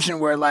intervention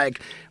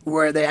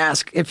where they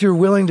ask if you're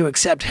willing to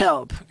accept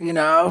help, you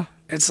know.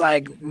 It's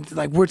like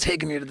we're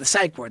taking you to the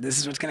psych ward. This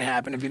is what's going to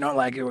happen. If you don't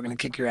like it, we're going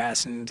to kick your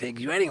ass and take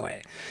you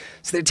anyway.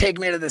 So they take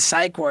me to the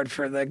psych ward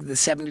for the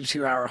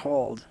 72-hour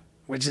hold,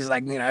 which is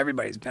like, you know,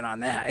 everybody's been on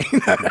that.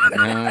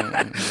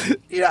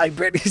 You know, like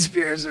Britney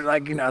Spears or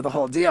like, you know, the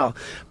whole deal.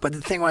 But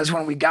the thing was,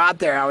 when we got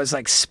there, I was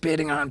like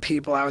spitting on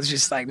people. I was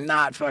just like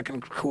not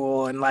fucking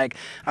cool, and like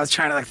I was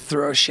trying to like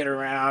throw shit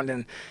around,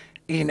 and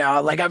you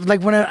know, like I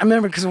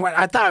remember because when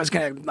I thought I was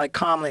gonna like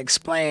calmly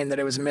explain that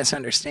it was a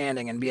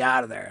misunderstanding and be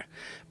out of there.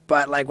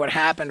 But like what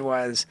happened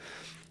was,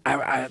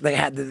 they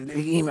had the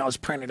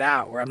emails printed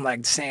out where I'm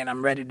like saying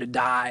I'm ready to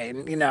die,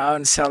 and you know,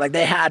 and so like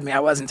they had me. I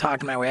wasn't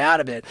talking my way out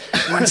of it.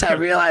 Once I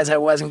realized I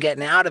wasn't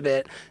getting out of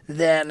it,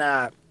 then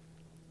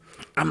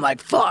I'm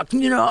like, fuck,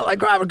 you know,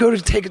 like I would go to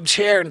take a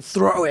chair and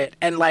throw it,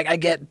 and like I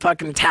get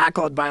fucking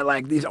tackled by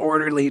like these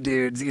orderly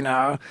dudes, you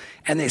know,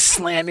 and they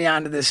slam me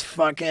onto this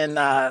fucking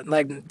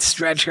like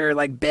stretcher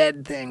like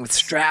bed thing with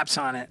straps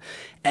on it.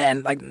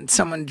 And like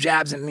someone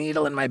jabs a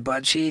needle in my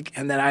butt cheek,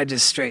 and then I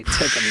just straight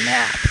took a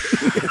nap.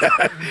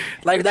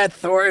 Like that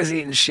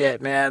Thorazine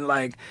shit, man,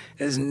 like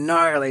is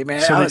gnarly,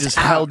 man. So I they was just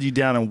out. held you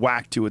down and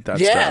whacked you with that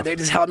Yeah, stuff. they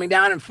just held me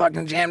down and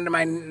fucking jammed to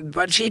my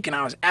butt cheek, and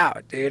I was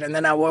out, dude. And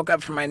then I woke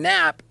up from my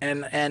nap,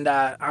 and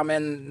I'm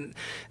in.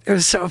 It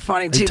was so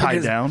funny too. tied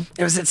because down?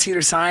 It was at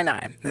Cedar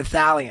Sinai, the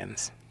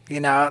Thalians. You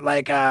know,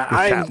 like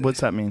What's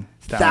that mean?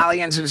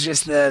 Thalians was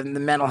just the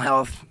mental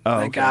health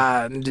like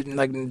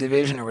okay.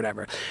 division or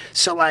whatever.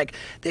 So like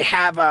they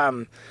have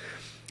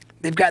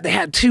they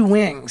had two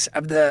wings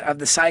of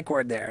the psych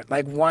ward there.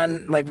 Like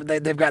one, like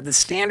they've got the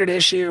standard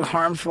issue,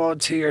 harmful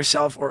to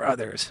yourself or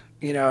others.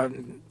 You know,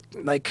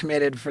 like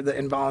committed for the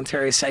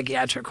involuntary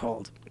psychiatric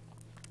hold.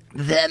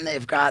 Then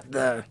they've got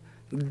the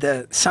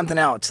something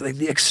else, like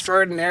the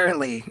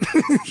extraordinarily,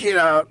 you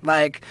know,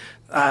 like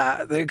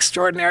the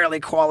extraordinarily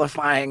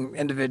qualifying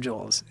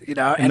individuals, you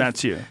know, And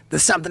that's you. the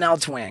something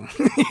else wing.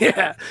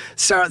 Yeah.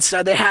 So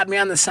they had me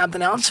on the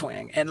something else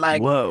wing, and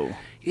like, Whoa.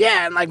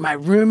 yeah, and like my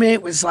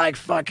roommate was like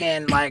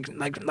fucking like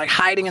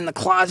hiding in the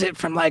closet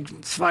from like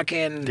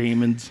fucking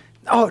Demons.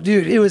 Oh,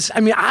 dude, it was. I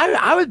mean,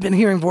 I've been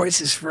hearing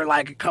voices for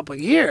like a couple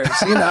of years,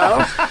 you know,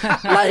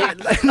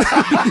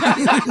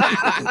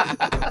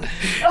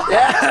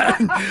 yeah,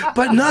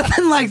 but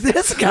nothing like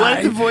this guy. What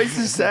did the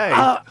voices say?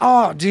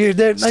 Oh, dude,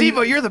 like,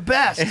 Steve-O, you're the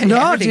best.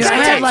 No, dude, I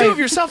had Take like two of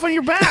yourself on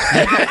your back.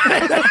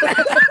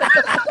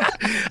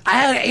 I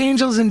had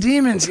angels and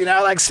demons, you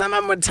know, like some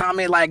of them would tell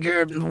me like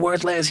you're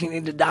worthless, you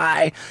need to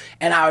die,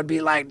 and I would be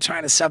like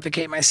trying to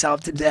suffocate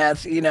myself to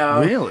death, you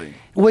know. Really?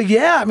 Well,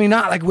 yeah, I mean,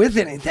 not like with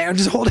anything. I'm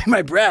just holding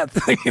my breath.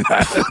 You know?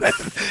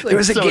 There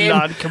was a so game.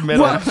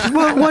 non-committal.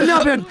 Well,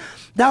 no, but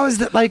that was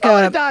like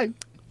die.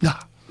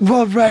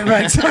 Well,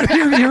 right. So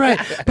you're right.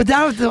 But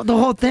that was the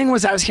whole thing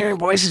was I was hearing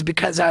voices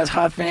because I was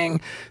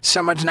huffing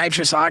so much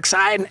nitrous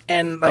oxide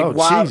and like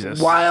Jesus.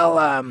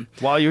 while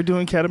you're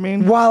doing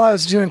ketamine? while I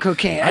was doing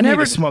cocaine. I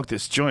never smoke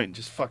this joint.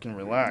 Just fucking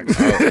relax.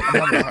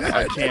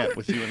 I can't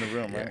with you in the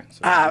room, right?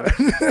 So,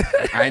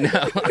 I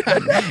know.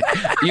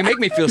 You make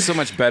me feel so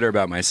much better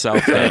about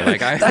myself, though. Like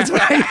That's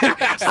why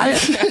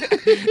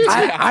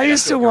I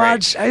used to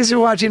watch. I used to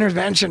watch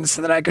Interventions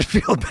so that I could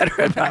feel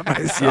better about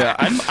myself. yeah,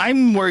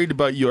 I'm worried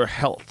about your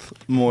health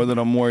more than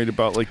I'm worried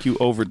about like you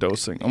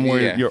overdosing. I'm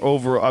worried you're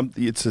over.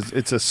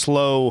 It's a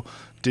slow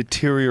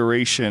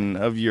deterioration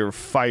of your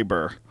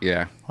fiber.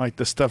 Yeah. Like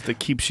the stuff that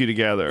keeps you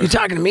together. You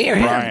talking to me or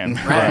Brian?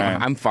 him? Brian.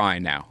 I'm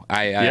fine now.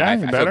 I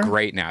better? feel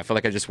great now. I feel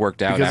like I just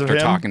worked out Because of after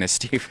him? talking to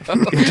Steve.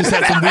 You just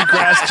had some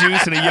wheatgrass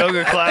juice in a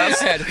yoga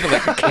class. I feel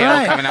like a kale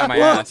Right. coming out my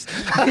Well, ass.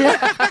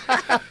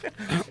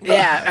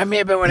 Yeah, I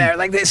mean, but whatever.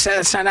 Like they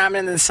said, I'm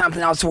in this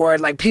something else ward.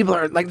 Like people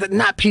are like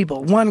not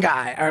people. One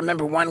guy. I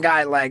remember one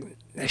guy like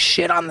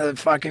shit on the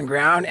fucking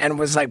ground and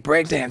was like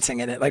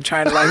breakdancing in it, like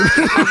trying to like.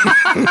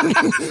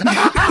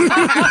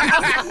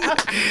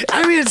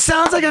 I mean, it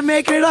sounds like I'm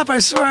making it up. I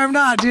swear I'm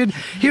not, dude.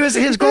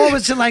 His goal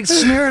was to like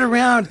smear it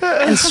around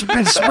and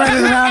spread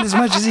it around as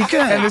much as he could.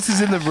 And this is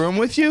in the room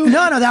with you?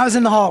 No, that was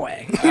in the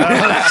hallway.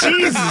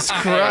 Jesus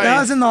Christ. That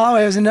was in the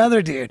hallway. It was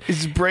another dude.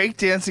 He's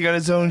breakdancing on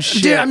his own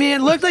shit. Dude, I mean,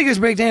 it looked like he was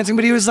breakdancing,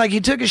 but he was like,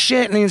 he took a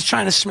shit and he was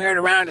trying to smear it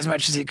around as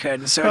much as he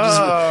could. So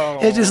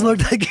it just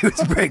looked like he was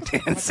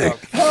breakdancing.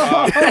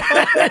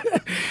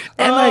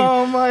 And like,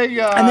 oh my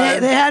God.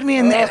 and they had me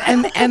in there,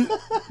 and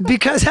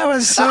because I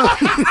was so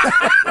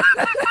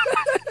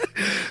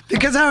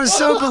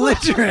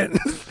belligerent.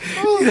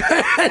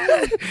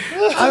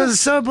 I was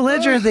so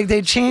belligerent that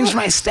they changed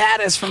my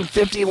status from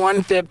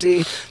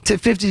 5150 to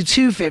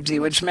 5250,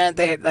 which meant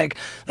they had like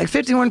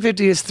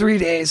 5150 is 3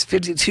 days,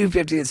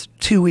 5250 is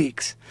 2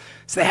 weeks.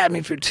 So they had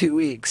me for 2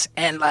 weeks,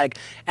 and like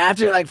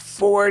after like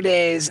 4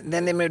 days,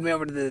 then they moved me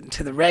over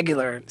to the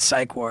regular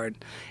psych ward,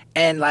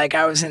 and like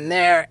I was in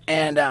there,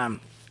 and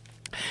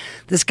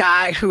this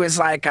guy who is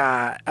like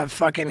a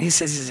fucking, he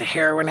says he's a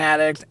heroin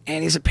addict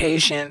and he's a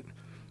patient,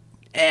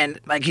 and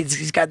like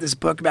he's got this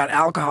book about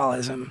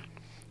alcoholism,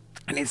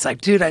 and he's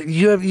like, dude,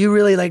 you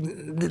really like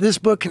this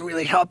book can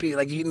really help you,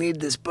 like you need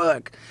this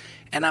book,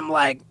 and I'm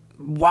like,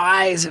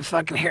 why is a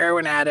fucking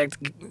heroin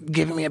addict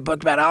giving me a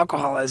book about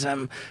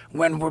alcoholism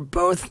when we're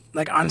both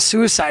like on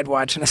suicide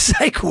watch in a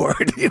psych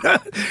ward? You know,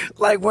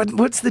 like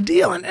what's the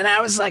deal? And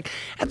I was like,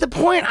 at the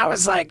point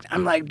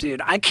I'm like,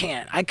 dude, I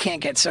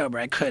can't get sober.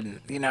 I couldn't.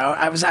 You know,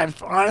 I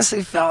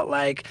honestly felt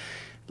like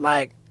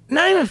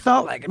not even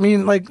felt like. I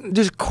mean, like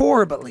just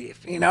core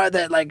belief. You know,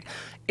 that like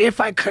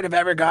if I could have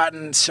ever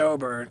gotten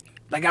sober.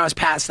 Like, I was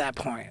past that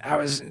point. I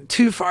was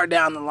too far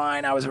down the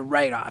line. I was a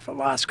write-off, a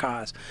lost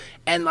cause.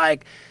 And,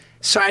 like,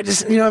 so I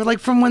just, you know, like,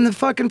 from when the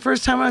fucking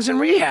first time I was in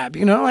rehab,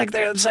 you know, like,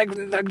 there's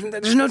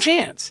no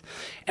chance.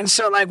 And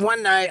so, like,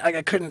 one night, like,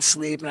 I couldn't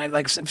sleep, and I,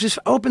 like, just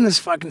opened this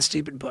fucking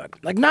stupid book.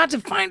 Like, not to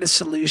find a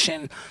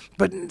solution,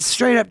 but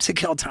straight up to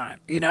kill time.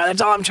 You know,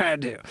 that's all I'm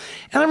trying to do.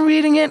 And I'm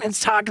reading it, and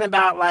it's talking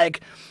about, like,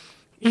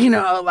 you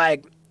know,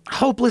 like,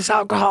 hopeless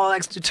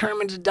alcoholics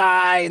determined to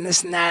die, and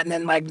this and that, and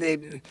then, like,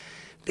 they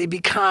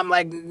become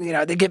like, you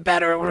know, they get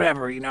better or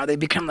whatever, you know, they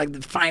become like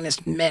the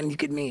finest men you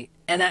could meet.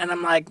 And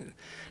I'm like,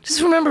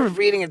 just remember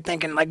reading and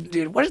thinking, like,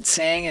 dude, what it's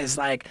saying is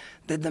like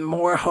that the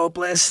more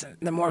hopeless,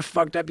 the more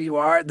fucked up you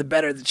are, the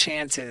better the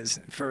chance is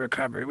for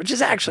recovery, which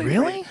is actually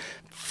Really?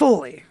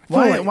 Fully.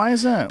 Why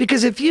is that?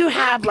 Because if you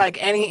have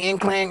like any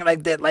inkling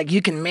like that, like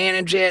you can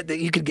manage it, that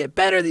you could get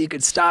better, that you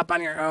could stop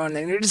on your own,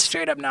 then you're just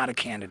straight up not a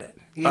candidate.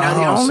 You know,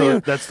 the only so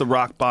that's the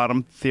rock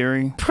bottom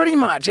theory. pretty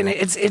much, and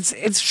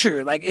it's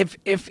true. Like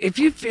if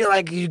you feel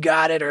like you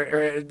got it or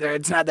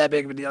it's not that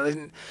big of a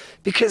deal,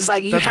 because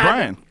like you That's have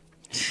Brian.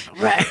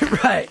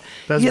 Right.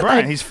 That's Yeah, Brian.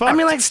 like, He's fucked. I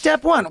mean, like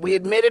step one, we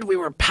admitted we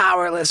were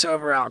powerless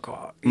over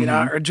alcohol, you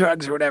know, or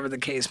drugs or whatever the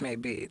case may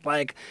be.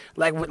 And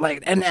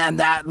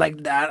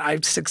that I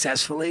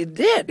successfully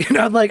did. You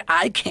know, like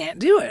I can't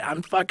do it.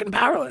 I'm fucking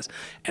powerless.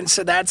 And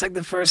so that's like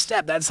the first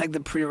step. That's like the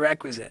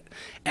prerequisite.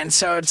 And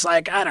so it's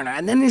like, I don't know.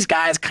 And then these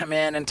guys come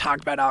in and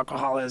talk about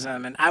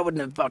alcoholism, and I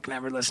wouldn't have fucking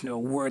ever listened to a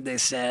word they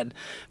said,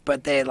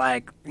 but they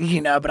like,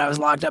 you know, but I was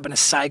locked up in a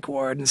psych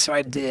ward, and so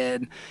I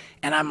did.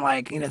 And I'm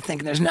like, you know,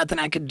 thinking there's nothing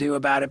I could do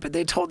about it. But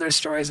they told their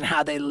stories and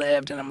how they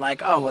lived. And I'm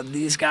like, oh, well,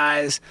 these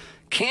guys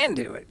can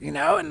do it, you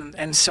know?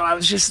 And so I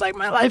was just like,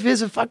 my life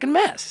is a fucking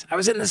mess. I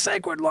was in the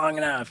psych ward long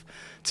enough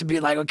to be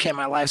like, okay,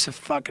 my life's a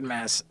fucking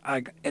mess.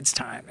 Like, it's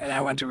time. And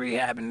I went to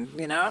rehab and,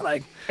 you know,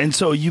 like. And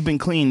so you've been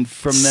clean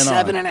from then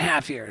on?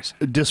 7.5 years.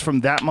 Just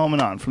from that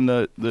moment on? From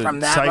the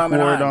From that psych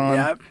moment ward on?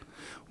 Yep.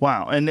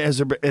 Wow. And has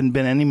there been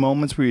any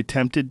moments where you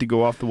tempted to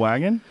go off the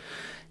wagon?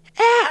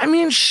 Yeah, I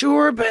mean,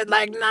 sure, but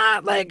like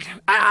not like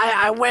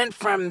I went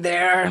from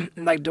there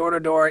like door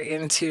to door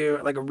into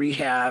like a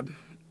rehab,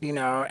 you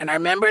know, and I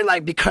remember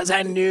like because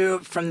I knew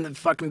from the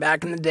fucking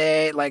back in the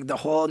day, like the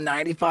whole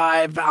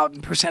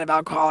 95% of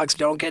alcoholics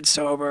don't get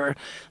sober.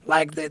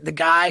 Like the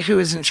guy who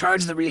was in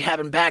charge of the rehab,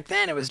 and back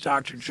then it was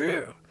Dr.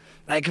 Drew.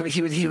 Like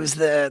he was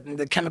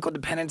the chemical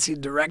dependency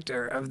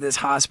director of this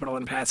hospital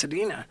in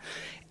Pasadena.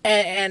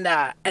 And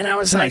I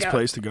was It's a like, nice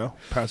place to go,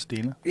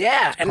 Pasadena.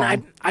 yeah, and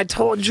I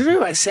told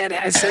Drew, I said,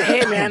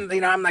 hey man,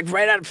 you know, I'm like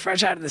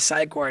fresh out of the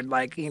psych ward,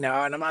 like, you know,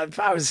 and I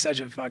was such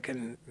a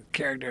fucking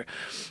character.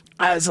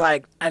 I was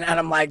like, and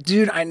I'm like,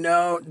 dude, I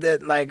know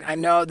that,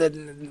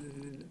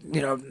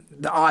 you know,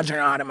 the odds are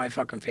not in my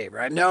fucking favor.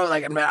 I know,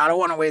 like, I don't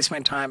want to waste my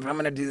time. If I'm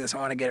gonna do this, I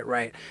want to get it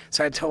right.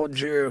 So I told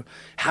Drew,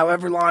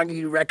 however long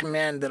you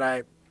recommend that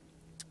I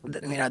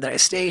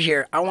stay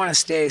here, I want to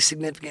stay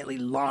significantly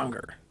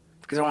longer.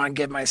 Because I want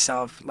to give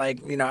myself,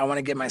 like, you know, I want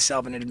to give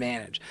myself an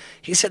advantage.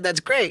 He said,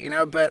 that's great, you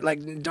know, but,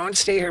 like, don't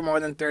stay here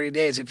more than 30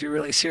 days. If you're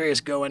really serious,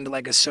 go into,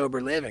 like, a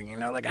sober living, you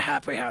know, like a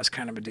halfway house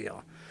kind of a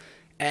deal.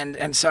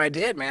 And so I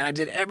did, man. I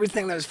did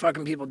everything those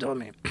fucking people told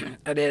me.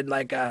 I did,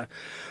 like,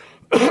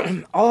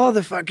 all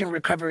the fucking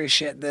recovery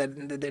shit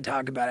that they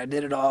talk about. I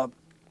did it all.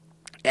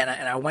 And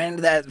I went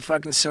into that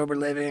fucking sober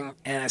living,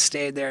 and I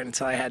stayed there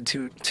until I had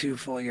two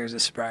full years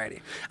of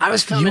sobriety. I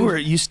was filming.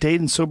 You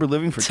stayed in sober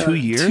living for 2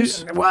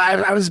 years?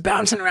 I was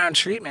bouncing around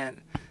treatment,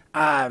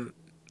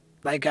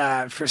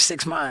 for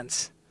 6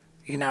 months.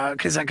 You know,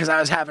 because I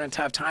was having a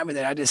tough time with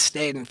it. I just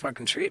stayed in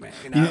fucking treatment.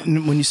 You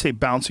know, when you say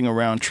bouncing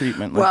around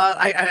treatment, like, well,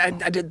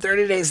 I did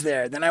 30 days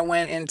there. Then I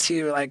went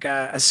into like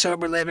a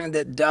sober living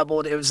that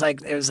doubled. It was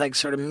like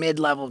sort of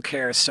mid-level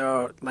care.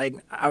 So like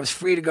I was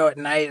free to go at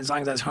night as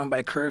long as I was home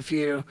by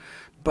curfew.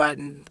 But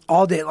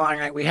all day long,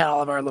 like, we had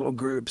all of our little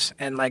groups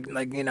and like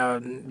you know,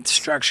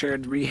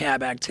 structured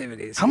rehab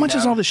activities. how much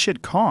does all this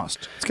shit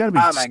cost? It's got to be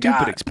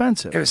stupid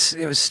expensive.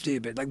 It was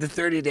stupid. Like the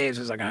 30 days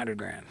was like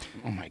 $100,000.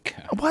 Oh my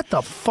god. What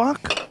the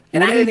fuck?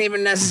 And I didn't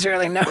even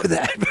necessarily know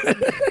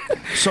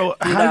that. So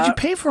how did you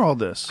pay for all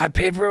this? I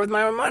paid for it with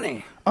my own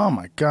money. Oh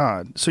my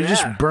god! So you're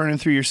just Yeah. burning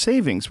through your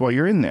savings while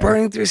you're in there.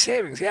 Burning through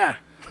savings, yeah.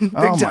 Big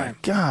oh my time.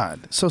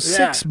 god! So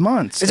Yeah. 6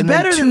 months. It's and then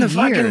better 2 than the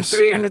years.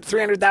 fucking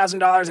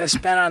 $300,000 I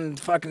spent on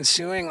fucking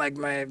suing like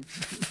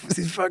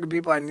these fucking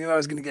people I knew I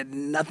was gonna get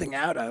nothing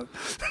out of.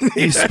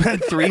 You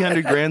spent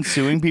 $300,000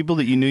 suing people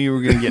that you knew you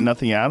were going to get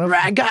nothing out of.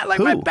 Right, I got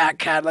like my Who? back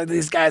catalog.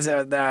 These guys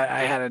that I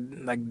had a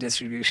like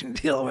distribution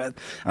deal with.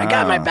 I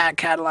got my back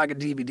catalog of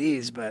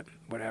DVDs, but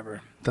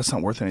whatever. That's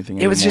not worth anything It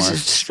anymore. was just a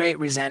straight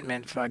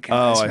resentment. Fucking.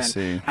 Oh, I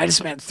see. I just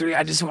spent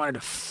I just wanted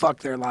to fuck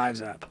their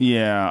lives up.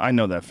 Yeah, I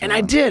know that feeling. And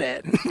I did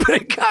it, but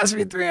it cost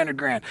me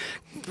 $300,000.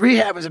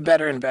 Rehab was a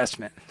better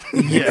investment.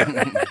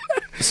 Yeah.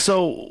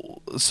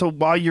 So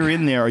while you're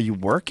in there, are you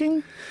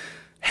working?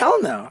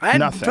 Hell no. I had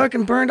Nothing.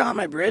 fucking burned all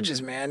my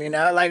bridges, man. You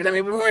know, like, I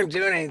mean, we weren't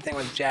doing anything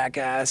with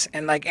Jackass.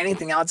 And, like,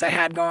 anything else I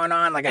had going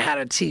on, like, I had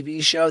a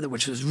TV show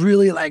which was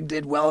really, like,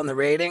 did well in the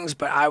ratings,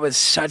 but I was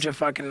such a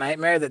fucking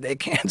nightmare that they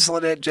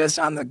canceled it just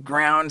on the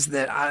grounds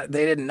that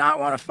they did not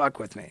want to fuck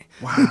with me.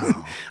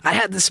 Wow. I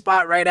had the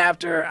spot right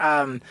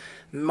after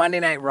Monday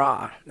Night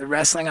Raw, the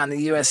wrestling on the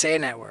USA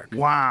Network.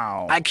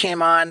 Wow. I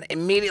came on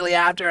immediately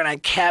after, and I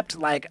kept,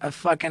 like, a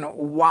fucking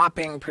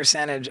whopping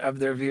percentage of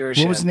their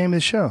viewership. What was the name of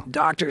the show?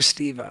 Dr.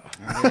 Steve-O.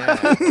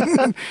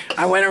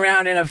 I went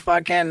around in a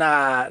fucking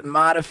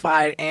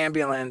modified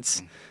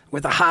ambulance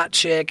with a hot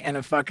chick and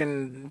a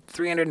fucking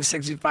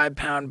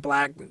 365-pound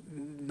black,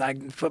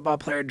 like, football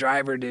player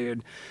driver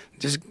dude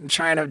just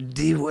trying to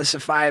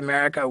de-wussify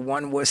America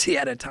one wussy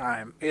at a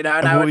time. You know,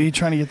 and What were you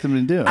trying to get them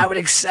to do? I would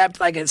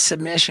accept like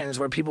submissions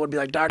where people would be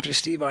like, Dr.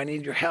 Steve, I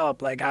need your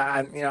help. Like,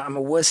 you know, I'm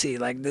a wussy.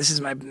 Like, this is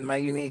my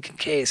unique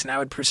case, and I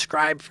would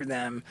prescribe for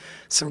them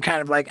some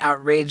kind of like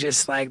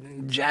outrageous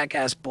like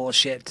jackass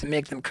bullshit to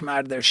make them come out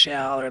of their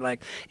shell. Or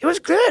like, it was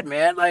good,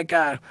 man. Like,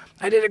 I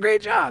did a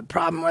great job.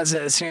 Problem was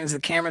that as soon as the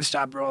camera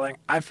stopped rolling,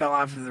 I fell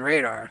off of the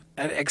radar,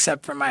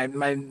 except for my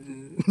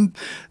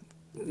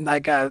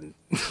like it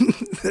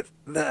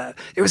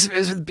was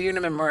with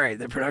Bunham and Murray,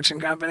 the production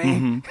company.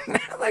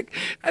 Mm-hmm. Like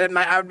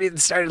I would be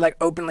started like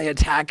openly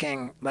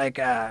attacking like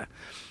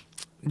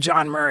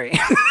John Murray.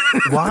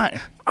 Why?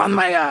 On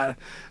my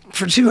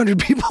for 200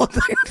 people.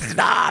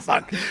 Nah,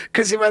 fuck.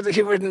 Because he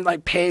wouldn't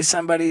like pay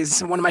one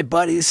of my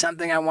buddies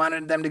something I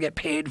wanted them to get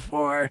paid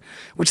for,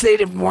 which they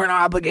weren't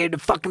obligated to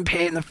fucking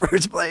pay in the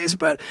first place.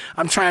 But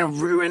I'm trying to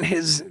ruin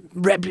his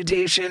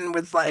reputation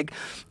with like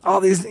all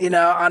these, you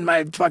know, on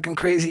my fucking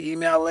crazy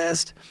email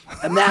list.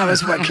 And that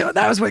was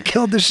what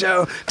killed the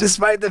show,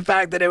 despite the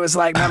fact that it was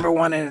like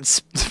 #1 in its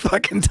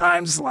fucking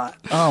time slot.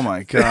 Oh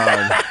my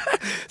God.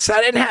 So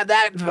I didn't have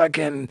that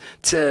fucking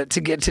to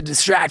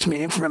distract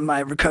me from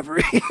my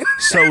recovery.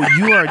 So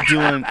you're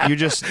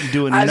just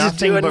doing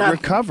nothing but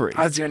recovery.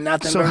 I was doing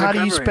nothing but recovery. So how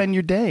do you spend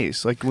your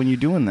days, like when you're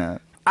doing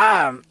that?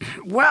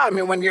 Well, I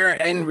mean, when you're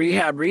in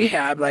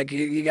rehab, like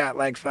you got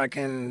like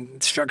fucking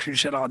structured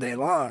shit all day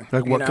long.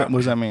 Like what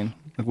does that mean?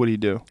 Like what do you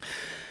do?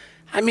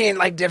 I mean,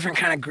 like different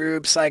kind of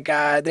groups, like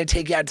they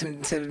take you out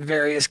to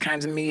various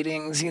kinds of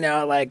meetings, you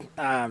know, like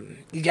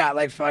you got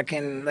like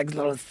fucking like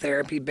little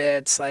therapy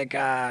bits, like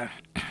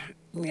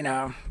you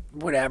know,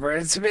 whatever.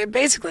 It's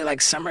basically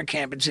like summer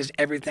camp. It's just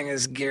everything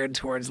is geared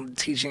towards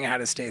teaching you how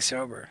to stay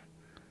sober.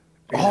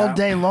 All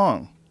day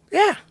long?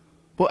 Yeah.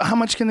 Well, how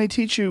much can they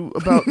teach you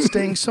about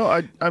staying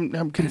so?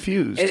 I'm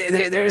confused.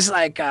 There's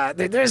like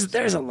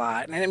there's a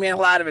lot, and I mean a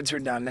lot of it's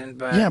redundant,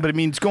 but yeah, but I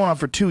mean it's going on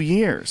for 2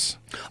 years.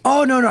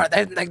 Oh no, I'm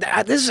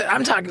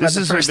talking about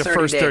the first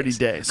 30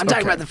 days. I'm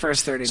talking about the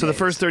first 30 days. So the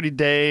first 30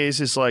 days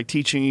is like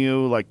teaching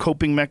you like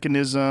coping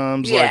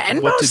mechanisms, yeah, like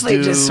and what mostly to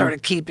do. just sort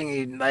of keeping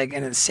you like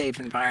in a safe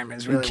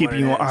environment, is really and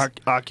keeping what you it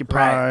is.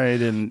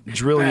 occupied, right. and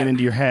drilling it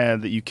into your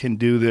head that you can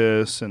do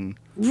this and.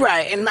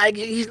 Right, and like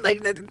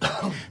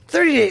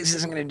 30 days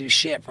isn't going to do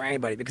shit for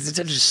anybody because it's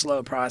such a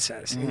slow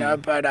process, you know.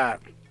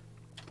 But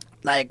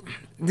like,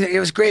 it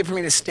was great for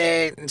me to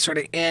stay and sort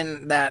of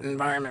in that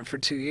environment for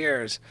 2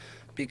 years,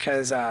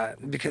 because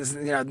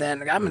you know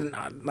then I'm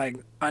a like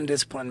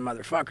undisciplined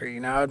motherfucker, you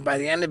know. By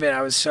the end of it,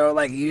 I was so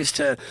like used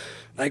to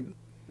like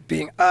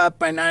being up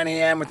by 9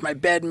 a.m. with my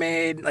bed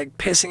made, like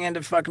pissing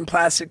into fucking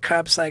plastic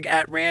cups like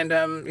at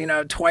random, you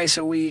know, twice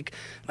a week,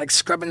 like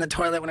scrubbing the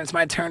toilet when it's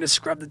my turn to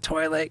scrub the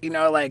toilet, you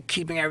know, like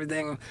keeping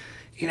everything,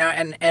 you know,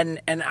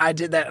 and I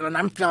did that, and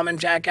I'm filming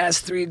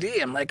Jackass 3D.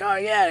 I'm like, oh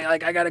yeah,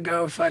 like I gotta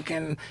go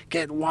fucking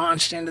get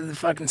launched into the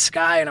fucking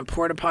sky in a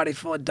porta potty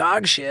full of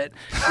dog shit,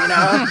 you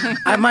know.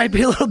 I might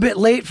be a little bit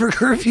late for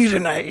curfew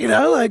tonight, you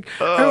know, like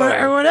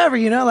or whatever,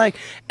 you know, like.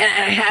 And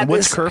I had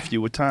What's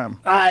curfew? What time?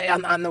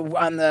 On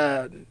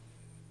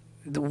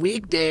the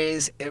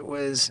weekdays it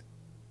was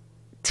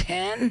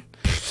 10,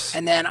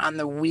 and then on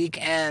the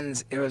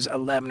weekends it was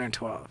 11 or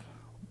 12.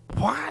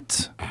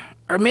 What?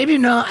 Or maybe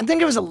no, I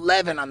think it was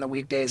 11 on the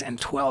weekdays and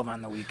 12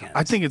 on the weekends.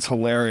 I think it's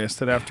hilarious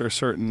that after a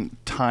certain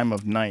time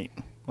of night,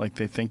 like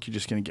they think you're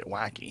just gonna get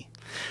wacky.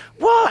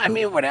 Well, I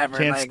mean, whatever.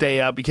 Can't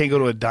stay up. You can't go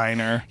to a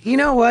diner. You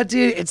know what,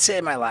 dude? It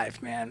saved my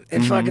life, man.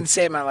 It fucking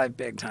saved my life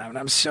big time, and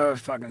I'm so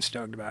fucking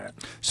stoked about it.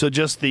 So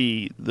just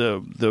the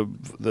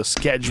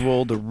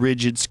schedule, the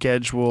rigid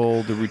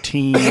schedule, the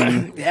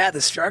routine. Yeah,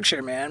 the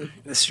structure, man.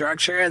 The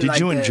structure. And Did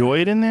you enjoy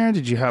it in there?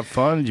 Did you have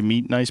fun? Did you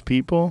meet nice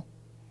people?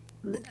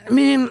 I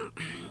mean,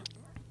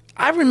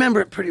 I remember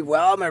it pretty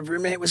well. My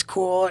roommate was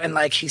cool, and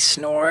like he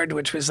snored,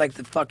 which was like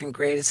the fucking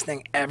greatest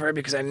thing ever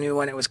because I knew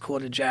when it was cool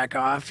to jack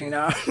off, you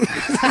know?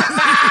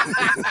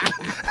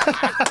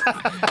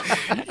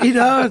 You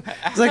know,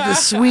 it's like the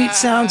sweet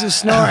sounds of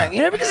snoring,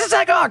 you know, because it's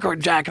like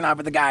awkward jacking off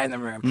with the guy in the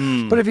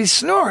room. But if he's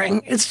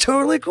snoring, it's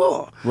totally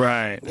cool.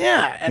 Right.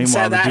 Yeah, and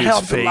Meanwhile, so that the dude's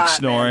helped fake a lot,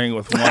 snoring man.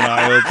 with one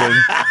eye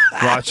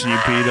open, watching you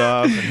beat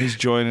off, and he's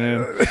joining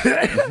in.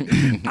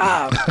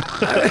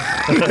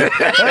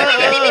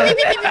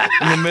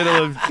 In the middle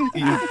of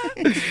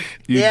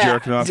you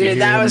jerking off, dude, you hear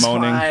that him was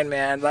moaning. fine,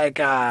 man.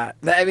 Like, I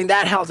mean,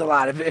 that helped a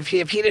lot. If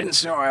he didn't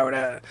snore, I would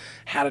have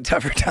had a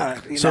tougher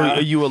time. You So know?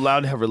 are you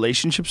allowed to have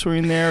relationships when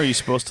you're in there? Are you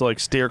supposed to like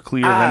steer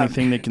clear of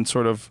anything that can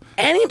sort of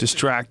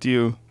distract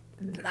you?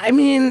 I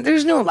mean,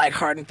 there's no like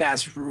hard and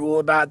fast rule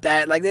about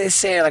that. Like they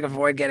say, like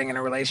avoid getting in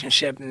a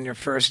relationship in your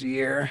first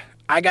year.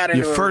 I got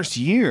into Your first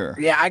year?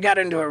 Yeah, I got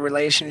into a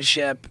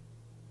relationship.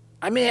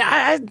 I mean,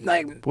 I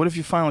like. What if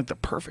you find like the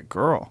perfect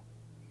girl?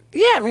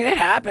 Yeah, I mean, it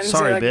happens.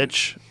 Sorry, like,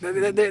 bitch.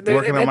 They're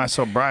Working on my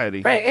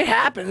sobriety. Right, it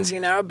happens,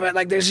 but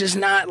like there's just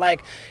not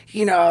like,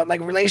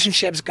 like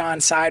relationships gone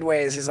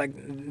sideways is like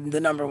the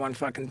number one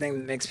fucking thing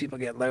that makes people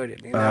get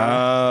loaded,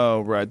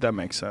 Oh, right, that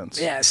makes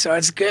sense. Yeah, so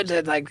it's good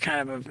to like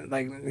kind of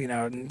like,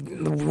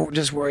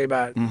 just worry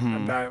about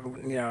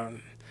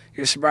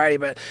your sobriety.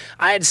 But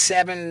I had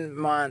 7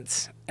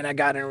 months and I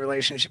got in a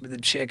relationship with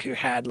a chick who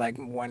had like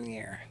 1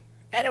 year.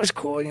 And it was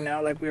cool,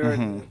 like we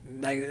were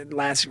like it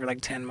lasted for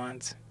like 10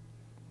 months.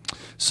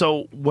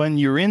 So when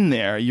you're in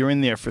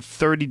there for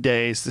 30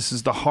 days. This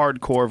is the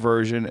hardcore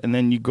version, and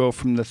then you go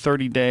from the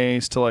 30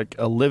 days to like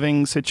a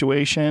living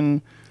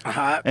situation.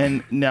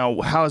 And now,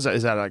 how is that?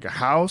 Is that like a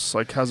house?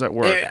 Like, how's that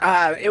work?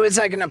 It was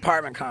like an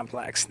apartment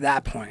complex. At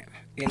that point,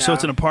 So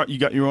it's an You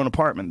got your own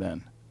apartment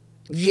then.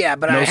 Yeah,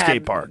 but no I had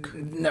skate park.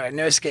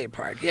 No skate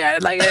park. Yeah,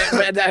 like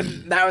but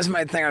that was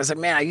my thing. I was like,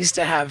 man, I used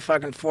to have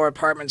fucking 4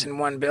 apartments in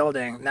one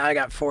building. Now I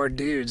got 4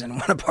 dudes in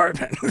one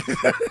apartment.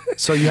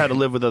 So you had to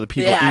live with other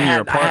people in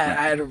your apartment.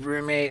 I had a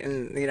roommate,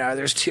 and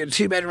there's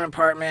 2-bedroom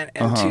apartment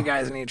and 2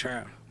 guys in each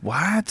room.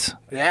 What?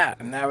 Yeah,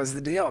 and that was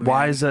the deal. Man.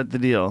 Why is that the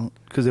deal?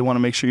 Because they want to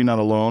make sure you're not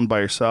alone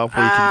by yourself.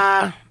 Where you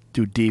can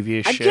do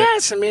devious shit. I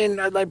guess. I mean,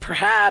 like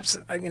perhaps.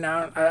 I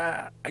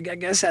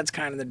guess that's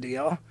kind of the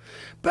deal.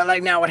 But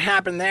like now, what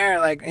happened there?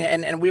 Like,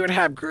 and we would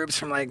have groups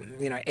from like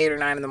 8 or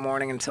 9 in the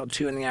morning until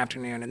 2 in the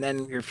afternoon, and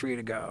then you're free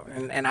to go.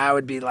 And I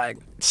would be like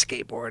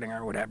skateboarding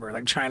or whatever,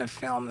 like trying to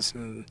film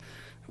some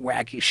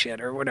wacky shit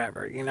or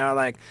whatever.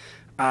 Like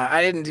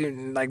I didn't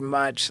do like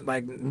much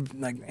like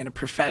in a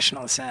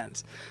professional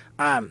sense.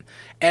 And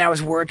I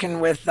was working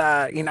with,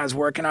 I was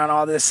working on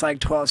all this like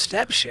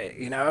 12-step shit,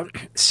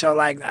 So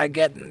like I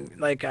get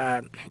like,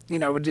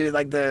 we'd do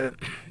like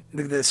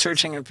the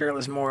searching and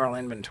fearless moral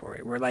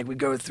inventory, where like we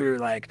go through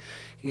like,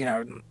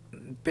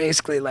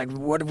 basically like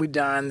what have we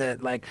done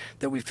that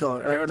we feel,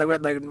 or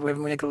like we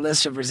make a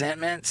list of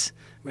resentments,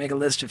 we make a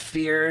list of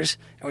fears,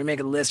 and we make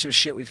a list of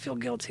shit we feel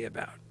guilty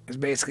about. It's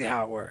basically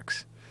how it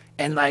works.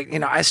 And like,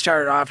 I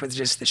started off with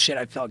just the shit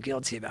I felt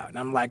guilty about. And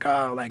I'm like,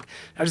 oh, like,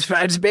 I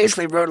just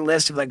basically wrote a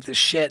list of like the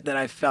shit that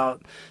I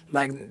felt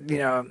like,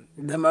 the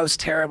most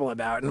terrible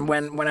about. And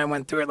when I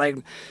went through it, like,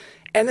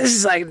 and this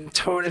is like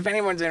total, if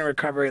anyone's in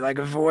recovery, like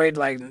avoid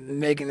like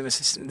making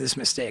this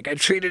mistake. I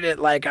treated it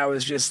like I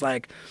was just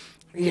like,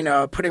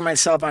 putting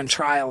myself on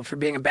trial for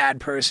being a bad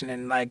person.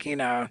 And like,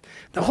 the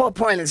whole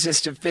point is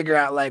just to figure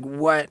out like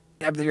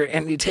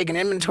and you take an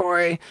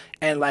inventory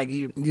and like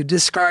you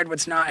discard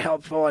what's not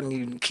helpful and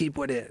you keep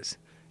what is,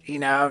 you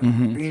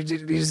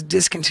just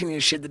discontinue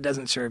shit that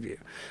doesn't serve you.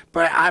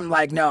 But I'm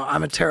like, no,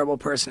 I'm a terrible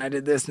person. I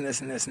did this and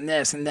this and this and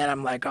this. And then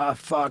I'm like, oh,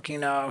 fuck,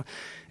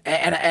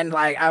 And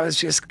like I was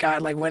just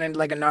went into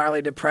like a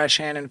gnarly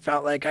depression and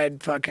felt like I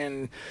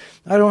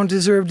don't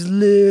deserve to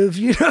live,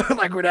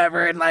 like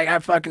whatever. And like I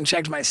fucking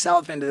checked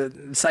myself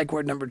into psych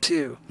ward number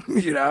 2,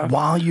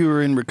 While you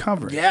were in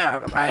recovery.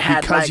 Yeah, I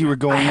had because you were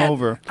going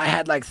over. I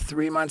had like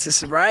 3 months of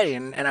sobriety,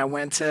 and I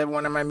went to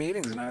one of my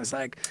meetings, and I was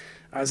like,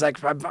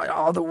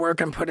 all the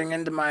work I'm putting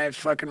into my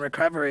fucking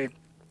recovery.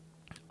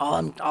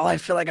 All I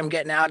feel like I'm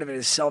getting out of it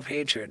is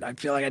self-hatred. I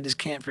feel like I just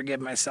can't forgive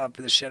myself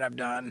for the shit I've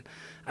done.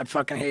 I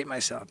fucking hate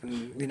myself,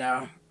 and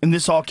And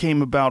this all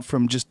came about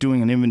from just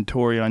doing an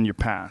inventory on your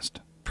past.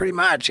 Pretty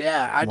much,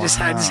 yeah. I just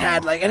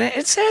had like, and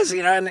it says,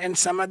 in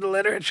some of the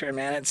literature,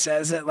 man, it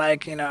says that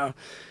like, the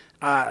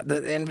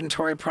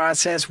inventory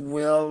process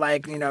will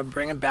like,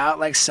 bring about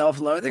like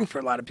self-loathing for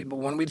a lot of people.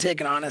 When we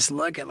take an honest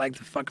look at like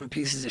the fucking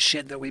pieces of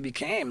shit that we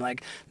became,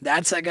 like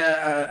that's like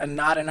a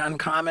not an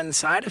uncommon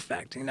side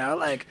effect,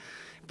 like.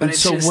 But and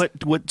so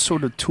what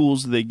sort of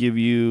tools do they give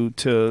you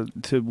to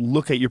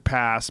look at your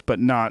past but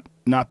not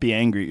be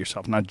angry at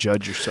yourself, not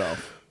judge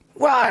yourself?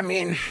 Well, I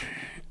mean,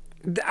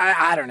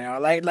 I don't know.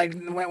 Like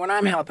when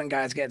I'm helping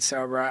guys get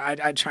sober,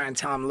 I try and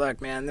tell them, look,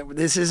 man,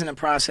 this isn't a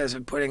process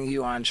of putting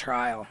you on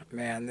trial,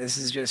 man. This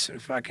is just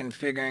fucking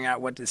figuring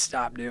out what to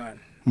stop doing,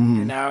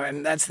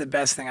 And that's the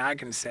best thing I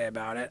can say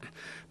about it.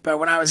 But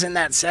when I was in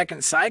that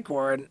second psych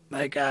ward,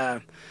 like,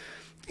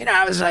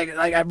 I was like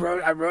I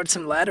wrote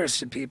some letters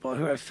to people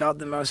who have felt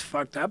the most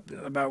fucked up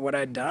about what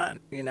I'd done,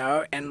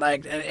 and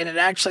like, and it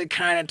actually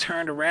kind of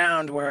turned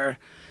around where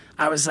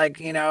I was like,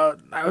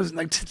 I was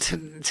like,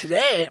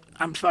 today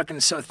I'm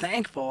fucking so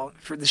thankful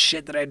for the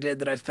shit that I did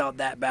that I felt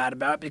that bad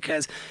about,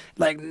 because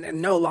like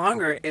no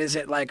longer is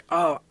it like,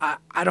 oh,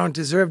 I don't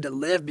deserve to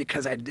live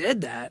because I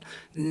did that.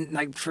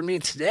 Like for me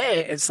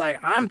today, it's like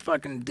I'm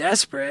fucking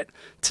desperate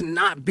to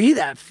not be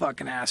that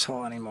fucking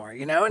asshole anymore,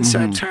 And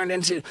so it turned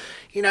into,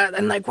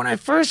 and like when I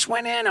first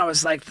went in, I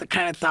was like the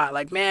kind of thought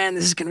like, man,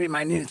 this is gonna be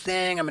my new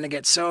thing. I'm gonna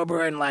get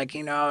sober and like,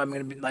 I'm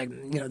gonna be like,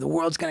 the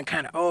world's gonna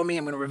kind of owe me.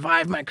 I'm gonna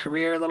revive my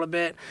career a little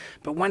bit.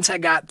 But once I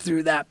got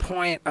through that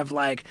point of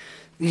like,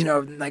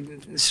 like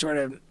sort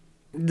of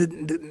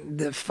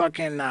the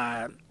fucking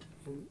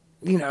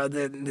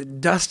the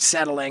dust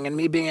settling and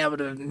me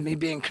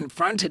being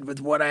confronted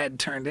with what I had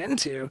turned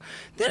into,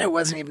 then it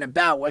wasn't even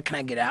about what can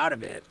I get out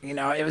of it.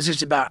 It was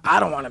just about, I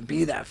don't want to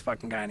be that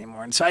fucking guy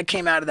anymore. And so I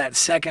came out of that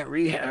second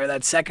rehab or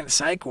that second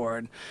psych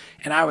ward,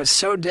 and I was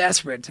so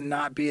desperate to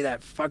not be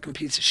that fucking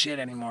piece of shit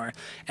anymore.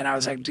 And I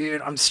was like,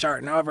 dude, I'm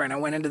starting over. And I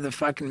went into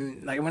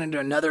I went into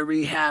another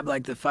rehab,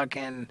 like the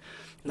fucking,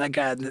 like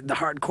the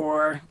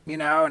hardcore,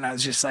 and I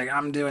was just like,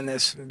 I'm doing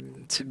this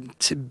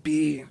to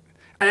be.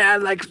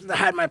 I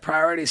had my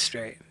priorities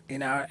straight,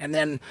 and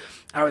then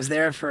I was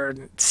there for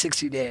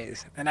 60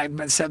 days.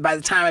 And so by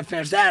the time I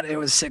finished that, it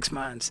was 6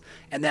 months.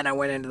 And then I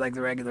went into like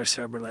the regular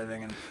sober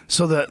living. And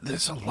so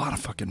there's a lot of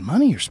fucking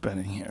money you're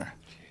spending here.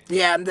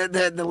 yeah,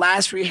 the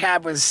last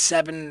rehab was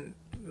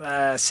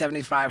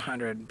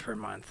 $7,500 per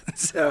month.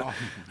 So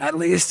at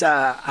least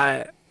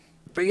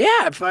but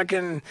yeah,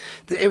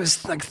 it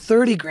was like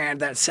 30 grand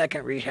that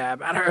second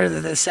rehab. I don't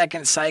know, the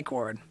second psych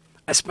ward.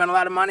 I spent a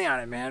lot of money on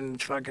it, man.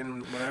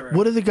 Fucking whatever.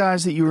 What are the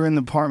guys that you were in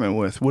the apartment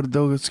with? What did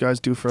those guys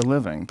do for a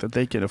living that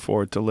they could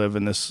afford to live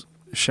in this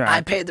shack?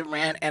 I paid the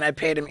rent, and I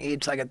paid them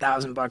each like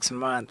 $1,000 a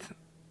month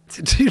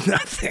to do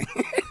nothing.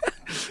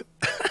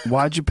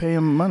 Why'd you pay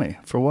him money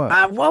for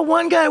what? Well,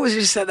 one guy was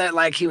just said that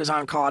like he was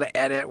on call to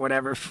edit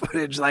whatever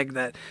footage like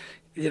that,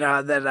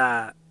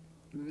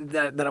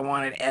 that I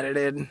wanted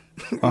edited,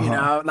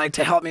 like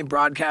to help me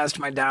broadcast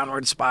my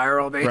downward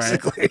spiral,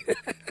 basically. Right.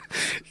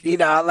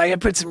 Like I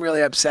put some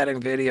really upsetting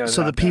videos.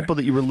 So the people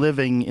there. that you were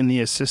living in the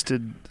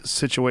assisted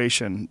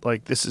situation,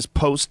 like this is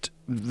post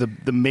the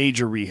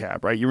major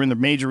rehab, right? You were in the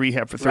major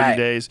rehab for 30 Right.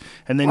 days,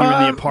 and then you're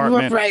in the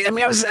apartment. Right. I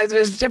mean,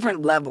 there's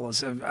different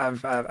levels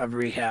of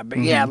rehab, but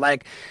yeah,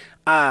 like,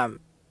 yeah,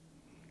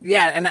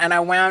 and I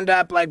wound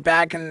up like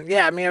back in,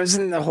 I mean, I was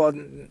in the whole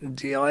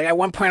deal. Like at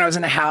one point I was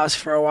in a house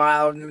for a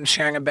while,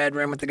 sharing a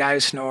bedroom with the guy who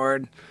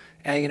snored.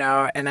 And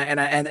and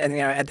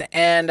at the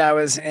end I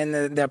was in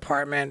the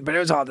apartment, but it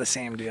was all the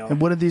same deal. And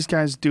what did these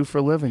guys do for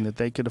a living that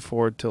they could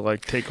afford to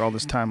like take all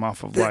this time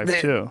off of life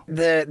too?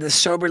 The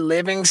sober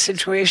living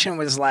situation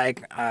was like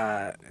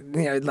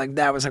like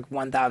that was like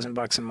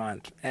 $1,000 a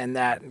month, and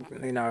that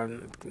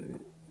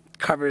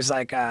covers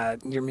like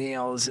your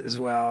meals as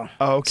well.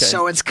 Oh, okay.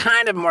 So it's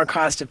kind of more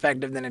cost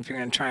effective than if you're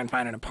going to try and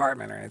find an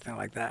apartment or anything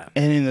like that.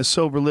 And in the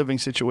sober living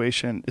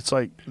situation, it's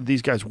like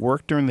these guys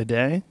work during the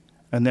day.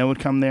 And they would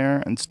come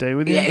there and stay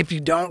with you? Yeah, if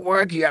you don't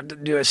work, you have to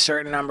do a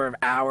certain number of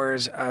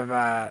hours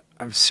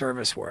of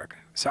service work.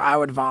 So I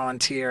would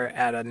volunteer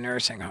at a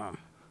nursing home.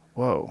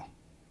 Whoa.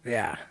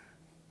 Yeah.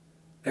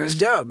 It was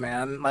dope,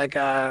 man. Like,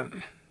 I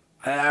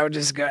would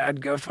just go, I'd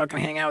go fucking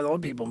hang out with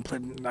old people and play,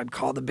 I'd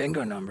call the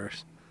bingo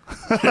numbers.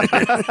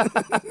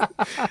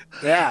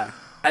 Yeah.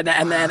 And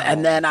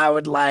then I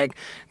would like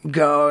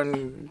go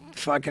and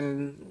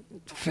fucking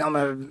film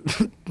a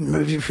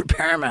movie for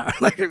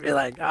Paramount. Like it'd be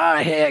like, oh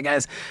hey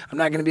guys, I'm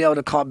not gonna be able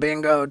to call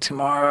bingo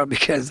tomorrow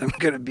because I'm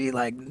gonna be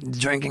like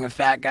drinking a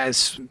fat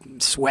guy's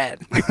sweat.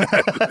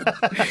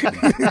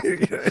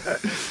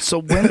 So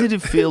when did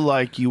it feel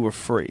like you were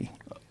free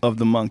of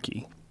the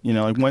monkey?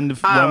 Like when was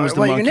the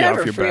monkey you're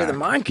never off your free back? of the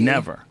monkey.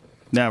 Never.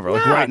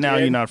 Like No, right now,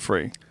 dude. you're not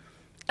free.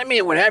 I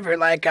mean, whatever.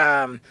 Like,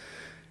 I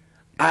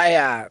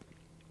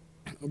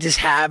just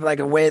have like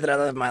a way that I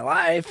live my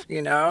life,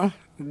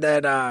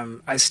 that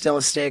I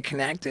still stay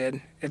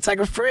connected. It's like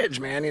a fridge,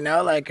 man,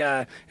 like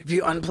if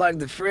you unplug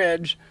the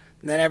fridge,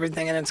 then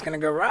everything in it's going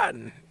to go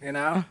rotten,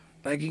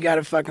 Like you got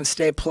to fucking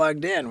stay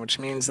plugged in, which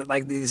means that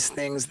like these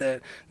things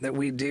that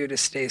we do to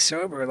stay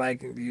sober,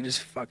 like you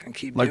just fucking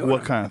keep Like doing what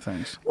them. kind of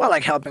things? Well,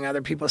 like helping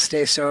other people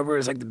stay sober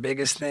is like the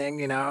biggest thing,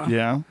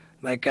 Yeah.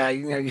 Like,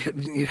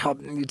 you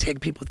help, you take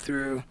people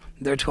through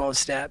their 12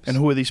 steps. And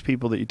who are these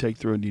people that you take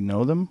through? Do you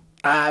know them?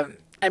 I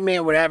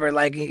mean, whatever.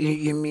 Like,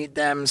 you meet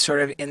them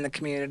sort of in the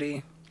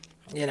community.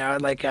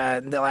 Like,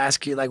 they'll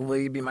ask you, like, will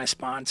you be my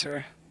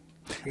sponsor?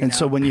 And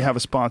so when you have a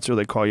sponsor,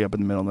 they call you up in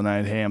the middle of the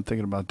night, hey, I'm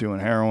thinking about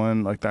doing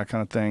heroin, like that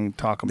kind of thing,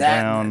 talk them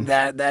down.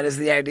 That is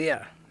the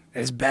idea.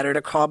 It's better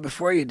to call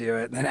before you do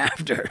it than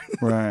after.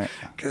 Right.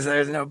 Because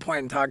there's no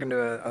point in talking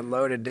to a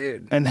loaded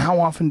dude. And how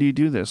often do you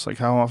do this? Like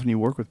how often do you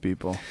work with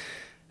people?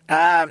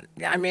 I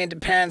mean, it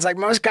depends. Like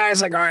most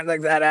guys like aren't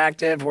like that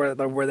active where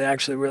they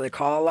actually really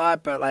call a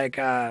lot. But like,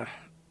 I'm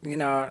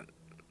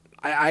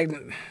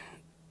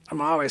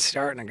always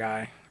starting a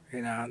guy.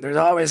 There's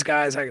always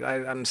guys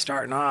I'm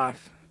starting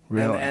off.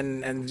 Really?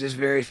 And just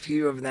very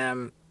few of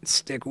them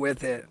stick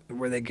with it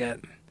where they get,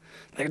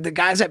 like the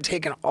guys I've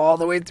taken all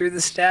the way through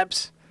the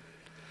steps.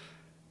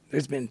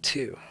 There's been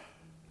two.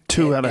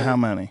 Two out of how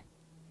many?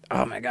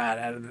 Oh my God,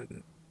 out of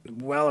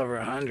well over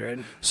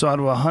 100. So out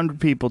of 100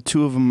 people,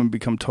 2 of them have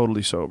become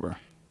totally sober.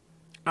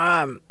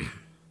 I mean,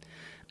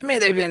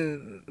 they've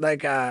been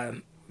like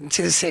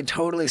to say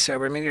totally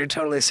sober. I mean, you're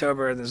totally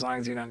sober as long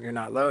as you're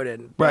not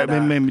loaded. Right,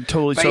 But, maybe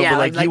totally sober yeah,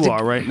 like you to-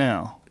 are right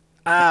now.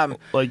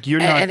 Like you're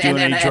not doing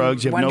any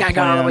drugs. You have one no guy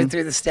got all the way plan.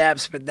 through the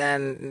steps, but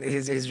then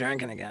he's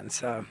drinking again.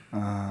 So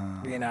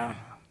I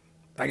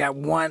got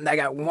one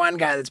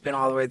guy that's been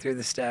all the way through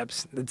the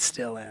steps that's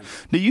still in.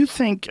 Do you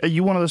think, are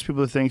you one of those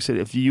people that thinks that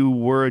if you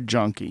were a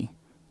junkie,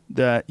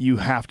 that you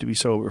have to be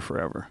sober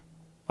forever.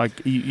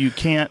 Like you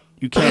can't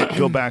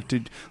go back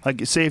to,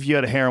 like, say if you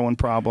had a heroin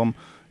problem,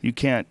 you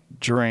can't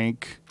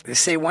drink. They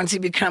say once you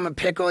become a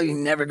pickle, you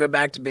never go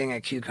back to being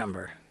a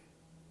cucumber.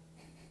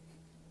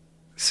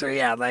 So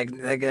yeah, like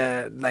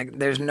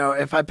there's no,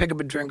 if I pick up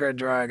a drink or a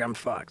drug, I'm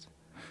fucked.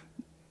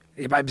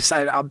 If I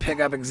decide, I'll pick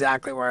up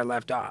exactly where I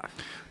left off.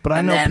 But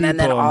I know people, and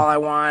then all I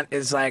want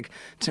is like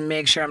to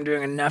make sure I'm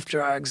doing enough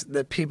drugs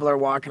that people are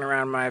walking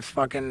around my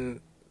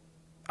fucking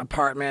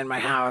apartment, my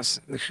house,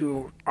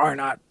 who are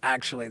not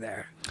actually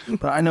there.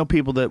 But I know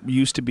people that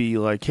used to be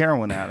like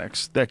heroin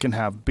addicts that can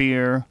have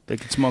beer, they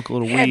can smoke a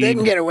little Yeah, weed. they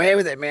can get away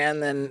with it,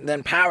 man.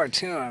 Then power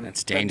to them.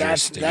 It's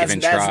dangerous to even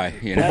try.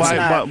 You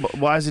But know?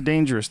 why is it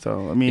dangerous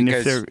though? I mean,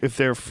 Because- if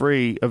they're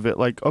free of it,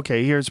 like,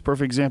 okay, here's a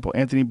perfect example: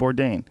 Anthony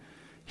Bourdain.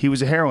 He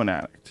was a heroin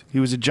addict. He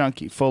was a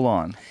junkie, full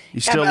on.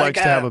 He still but likes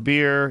like, to have a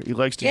beer. He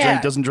likes to yeah.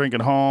 drink. Doesn't drink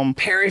at home.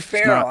 Perry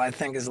Farrell, not- I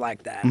think, is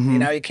like that. You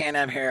know, you can't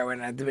have heroin,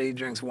 but he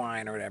drinks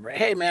wine or whatever.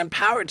 Hey, man,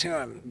 power to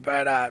him.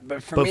 But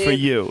for But me, for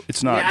you,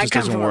 it's not. yeah, It just I come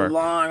doesn't from work. a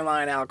long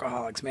line of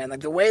alcoholics, man.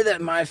 Like the way that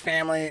my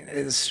family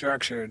is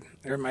structured,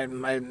 or my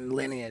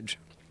lineage.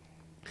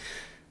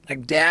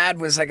 Like Dad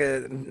was like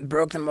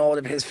broke the mold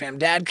of his family.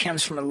 Dad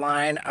comes from a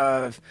line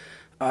of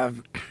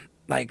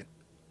like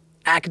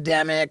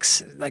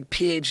academics, like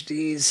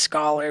PhDs,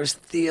 scholars,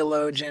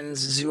 theologians,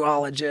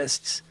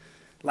 zoologists,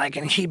 like,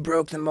 and he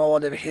broke the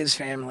mold of his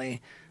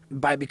family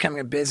by becoming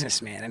a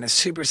businessman and a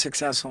super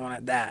successful one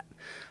at that.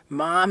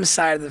 Mom's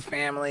side of the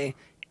family,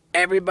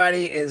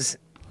 everybody is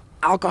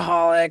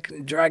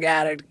alcoholic, drug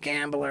addict,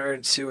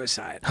 gambler,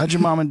 suicide. How'd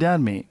your mom and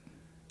dad meet?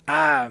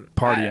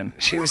 Partying.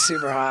 She was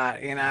super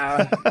hot, you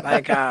know,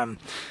 like,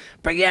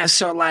 but yeah,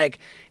 so like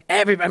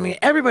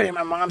everybody on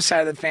my mom's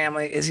side of the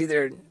family is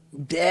either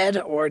dead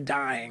or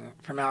dying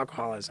from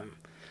alcoholism.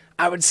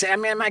 I would say, I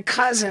mean, my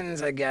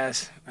cousins, I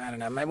guess, I don't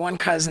know. My one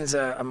cousin's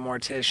a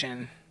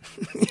mortician.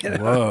 You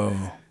know? Whoa.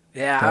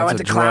 Yeah, That's I went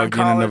a to clown drug in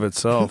and college. of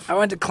itself. I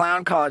went to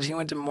clown college. He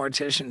went to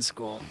mortician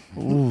school.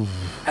 Ooh.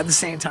 At the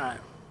same time.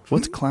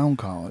 What's clown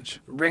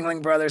college?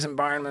 Ringling Brothers and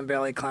Barnum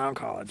Bailey Clown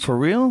College. For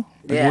real?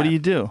 Like, Yeah. what do you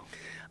do?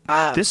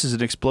 This is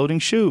an exploding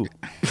shoe.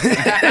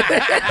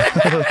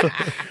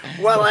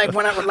 Well, like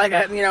when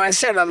I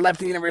said I left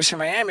the University of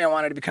Miami, I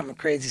wanted to become a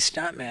crazy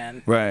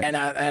stuntman. Right.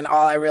 And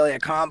all I really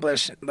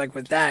accomplished, like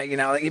with that, you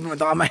know, like even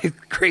with all my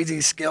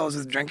crazy skills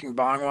with drinking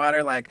bong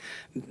water, like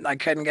I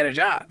couldn't get a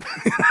job.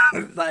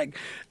 Like,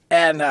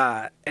 and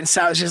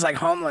so I was just like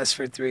homeless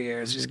for 3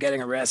 years, just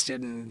getting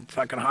arrested and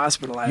fucking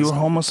hospitalized. You were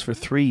homeless for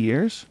 3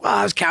 years? Well,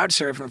 I was couch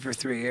surfing for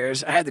 3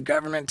 years. I had the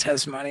government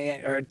test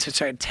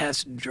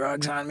test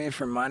drugs on me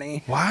for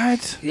money.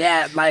 What?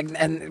 Yeah, like,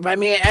 and I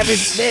mean,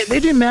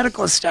 they do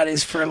medical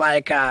studies for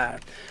like,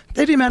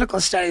 they do medical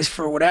studies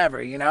for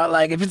whatever, you know,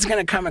 like if it's going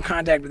to come in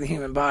contact with the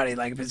human body,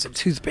 like if it's a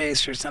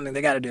toothpaste or something,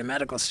 they got to do a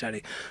medical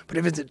study. But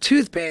if it's a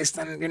toothpaste,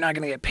 then you're not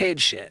going to get paid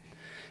shit.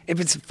 If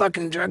it's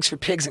fucking drugs for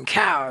pigs and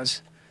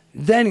cows,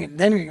 then you're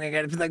gonna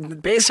get it.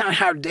 Like based on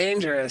how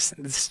dangerous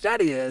the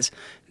study is,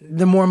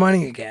 the more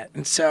money you get.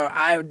 And so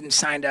I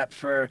signed up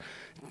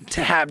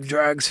to have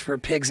drugs for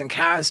pigs and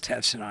cows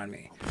tested on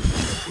me,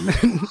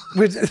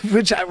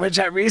 which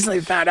I recently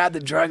found out the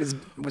drug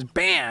was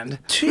banned.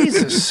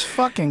 Jesus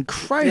fucking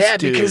Christ, Yeah,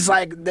 dude. because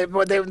like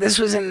this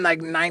was in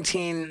like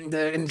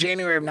in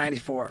January of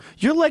 '94.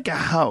 You're like a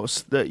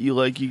house that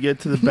you get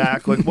to the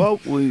back, like, well,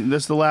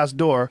 this is the last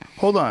door.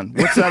 Hold on.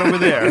 What's that over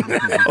there?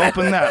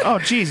 Open that. Oh,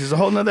 geez, there's a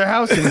whole nother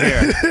house in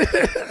here.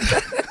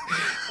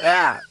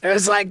 Yeah, it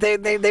was like they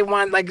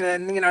want like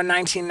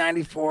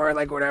 1994,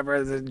 like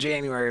whatever, the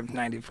January of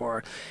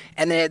 '94,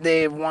 and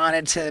they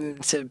wanted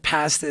to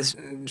pass this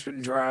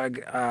drug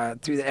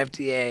through the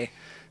FDA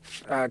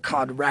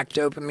called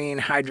ractopamine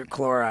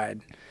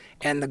hydrochloride,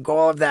 and the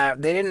goal of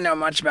that, they didn't know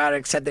much about it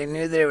except they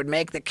knew that it would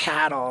make the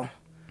cattle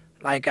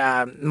like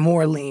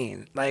more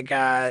lean, like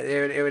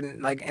it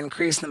would like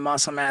increase the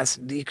muscle mass,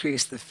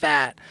 decrease the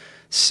fat,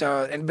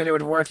 but it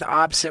would work the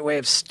opposite way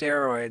of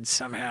steroids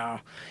somehow.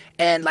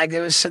 And like it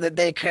was so that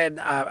they could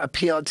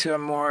appeal to a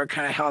more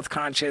kind of health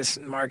conscious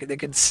market. They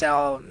could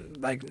sell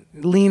like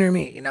leaner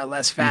meat,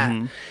 less fat.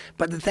 Mm-hmm.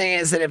 But the thing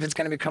is that if it's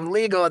going to become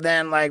legal,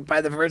 then like by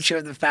the virtue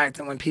of the fact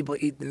that when people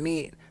eat the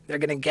meat, they're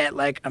going to get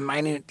like a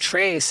minute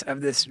trace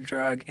of this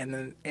drug in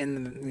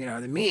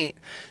the meat.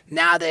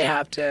 Now they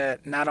have to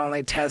not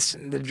only test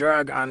the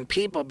drug on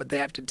people, but they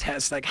have to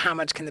test like how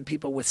much can the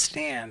people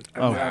withstand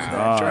of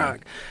the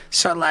drug.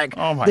 So like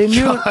they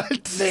knew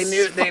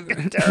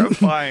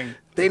terrifying.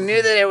 They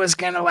knew that it was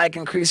going to like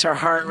increase our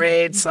heart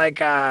rates,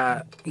 like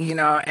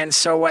and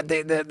so what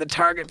the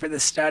target for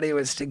the study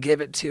was to give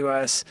it to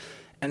us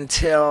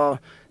until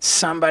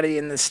somebody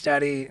in the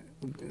study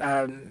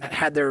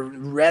had their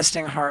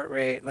resting heart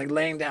rate, like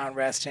laying down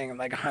resting,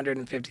 like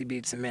 150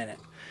 beats a minute,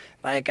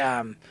 like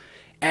and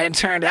it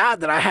turned out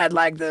that I had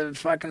like the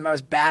fucking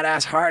most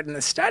badass heart in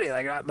the study,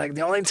 like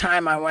the only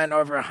time I went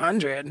over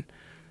 100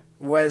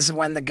 was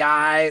when the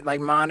guy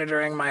like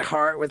monitoring my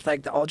heart with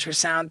like the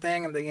ultrasound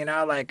thing, and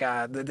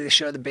they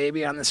show the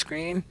baby on the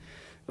screen.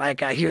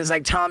 Like he was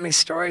like telling me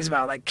stories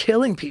about like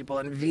killing people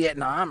in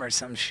Vietnam or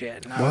some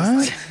shit. And I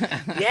was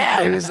like,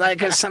 yeah, it was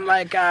like some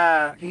like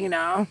you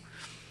know,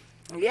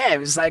 yeah, it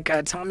was like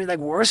telling me like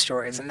war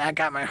stories, and that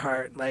got my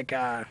heart like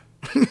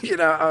you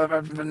know,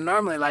 I've been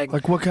normally like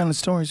what kind of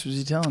stories was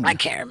he telling you? I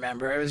can't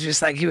remember. It was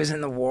just like he was in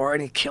the war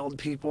and he killed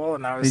people,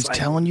 and I was He's like,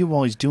 telling you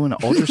while he's doing an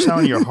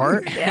ultrasound in your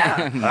heart?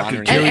 yeah. I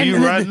could kill you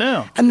right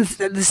now. And the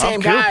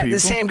same kill guy, people. the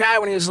same guy,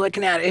 when he was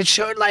looking at it, it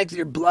showed like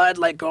your blood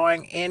like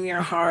going in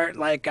your heart,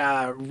 like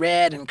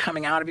red, and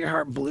coming out of your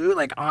heart blue,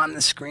 like on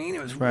the screen.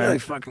 It was really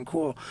fucking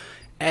cool,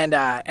 and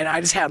I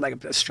just had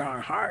like a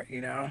strong heart,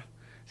 you know.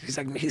 He's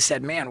like, he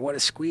said, "Man, what a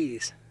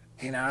squeeze,"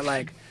 you know,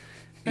 like.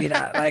 You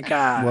know, like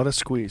what a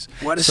squeeze!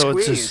 What a so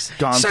squeeze! It's just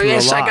gone so through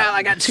yes, a lot.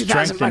 I got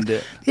 $2,000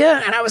 Strengthened.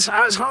 Yeah, and I was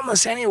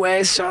homeless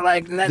anyway. So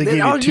like, They gave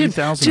you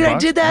 $2,000. Dude, I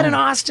did that in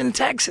Austin,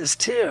 Texas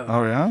too.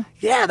 Oh yeah.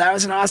 Yeah, that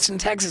was in Austin,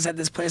 Texas, at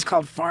this place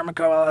called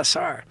Pharmaco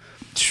LSR.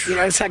 You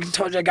know, it's like I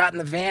told you, I got in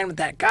the van with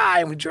that guy,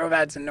 and we drove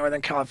out to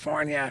Northern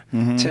California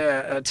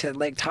to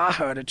Lake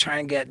Tahoe to try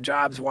and get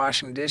jobs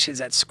washing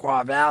dishes at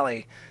Squaw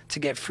Valley to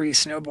get free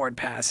snowboard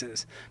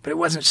passes. But it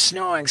wasn't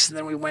snowing, so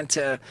then we went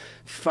to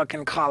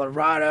fucking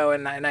Colorado,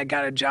 and I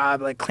got a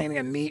job like cleaning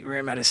a meat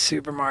room at a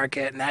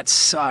supermarket, and that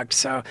sucked.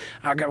 So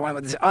I went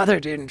with this other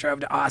dude and drove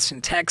to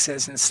Austin,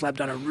 Texas, and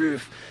slept on a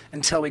roof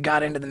until we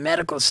got into the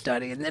medical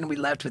study, and then we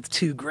left with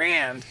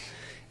 $2,000.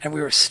 And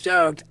we were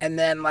stoked, and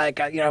then like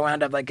you know, I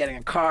wound up like getting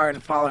a car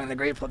and following the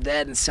Grateful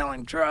Dead and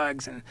selling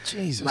drugs, and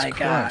Jesus like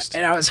Christ.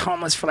 and I was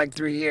homeless for like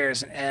 3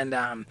 years, and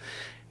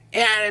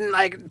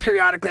like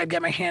periodically I'd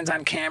get my hands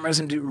on cameras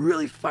and do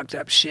really fucked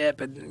up shit,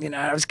 but you know,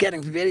 I was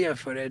getting video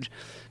footage,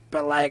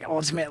 but like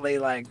ultimately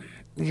like,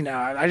 you know,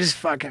 I just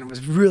fucking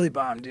was really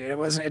bummed, dude.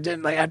 It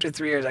didn't, like, after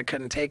 3 years I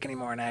couldn't take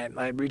anymore, and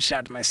I reached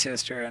out to my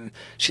sister, and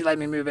she let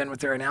me move in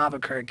with her in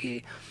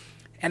Albuquerque,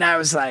 and I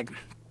was like,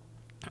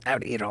 I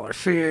would eat all her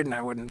food, and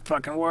I wouldn't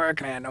fucking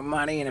work, and I had no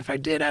money, and if I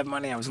did have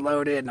money, I was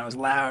loaded, and I was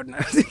loud, and I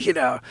was, you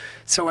know.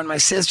 So when my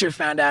sister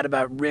found out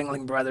about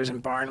Ringling Brothers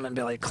and Barnum and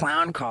Bailey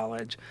Clown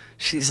College,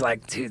 she's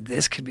like, dude,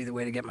 this could be the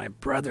way to get my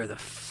brother the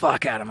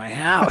fuck out of my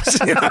house.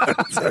 You know?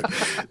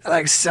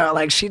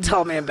 so she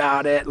told me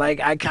about it.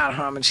 Like, I got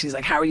home, and she's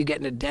like, how are you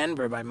getting to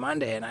Denver by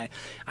Monday? And I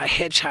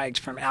hitchhiked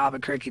from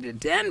Albuquerque to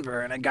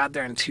Denver, and I got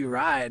there in 2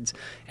 rides,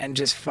 and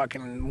just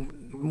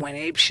fucking went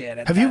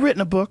apeshit. Have you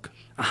written a book?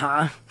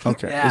 Uh-huh.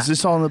 Okay. Yeah. Is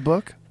this all in the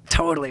book?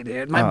 Totally,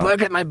 dude.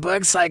 My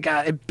book's like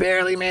it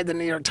barely made the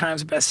New York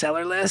Times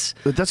bestseller list.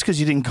 But that's because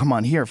you didn't come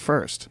on here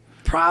first.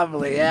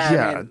 Probably, yeah.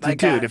 Yeah, I mean, like,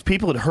 dude. If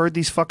people had heard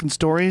these fucking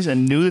stories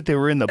and knew that they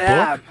were in the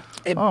book,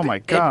 oh my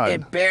god,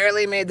 it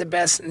barely made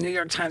the New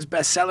York Times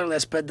bestseller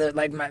list. But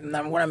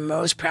what I'm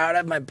most proud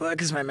of, my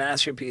book is my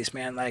masterpiece,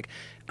 man. Like,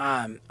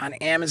 on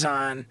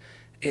Amazon,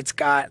 it's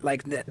got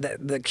like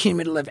the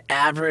cumulative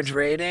average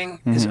rating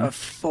is a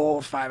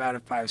full 5 out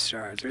of 5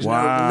 stars. There's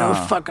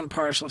no fucking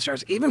partial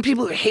stars. Even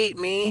people who hate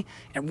me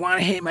and want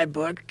to hate my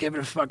book, give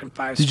it a fucking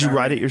 5 star. Did you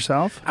write it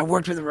yourself? I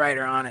worked with a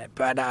writer on it,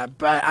 but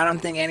I don't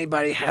think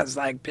anybody has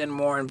like been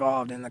more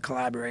involved in the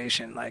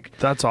collaboration. Like,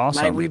 that's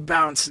awesome. Like we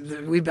bounced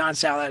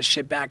all that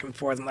shit back and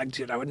forth. I'm like,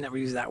 dude, I would never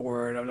use that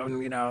word. I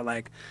don't, you know,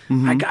 like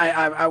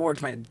I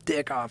worked my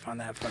dick off on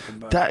that fucking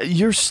book.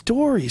 Your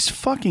story is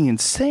fucking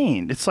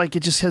insane. It's like it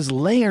just has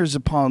layers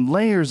upon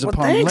layers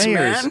upon thanks,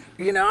 layers. Man.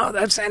 You know,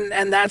 that's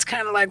and that's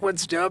kind of like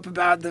what's dope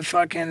about the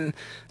fucking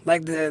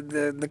like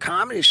the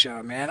comedy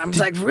show, man. I'm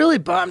like really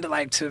bummed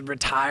to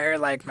retire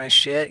like my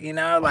shit, you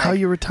know. Like, how are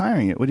you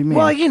retiring it? What do you mean?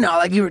 Well, you know,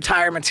 like you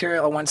retire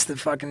material once the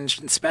fucking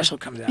special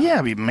comes out.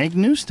 Yeah, we make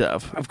new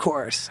stuff. Of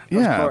course.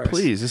 Yeah, of course.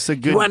 please. It's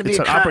it's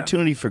an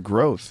opportunity for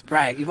growth.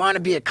 Right. You want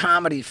to be a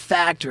comedy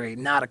factory,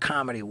 not a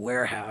comedy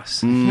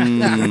warehouse.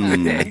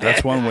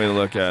 That's one way to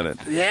look at it.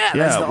 Yeah,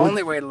 that's the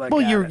only way to look at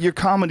it. Your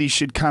comedy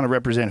should kind of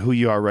represent who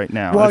you are right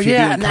now. Well, if you're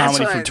yeah, doing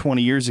comedy from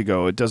 20 years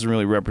ago, it doesn't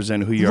really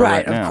represent who you are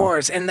right now. Right, of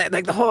course. And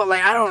like the whole,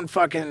 like, I don't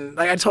fucking,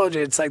 like I told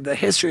you, it's like the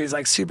history is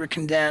like super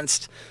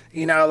condensed,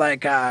 you know,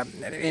 like,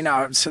 you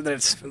know, so that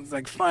it's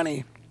like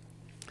funny.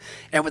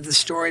 And with the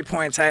story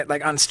points, I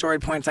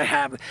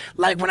have,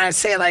 like when I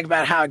say like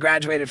about how I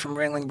graduated from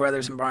Ringling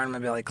Brothers and Barnum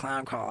and Bailey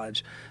Clown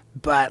College,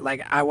 but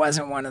like I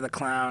wasn't one of the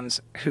clowns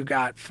who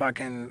got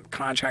fucking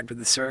contract with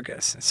the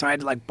circus. So I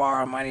had to like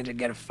borrow money to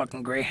get a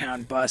fucking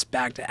Greyhound bus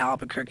back to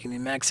Albuquerque, New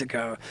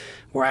Mexico,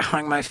 where I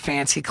hung my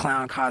fancy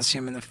clown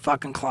costume in the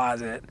fucking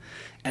closet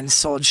and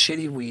sold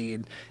shitty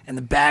weed. And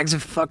the bags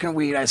of fucking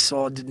weed I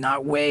sold did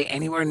not weigh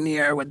anywhere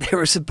near what they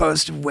were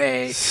supposed to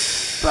weigh.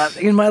 But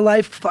my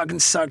life fucking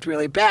sucked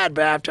really bad.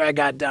 But after I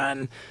got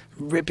done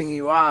ripping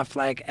you off,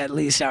 like at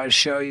least I would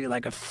show you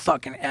like a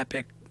fucking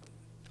epic,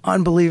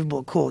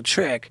 unbelievable cool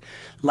trick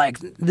like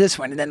this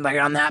one. And then like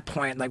on that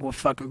point, like we'll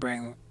fucking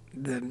bring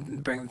the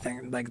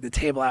thing, like the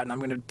table out, and I'm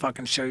gonna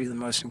fucking show you the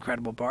most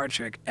incredible bar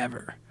trick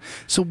ever.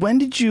 So when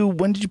did you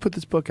put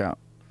this book out?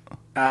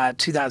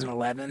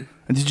 2011.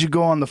 And did you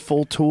go on the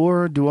full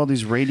tour, do all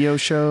these radio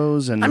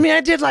shows? And I mean,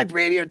 I did like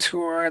radio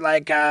tour,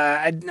 like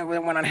I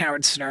went on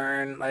Howard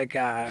Stern, like.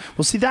 Well,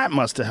 see, that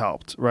must have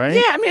helped, right?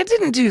 Yeah, I mean, I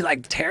didn't do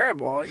like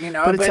terrible, you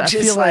know, but I just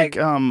feel like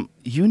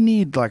you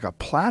need like a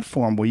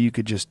platform where you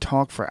could just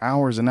talk for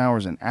hours and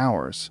hours and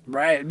hours.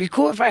 Right. It'd be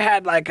cool if I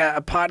had like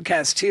a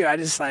podcast too. I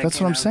just like.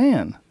 That's what I'm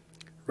saying.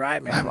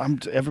 Right, man.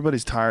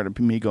 Everybody's tired of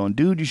me going,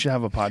 dude, you should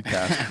have a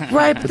podcast.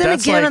 Right, but then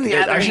that's again, like, on the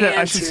other hand,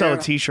 I should sell a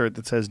T-shirt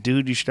that says,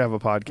 dude, you should have a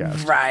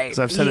podcast. Right. Because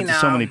I've said it to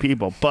so many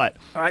people. But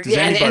does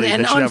yeah, anybody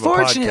and that should have a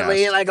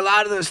unfortunately, podcast? like a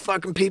lot of those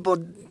fucking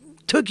people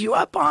took you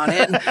up on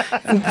it.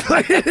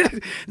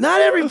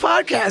 Not every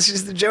podcast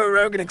is the Joe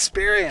Rogan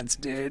experience,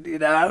 dude, you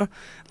know?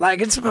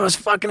 Like, it's the most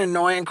fucking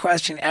annoying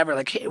question ever.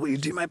 Like, hey, will you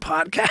do my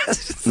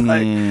podcast? It's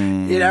like,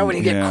 you know, when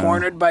you get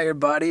cornered by your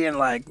buddy and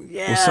like,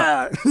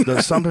 yeah.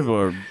 Well, some people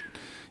are...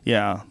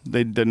 Yeah,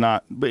 they're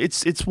not. But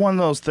it's one of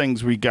those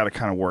things where you got to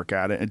kind of work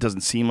at it. It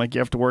doesn't seem like you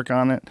have to work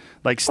on it.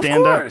 Like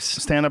stand up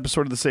is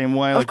sort of the same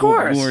way. Like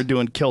when we were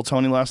doing Kill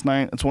Tony last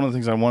night, it's one of the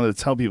things I wanted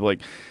to tell people.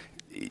 Like,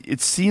 it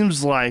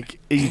seems like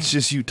it's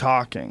just you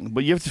talking,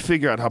 but you have to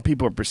figure out how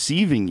people are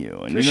perceiving you.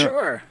 And For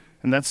sure.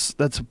 And that's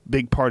a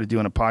big part of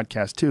doing a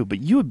podcast too.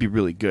 But you would be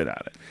really good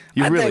at it.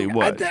 You really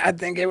would. I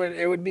think it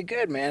would be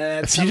good, man.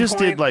 And if you just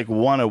did like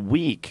one a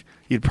week,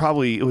 it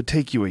would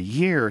take you a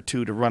year or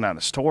two to run out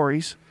of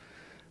stories.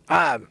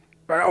 I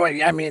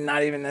mean,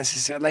 not even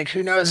necessarily. Like,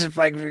 who knows if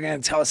like we're gonna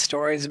tell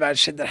stories about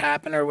shit that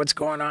happened or what's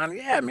going on?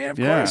 Yeah, I mean, of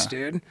course,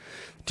 dude.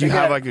 Do you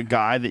have like a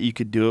guy that you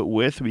could do it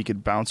with, where you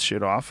could bounce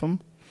shit off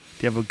him?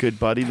 Do you have a good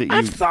buddy that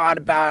I've thought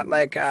about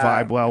like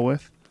vibe well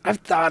with? I've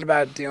thought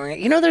about doing it.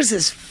 You know, there's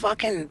this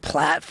fucking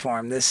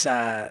platform. This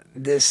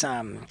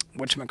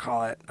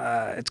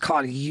whatchamacallit? It's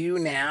called You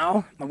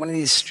Now. One of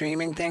these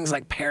streaming things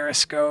like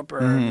Periscope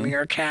or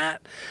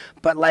Meerkat.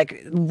 But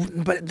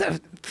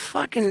the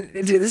fucking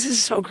dude, this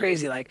is so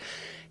crazy. Like,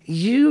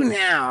 You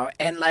Now,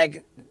 and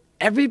like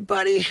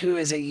everybody who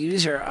is a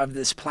user of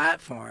this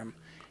platform,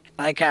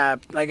 like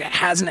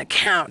has an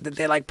account that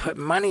they like put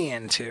money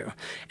into.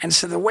 And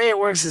so the way it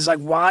works is like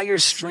while you're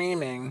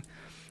streaming,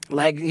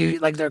 like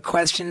their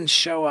questions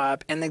show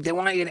up and they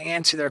want you to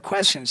answer their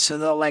questions. So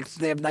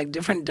they have like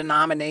different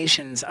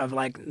denominations of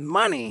like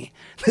money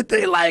that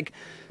they like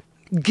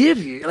give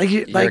you. Like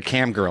you're a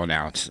cam girl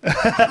now.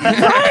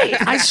 Right.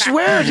 I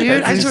swear,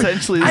 dude. It's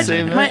essentially the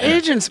same. My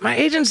agents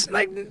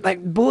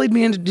like bullied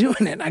me into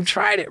doing it. I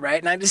tried it, right?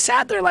 And I just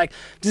sat there like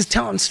just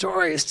telling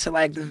stories to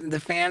like the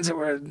fans that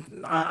were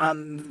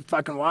on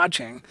fucking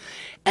watching.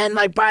 And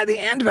like by the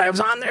end of it, I was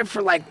on there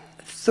for like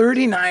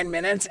 39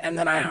 minutes, and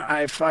then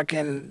I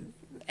fucking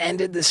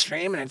ended the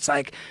stream, and it's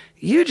like,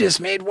 you just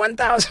made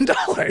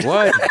 $1,000.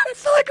 What?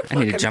 I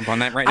need to jump on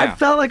that right now. I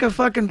felt like a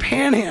fucking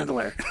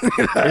panhandler.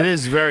 It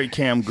is very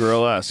cam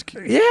girl-esque.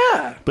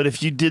 Yeah. But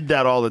if you did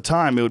that all the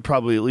time, it would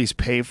probably at least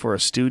pay for a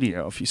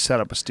studio if you set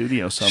up a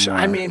studio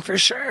somewhere. I mean, for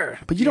sure.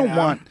 But you don't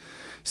want...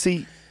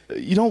 See...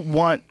 You don't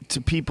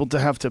want people to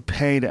have to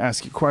pay to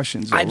ask you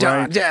questions. Though, I don't.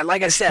 Right? Yeah,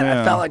 like I said,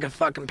 I felt like a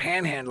fucking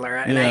panhandler,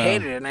 and I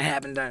hated it, and I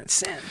haven't done it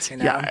since. You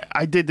know. Yeah,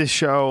 I did this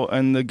show,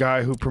 and the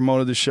guy who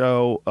promoted the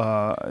show,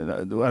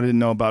 I didn't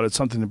know about it.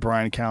 Something that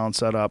Brian Callen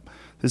set up.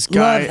 This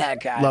guy, love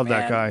that guy. Love man.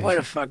 that guy. What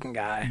a fucking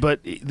guy. But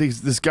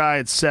this guy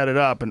had set it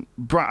up, and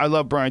I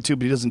love Brian too,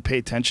 but he doesn't pay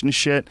attention to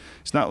shit.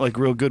 He's not like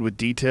real good with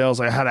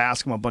details. I had to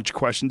ask him a bunch of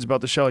questions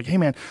about the show. Like, hey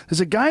man, there's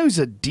a guy who's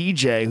a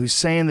DJ who's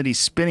saying that he's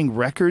spinning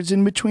records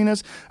in between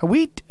us.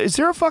 Is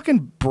there a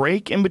fucking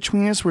break in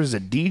between us where there's a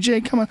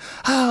DJ coming?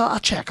 Oh, I'll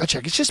check.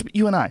 It's just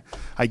you and I.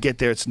 I get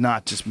there. It's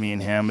not just me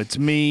and him. It's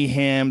me,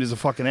 him. There's a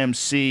fucking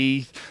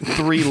MC,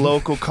 3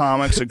 local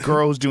comics, a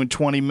girl who's doing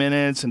 20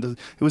 minutes, and it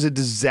was a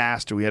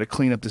disaster. We had to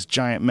clean up this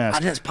giant mess.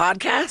 On his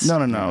podcast?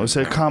 No. It was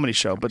a comedy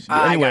show. But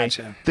anyway,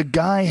 the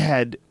guy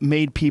had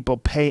made people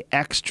pay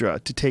extra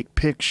to take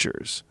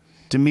pictures,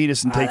 to meet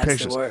us and take that's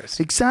pictures. The worst.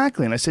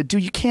 Exactly. And I said,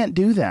 dude, you can't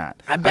do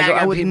that. I bag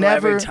on people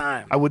every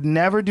time. I would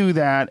never do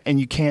that, and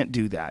you can't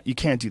do that. You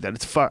can't do that.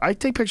 It's fun. I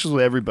take pictures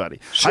with everybody.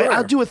 Sure.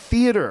 I'll do a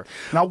theater,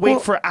 and I'll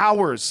wait for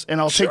hours,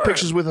 and I'll take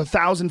pictures with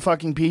 1,000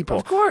 fucking people.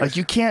 Of course. Like,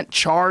 you can't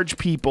charge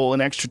people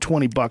an extra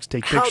 $20 to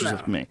take pictures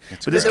with me.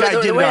 But this the- guy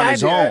the did it way on I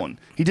his do it- own.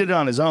 He did it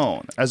on his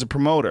own as a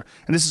promoter.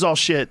 And this is all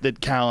shit that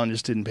Callen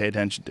just didn't pay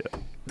attention to.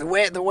 The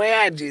way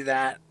I do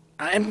that,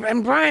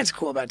 and Brian's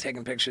cool about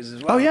taking pictures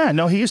as well. Oh yeah,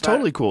 no, he is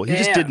totally cool. He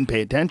just yeah. didn't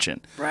pay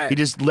attention. Right. He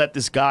just let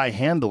this guy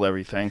handle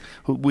everything,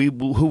 who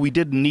we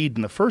didn't need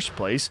in the first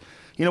place.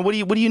 You know, what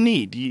do you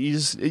need?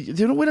 We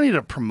don't need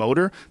a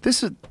promoter.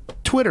 This is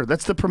Twitter.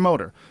 That's the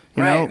promoter.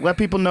 You know, let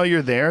people know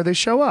you're there. They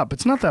show up.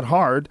 It's not that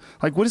hard.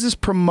 Like, what is this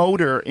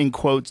promoter in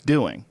quotes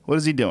doing? What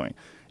is he doing?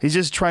 He's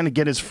just trying to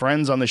get his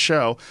friends on the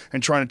show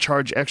and trying to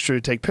charge extra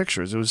to take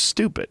pictures. It was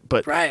stupid.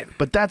 But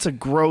that's a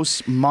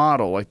gross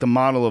model, like the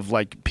model of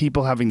like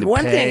people having to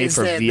pay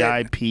for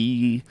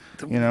VIP,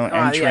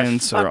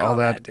 entrance or all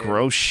that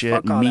gross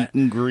shit, meet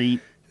and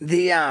greet.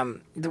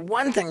 The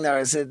one thing though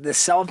is that the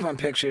cell phone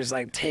pictures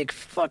like take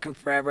fucking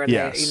forever. And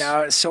Yes. you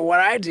know. So what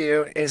I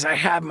do is I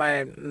have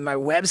my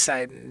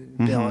website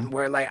built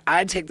where like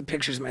I take the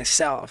pictures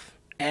myself,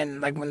 and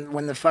like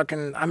when the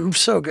fucking I'm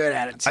so good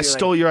at it. Too, I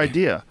stole your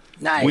idea.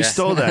 Nice. We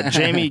stole that.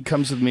 Jamie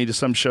comes with me to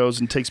some shows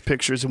and takes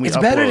pictures, and we It's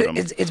upload better. them.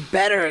 It's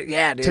better.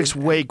 Yeah, dude. It takes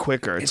way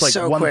quicker. It's like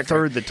so 1/3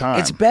 quicker. the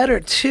time. It's better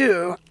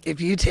too if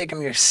you take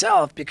them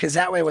yourself, because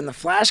that way when the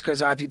flash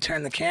goes off, you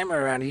turn the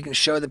camera around, you can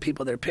show the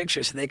people their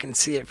picture so they can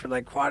see it for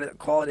like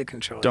quality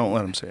control. Don't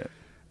let them see it.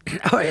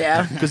 Oh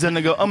yeah. Because then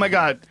they go, oh my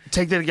God,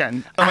 take that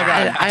again. Oh my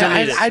God,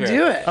 delete it. I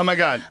do it. Oh my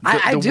God.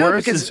 I The do it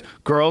worst because- is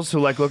girls who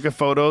like look at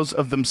photos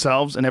of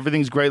themselves and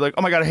everything's great. Like,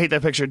 oh my God, I hate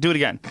that picture. Do it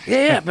again.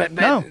 Yeah, but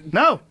No.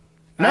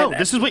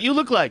 This is what you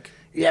look like.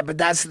 Yeah, but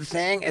that's the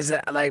thing is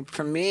that like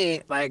for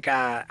me, like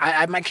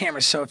I my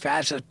camera's so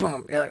fast, just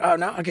boom. You're like, oh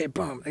no, okay,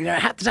 boom. You know,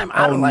 half the time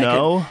I don't like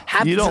it.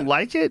 Half You the don't ti-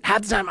 like it?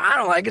 Half the time I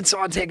don't like it, so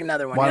I'll take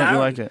another one. Why don't you know?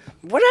 like it?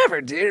 Whatever,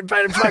 dude.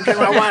 But fucking,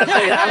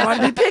 I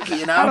want to be picky,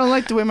 you know. I don't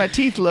like the way my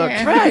teeth look.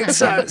 Right.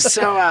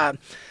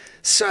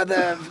 So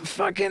the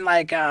fucking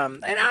like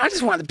and I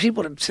just want the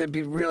people to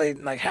be really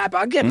like happy.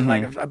 I'll give them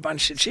like a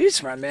bunch to choose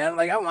from, man.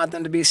 Like I want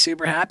them to be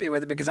super happy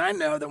with it because I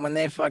know that when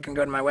they fucking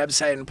go to my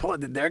website and pull it,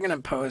 that they're gonna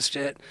post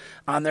it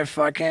on their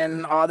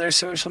fucking all their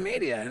social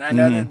media, and I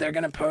know that they're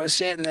gonna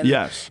post it, and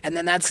then and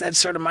then that's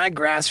sort of my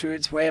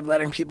grassroots way of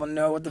letting people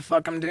know what the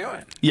fuck I'm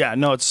doing. Yeah,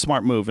 no, it's a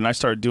smart move, and I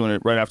started doing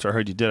it right after I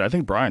heard you did it. I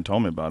think Brian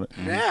told me about it.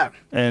 Yeah.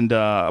 And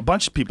a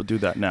bunch of people do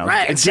that now.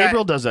 Right, And so-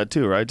 Gabriel does that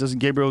too, right? Doesn't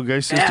Gabriel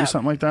Iglesias do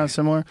something like that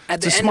similar?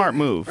 It's a smart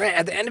move. Right.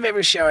 At the end of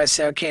every show, I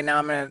say, okay, now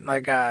I'm going to,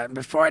 like,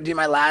 before I do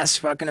my last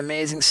fucking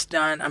amazing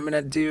stunt, I'm going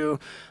to do,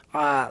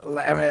 I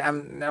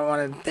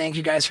want to thank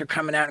you guys for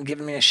coming out and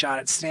giving me a shot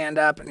at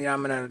stand-up. And, you know,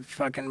 I'm going to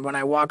fucking, when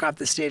I walk off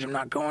the stage, I'm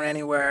not going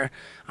anywhere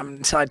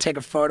until I take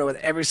a photo with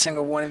every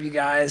single one of you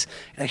guys.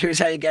 And here's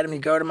how you get them. You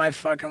go to my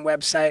fucking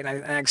website, and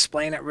I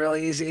explain it real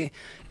easy.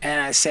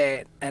 And I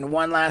say, and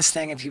one last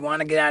thing, if you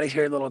want to get out of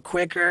here a little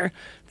quicker,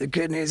 the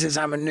good news is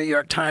I'm a New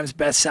York Times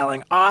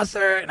best-selling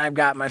author, and I've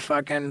got my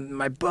book,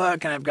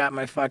 and I've got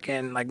my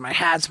fucking, like, my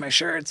hats, my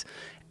shirts.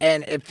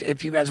 And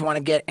if you guys want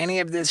to get any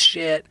of this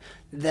shit,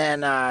 then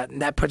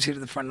that puts you to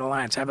the front of the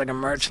line. So I have like a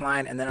merch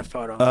line and then a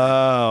photo line.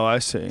 Oh, I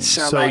see.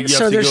 So, So, like, you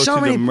so have to there's go so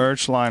through many- the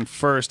merch line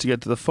first to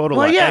get to the photo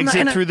Well, line. yeah,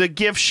 Exit and- through the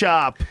gift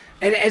shop.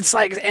 And it's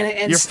like, and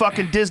it's You're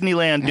fucking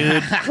Disneyland,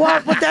 dude.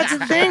 well, but that's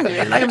the thing,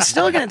 dude. Like, I'm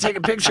still gonna take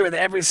a picture with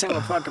every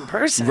single fucking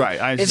person. Right,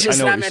 It's I just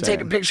know that what I'm you're gonna take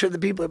a saying. picture of the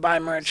people who buy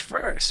merch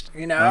first,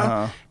 you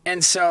know.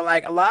 And so,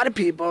 like, a lot of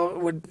people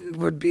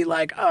would be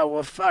like, oh,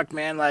 well, fuck,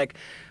 man, like.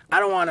 I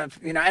don't want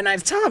to, you know, and I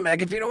tell them,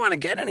 like, if you don't want to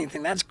get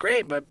anything, that's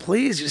great, but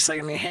please just, like,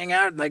 I mean, hang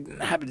out, like,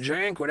 have a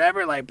drink,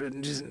 whatever, like, but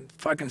just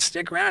fucking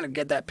stick around and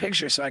get that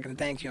picture so I can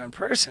thank you in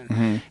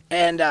person.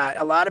 And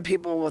a lot of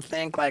people will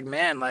think, like,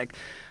 man, like,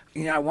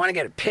 you know, I want to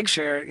get a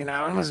picture, you know,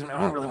 I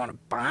don't really want to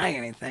buy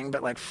anything,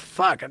 but, like,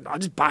 fuck, I'll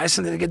just buy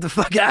something to get the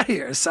fuck out of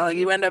here. So, like,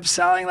 you end up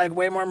selling, like,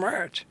 way more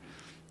merch,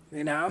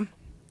 you know?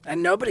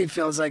 And nobody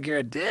feels like you're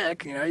a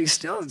dick, you know. You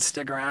still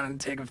stick around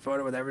and take a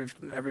photo with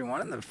every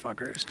one of the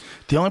fuckers.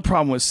 The only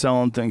problem with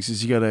selling things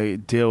is you got to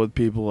deal with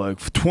people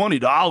like, for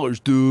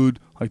 $20, dude.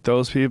 Like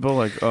those people,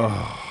 like,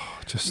 oh,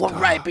 just. Well,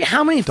 right, but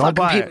how many Don't fucking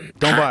buy people? it.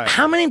 Don't buy it.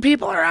 How many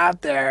people are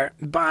out there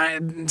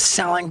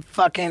selling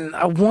fucking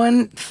a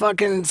one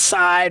fucking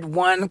side,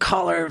 one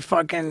color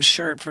fucking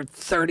shirt for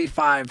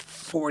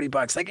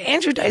 $35-40? Like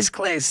Andrew Dice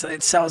Clay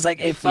sells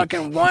like a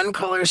fucking one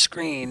color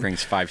screen.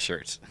 Brings 5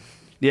 shirts.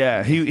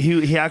 Yeah,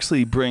 he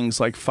actually brings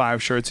like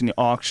 5 shirts and he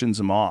auctions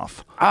them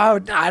off.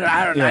 Oh, I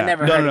don't know. I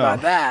never heard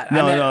about that.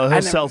 No, I he'll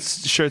never- sell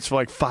shirts for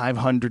like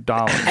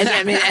 $500. And,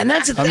 I mean, and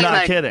that's the thing. I'm not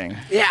like, kidding.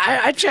 Yeah,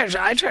 I charge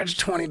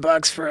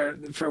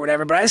 $20 for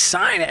whatever, but I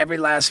sign every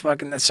last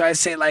fucking. So I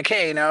say like,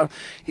 hey, you know,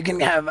 you can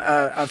have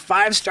a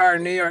 5-star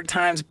New York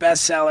Times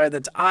bestseller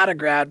that's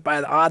autographed by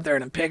the author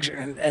and a picture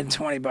and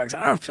 $20.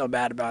 I don't feel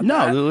bad about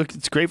that. No, look,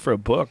 it's great for a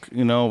book.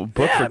 You know, a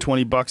book Yeah. for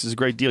 $20 is a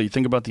great deal. You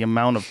think about the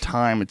amount of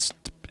time it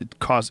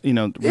costs. You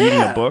know,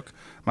 reading a book,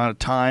 amount of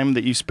time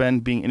that you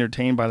spend being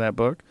entertained by that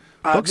book.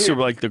 Books dude.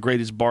 are like the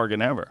greatest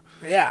bargain ever.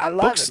 Yeah, I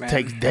love Books it, man.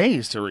 take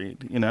days to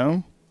read. You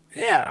know.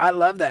 Yeah, I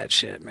love that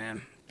shit,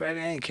 man. But in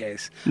any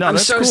case, No, I'm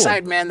that's so cool.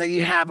 psyched, man, that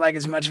you have like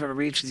as much of a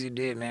reach as you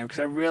do, man.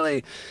 Because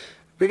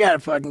we gotta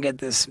fucking get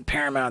this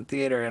Paramount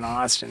Theater in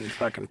Austin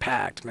fucking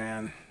packed,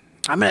 man.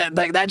 I'm gonna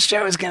like that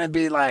show is gonna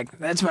be like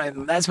that's my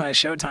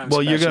Showtime.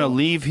 Well, you're special. gonna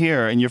leave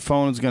here and your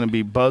phone is gonna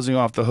be buzzing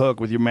off the hook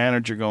with your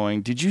manager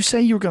going, "Did you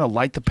say you were gonna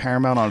light the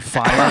Paramount on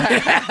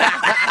fire?"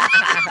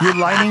 You're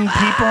lighting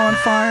people on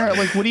fire?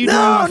 Like, what are you doing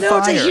on No, fire?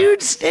 it's a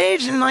huge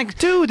stage and like,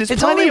 Dude, there's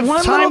it's plenty only of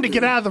one time little- to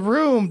get out of the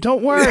room.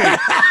 Don't worry.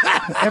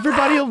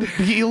 Everybody will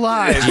be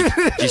alive. Did you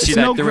see It's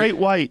that? no There great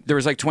were, white. There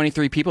was like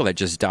 23 people that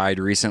just died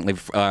recently.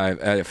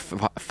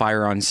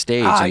 Fire on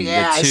stage. Oh, and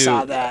yeah, I the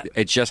saw that.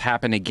 It just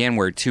happened again,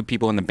 where 2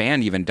 people in the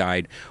band even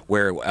died.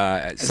 Where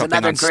something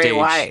another on Great stage.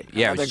 White.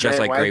 Yeah, it Another was just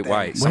Great like Great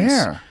White White. thing.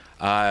 Where?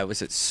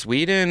 Was it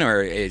Sweden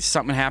or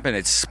something happened?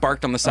 It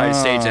sparked on the side of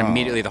the stage, and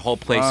immediately the whole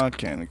place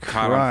fucking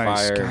caught on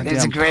Christ. fire. Goddamn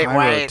It's a great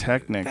white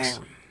pyrotechnics.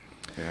 thing.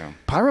 Yeah.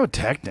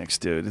 Pyrotechnics,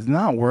 dude, it's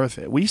not worth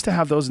it. We used to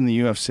have those in the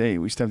UFC.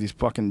 We used to have these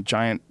fucking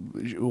giant,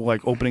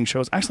 like, opening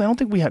shows. Actually, I don't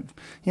think we had.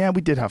 Yeah,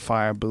 we did have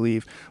fire, I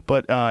believe.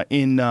 But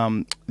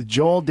in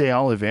Joel de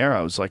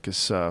Oliveira was like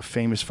this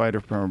famous fighter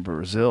from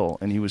Brazil,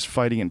 and he was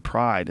fighting in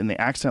Pride, and they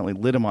accidentally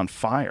lit him on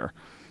fire.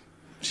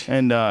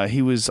 And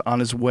he was on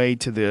his way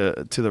to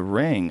the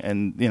ring,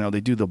 and you know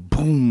they do the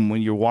boom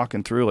when you're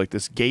walking through like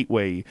this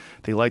gateway.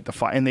 They light the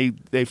fire, and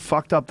they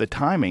fucked up the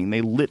timing. They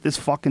lit this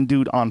fucking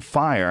dude on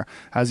fire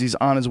as he's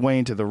on his way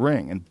into the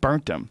ring and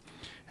burnt him.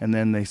 And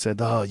then they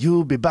said, "Oh,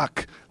 you'll be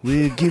back.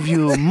 We'll give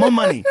you more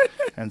money."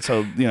 And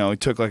so you know he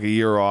took like a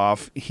year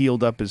off,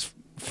 healed up his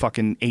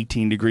fucking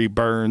 18-degree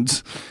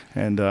burns,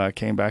 and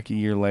came back a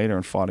year later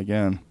and fought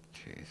again.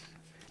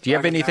 Do you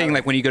have anything,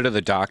 like when you go to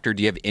the doctor,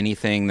 do you have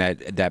anything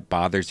that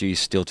bothers you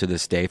still to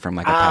this day from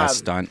like a past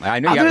stunt? I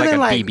know you have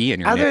like a BB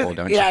in your nipple,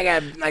 don't you? Yeah, I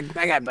got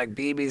like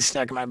BBs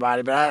stuck in my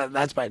body, but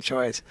that's by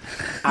choice.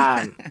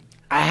 I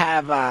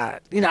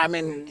have, you know, I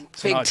mean,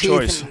 fake not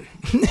teeth,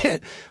 and,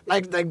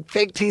 like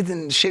fake teeth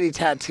and shitty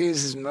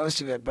tattoos is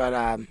most of it,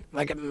 but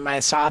like my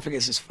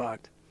esophagus is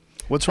fucked.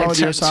 What's wrong with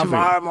your esophagus?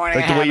 Tomorrow morning,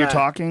 like the way you're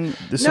talking?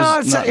 This no,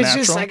 is not it's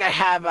natural? just like I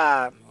have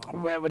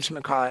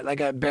whatchamacallit, like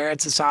a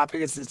Barrett's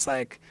esophagus. It's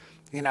like,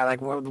 you know,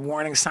 like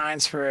warning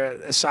signs for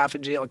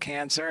esophageal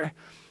cancer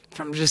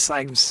from just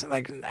like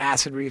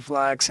acid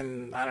reflux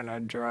and I don't know,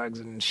 drugs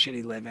and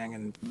shitty living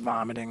and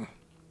vomiting.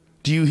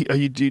 Do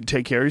you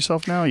take care of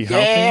yourself now? Are you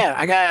Yeah,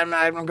 healthy?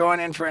 I'm going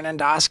in for an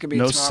endoscopy.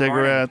 No tomorrow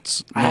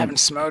cigarettes. morning. I haven't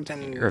smoked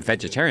in. You're a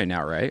vegetarian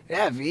now, right?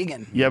 Yeah,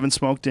 vegan. You haven't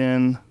smoked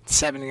in.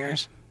 7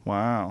 years.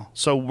 Wow.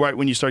 So right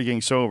when you started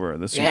getting sober,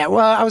 Yeah,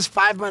 well, I was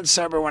 5 months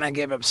sober when I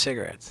gave up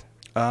cigarettes.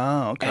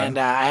 Oh, okay. And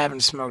I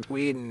haven't smoked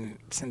weed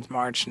since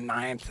March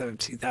 9th of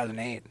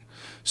 2008.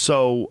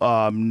 So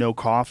no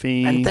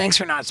coffee. And thanks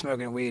for not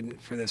smoking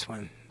weed for this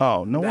one.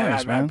 Oh, no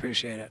worries, I man.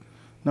 appreciate it.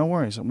 No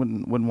worries. I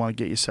wouldn't want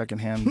to get you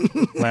secondhand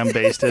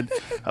lambasted.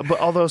 But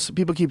although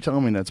people keep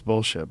telling me that's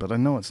bullshit, but I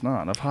know it's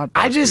not. I've had.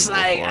 I just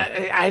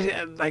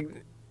before.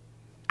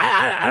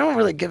 I don't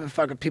really give a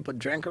fuck if people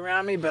drink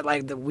around me, but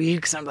like the weed,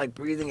 because I'm like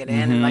breathing it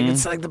in, and like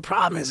it's like the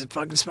problem is it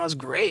fucking smells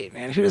great,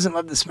 man. Who doesn't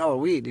love the smell of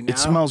weed? You know? It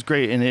smells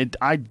great, and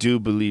I do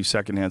believe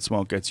secondhand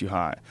smoke gets you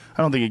high.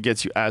 I don't think it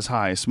gets you as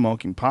high as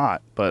smoking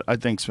pot, but I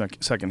think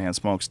secondhand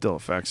smoke still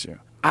affects you.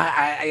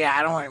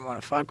 I don't even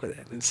want to fuck with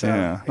it. And so,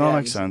 Yeah, that I'm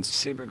makes sense.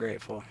 Super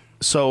grateful.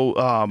 So,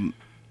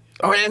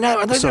 Oh, and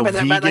no, so about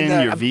that, vegan, but like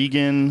you're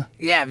vegan.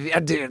 Yeah,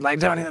 dude. Like,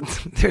 don't even.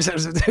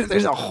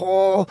 There's a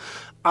whole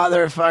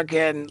other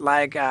fucking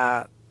like.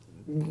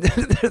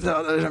 There's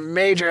a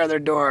major other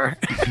door.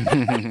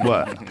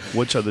 What?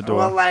 Which other door?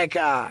 Well, like,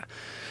 and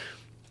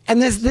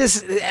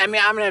this. I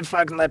mean, I'm gonna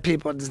fucking let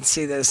people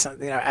see this,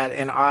 you know,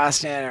 in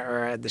Austin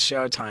or at the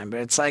Showtime. But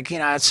it's like, you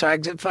know, so I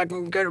just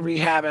fucking go to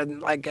rehab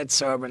and like get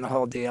sober and the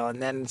whole deal,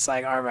 and then it's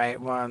like, all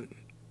right, well.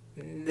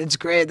 It's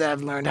great that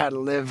I've learned how to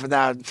live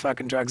without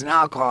fucking drugs and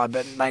alcohol,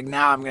 but like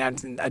now I'm gonna have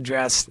to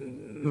address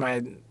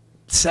my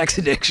sex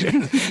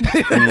addiction.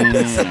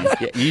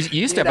 Yeah, you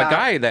used to have a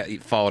guy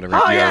that followed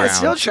around. Oh yeah, I around.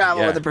 still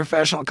travel Yeah. with a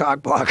professional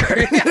cock blocker.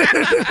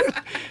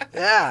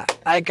 Yeah,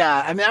 like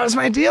I mean that was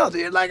my deal,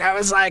 dude. Like I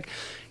was like,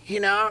 you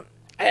know,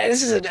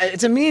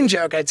 it's a mean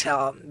joke I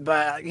tell,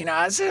 but you know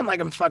I say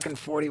I'm fucking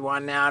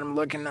 41 now, and I'm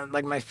looking at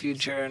like my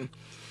future, and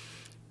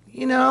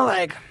you know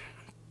like.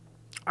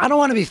 I don't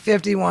want to be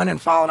 51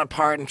 and falling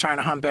apart and trying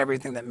to hump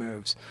everything that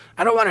moves.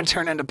 I don't want to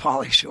turn into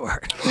Pauly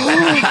Shore.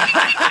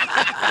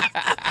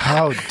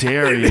 How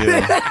dare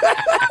you?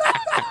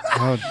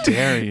 How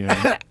dare you?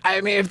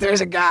 I mean, if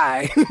there's a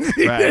guy.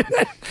 Right.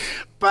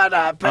 but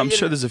I'm you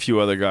sure know, there's a few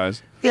other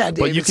guys. Yeah,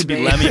 But you David could be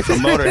Spade. Lemmy from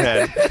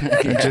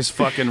Motorhead and just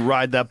fucking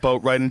ride that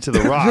boat right into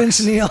the rocks.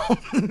 Vince Neil.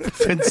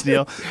 Vince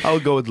Neil. I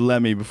would go with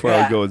Lemmy before I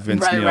Yeah, would go with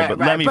Vince right, Neil. right, but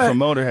right. Lemmy But- from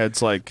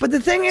Motorhead's like But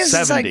the thing is,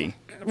 it's 70.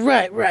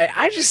 like, right.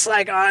 I just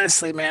like,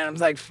 honestly, man, I'm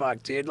like,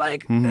 fuck, dude.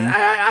 Like, Mm-hmm.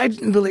 I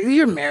believe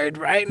you're married,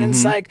 right? And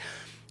it's like,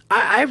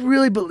 I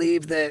really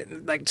believe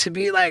that, like, to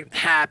be like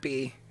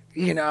happy,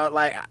 you know,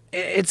 like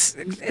it's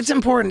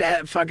important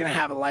to fucking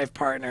have a life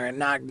partner and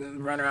not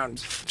run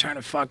around trying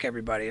to fuck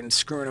everybody and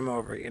screwing them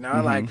over, you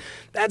know? Like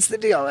that's the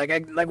deal. Like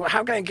well,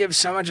 how can I give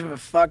so much of a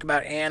fuck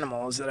about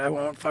animals that I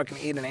won't fucking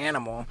eat an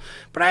animal,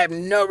 but I have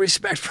no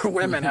respect for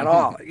women at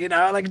all, you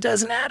know? Like it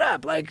doesn't add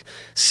up. Like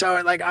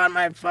so like on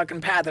my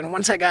fucking path, and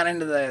once I got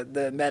into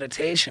the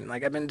meditation,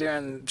 like I've been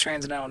doing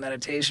transcendental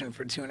meditation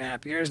for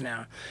 2.5 years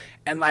now.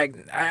 And like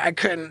I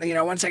couldn't, you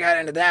know, once I got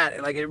into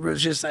that, like it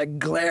was just like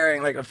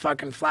glaring like a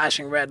fucking flashlight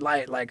flashing red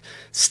light, like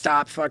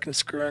stop fucking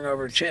screwing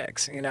over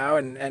chicks, you know,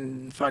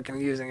 and fucking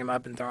using them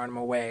up and throwing them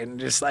away, and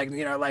just like,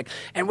 you know, like,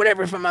 and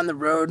whatever, if I'm on the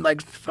road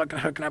like fucking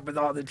hooking up with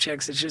all the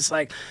chicks, it's just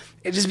like,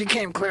 it just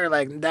became clear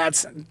like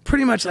that's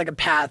pretty much like a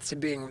path to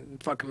being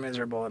fucking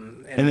miserable.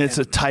 And it's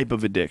a type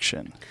of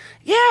addiction.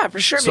 Yeah, for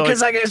sure. So,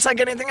 because like it's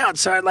like anything else.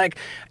 So I like,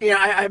 you know,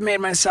 I've made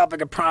myself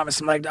like a promise.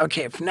 I'm like,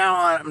 okay, from now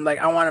on, I'm like,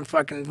 I want to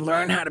fucking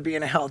learn how to be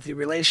in a healthy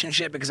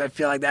relationship, because I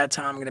feel like that's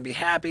how I'm gonna be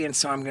happy. And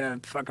so I'm gonna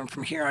fucking,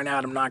 from here on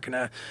out, I'm not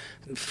gonna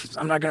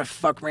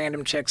fuck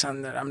random chicks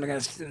I'm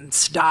gonna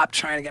stop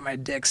trying to get my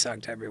dick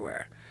sucked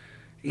everywhere,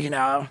 you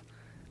know,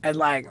 and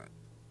like.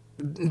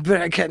 But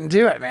I couldn't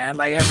do it, man.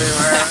 Like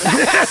everywhere.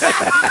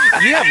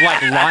 You have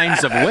like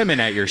lines of women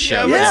at your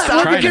show. Yeah,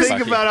 stop trying to think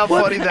fuck about you.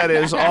 how funny that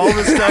is. All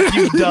the stuff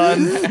you've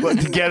done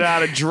to get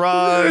out of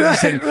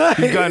drugs, and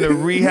you've gone to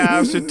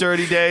rehabs for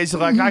 30 days.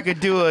 You're like, I could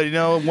do it, you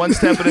know, one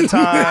step at a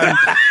time,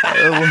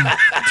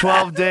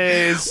 12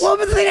 days. Well,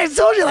 but the thing I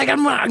told you, like,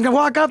 I'm gonna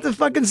walk off the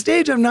fucking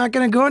stage. I'm not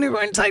gonna go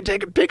anywhere until I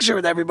take a picture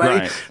with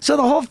everybody. Right. So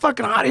the whole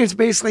fucking audience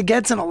basically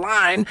gets in a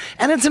line,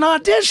 and it's an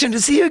audition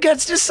to see who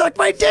gets to suck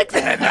my dick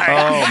that night.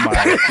 Oh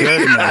my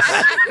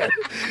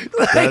goodness,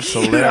 Like, that's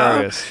you know,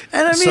 hilarious.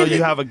 and I mean, so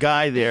you have a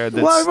guy there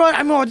that's, well,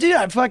 I mean, well, dude,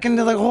 I fucking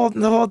did the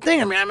whole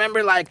thing. I mean, I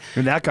remember like,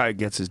 and that guy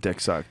gets his dick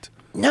sucked.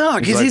 no,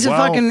 because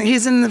like, well-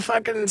 he's in the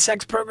fucking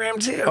sex program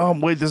too. Oh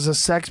wait, there's a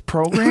sex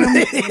program?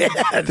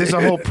 There's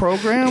a whole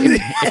program?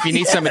 If you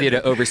need somebody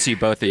to oversee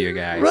both of you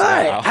guys,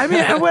 Right. wow. I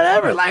mean,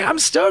 whatever. Like, I'm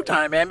stoked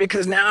on it, man,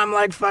 because now I'm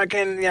like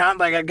fucking, you know, I'm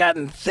like, I've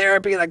gotten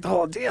therapy, like the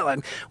whole deal,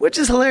 and which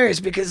is hilarious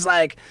because,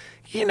 like,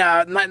 you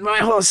know, my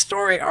whole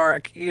story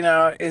arc, you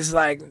know, is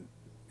like,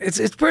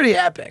 it's pretty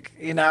epic,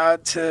 you know,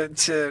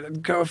 to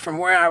go from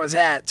where I was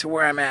at to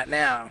where I'm at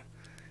now.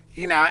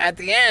 You know, at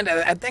the end,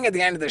 I think at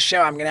the end of the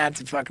show, I'm gonna have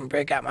to fucking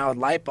break out my old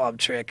light bulb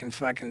trick and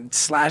fucking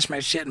slash my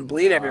shit and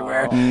bleed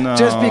everywhere. No,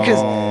 just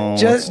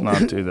because, let's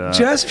not do that.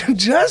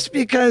 Just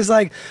because,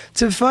 like,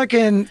 to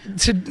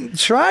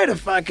try to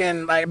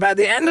fucking, like, by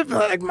the end of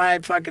like my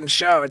fucking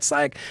show, it's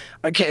like,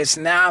 okay,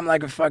 so now I'm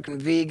like a fucking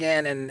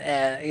vegan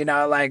and you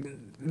know, like,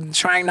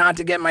 trying not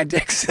to get my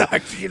dick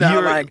sucked, you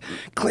know, like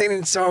clean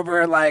and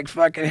sober, like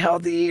fucking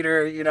healthy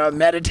eater, you know,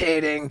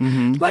 meditating.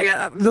 Mm-hmm. Like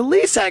the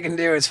least I can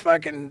do is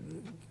fucking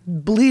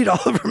bleed all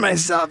over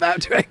myself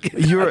after I get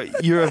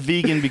You're a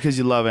vegan because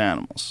you love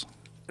animals.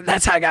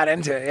 That's how I got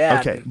into it. Yeah.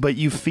 Okay, but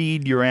you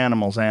feed your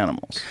animals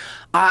animals.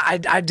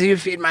 I do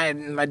feed my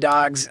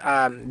dogs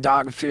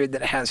dog food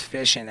that has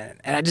fish in it,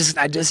 and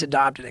I just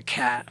adopted a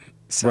cat.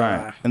 So,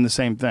 Right, and the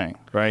same thing,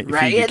 right? You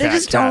right. feed your Yeah, they cat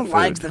just cat don't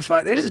like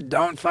food. they just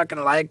don't fucking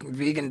like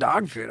vegan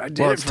dog food. I did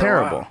Well, it it's for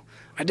terrible. a while.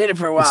 I did it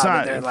for a while. It's but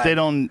not. they're If like, they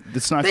don't.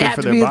 It's not they good have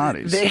for to their be,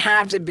 bodies. They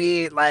have to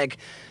be like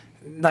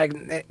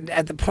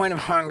at the point of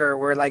hunger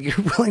where like you're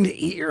willing to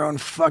eat your own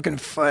fucking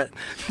foot.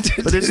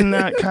 But isn't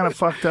that kind of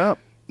fucked up?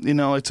 You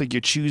know, it's like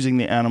you're choosing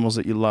the animals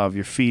that you love.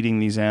 You're feeding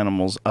these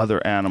animals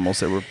other animals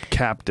that were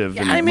captive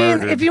and I mean,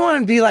 murdered. if you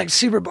want to be like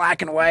super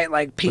black and white,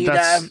 like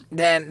PETA,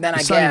 then I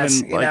it's guess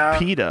not even you like know.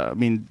 PETA. I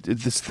mean,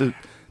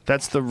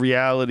 that's the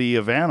reality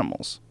of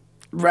animals.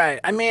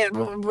 Right. I mean,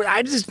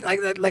 I just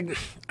like that. Like,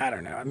 I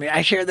don't know. I mean, I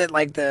hear that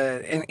like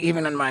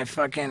even in my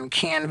fucking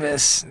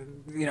Canvas,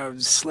 you know,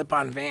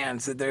 slip-on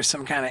Vans, that there's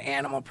some kind of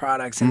animal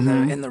products in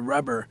the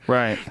rubber.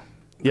 Right.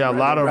 Yeah, a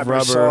lot of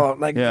rubber. sole.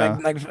 Like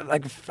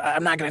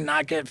I'm not gonna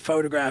not get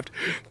photographed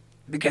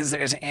because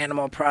there's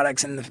animal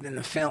products in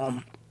the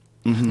film.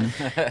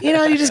 Mm-hmm. You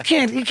know,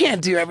 you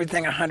can't do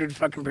everything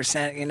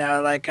 100%. You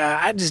know, like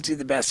I just do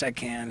the best I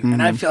can,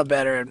 and I feel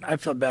better. I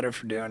feel better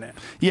for doing it.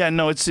 Yeah,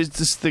 no, it's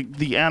just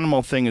the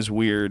animal thing is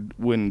weird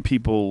when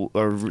people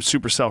are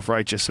super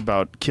self-righteous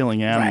about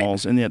killing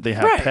animals and yet they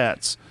have Right.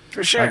 pets.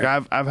 For sure.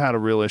 Like I've had a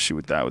real issue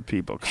with that with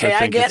people. 'Cause Hey, I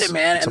think get it's, it,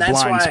 man, It's and a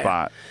that's blind why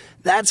spot.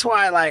 That's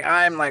why, like,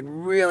 I'm like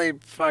really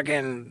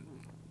fucking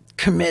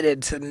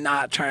committed to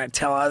not trying to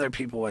tell other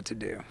people what to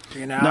do.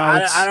 You know, No,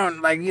 I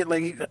don't like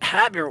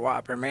have your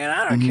Whopper, man.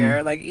 I don't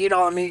care. Like, eat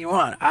all the meat you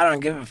want. I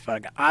don't give a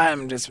fuck.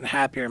 I'm just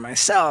happier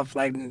myself.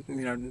 Like, you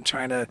know,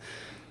 trying to.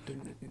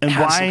 And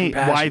have some why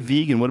compassion.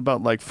 vegan? What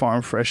about like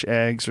farm fresh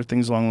eggs or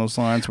things along those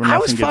lines where I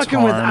nothing was gets fucking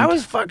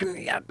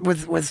harmed?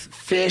 with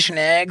fish and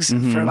eggs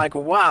for like a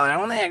while. I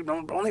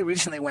only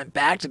recently went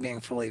back to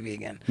being fully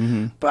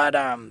vegan. But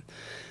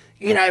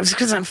you know, it was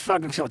because I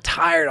fucking feel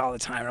tired all the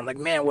time. And I'm like,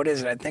 man, what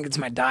is it? I think it's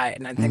my diet.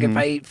 And I think if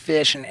I eat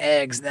fish and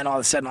eggs, then all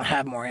of a sudden I'll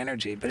have more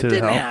energy. But it Did it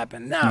didn't help?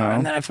 happen. No. No.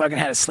 And then I fucking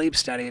had a sleep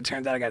study. It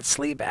turns out I got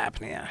sleep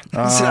apnea.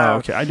 Oh,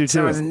 okay. I do So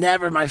too. it was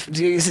never my.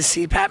 Do you use a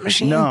CPAP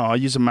machine? No, I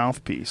use a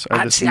mouthpiece. I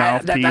have this See,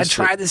 mouthpiece. I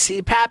tried the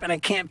CPAP and I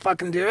can't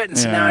fucking do it. And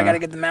so now I Yeah. got to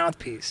get the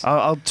mouthpiece.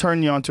 I'll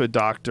turn you on to a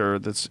doctor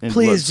that's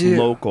Please do.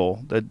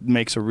 local that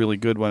makes a really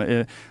good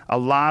one. A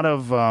lot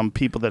of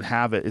people that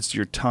have it, it's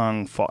your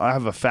tongue. I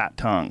have a fat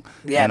tongue.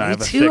 Yeah, and I me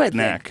have a too, thick I think.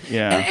 neck.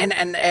 Yeah.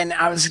 And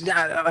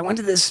I went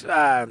to this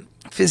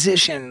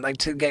physician like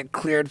to get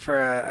cleared for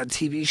a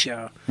TV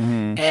show,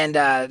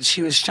 and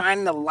she was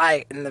shining the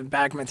light in the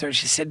back of my throat.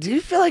 She said, "Do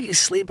you feel like you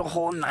sleep a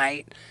whole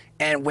night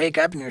and wake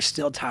up and you're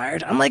still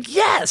tired?" I'm like,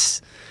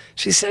 "Yes."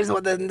 She says,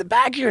 well, the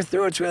back of your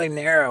throat's really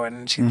narrow,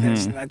 and she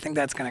thinks, I think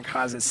that's going to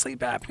cause it sleep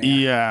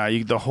apnea.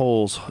 Yeah, the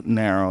hole's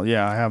narrow.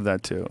 Yeah, I have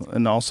that too.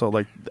 And also,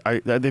 like,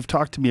 they've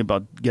talked to me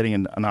about getting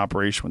an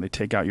operation when they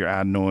take out your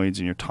adenoids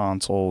and your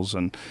tonsils,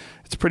 and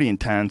it's pretty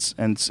intense,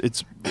 and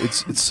it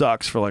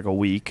sucks for like a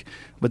week.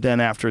 But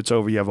then after it's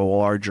over, you have a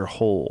larger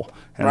hole,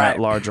 and that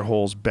larger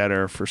hole's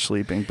better for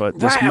sleeping. But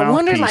this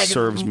mouthpiece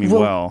serves me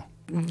well.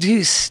 Do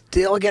you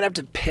still get up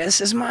to piss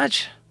as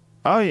much?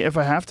 Oh, yeah, if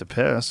I have to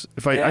piss.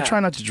 I try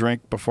not to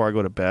drink before I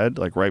go to bed,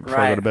 like right before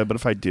I go to bed. But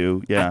if I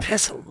do, I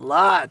piss a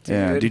lot, dude.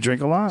 Yeah. Do you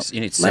drink a lot?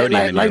 You need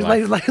sodium in your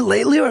life. Like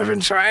lately, I've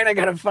been trying. I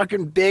got a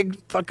fucking big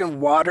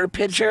fucking water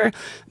pitcher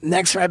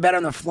next to my bed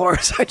on the floor,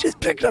 so I just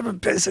picked up and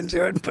pissed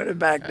into it and put it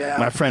back down.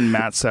 My friend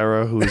Matt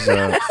Serra, who's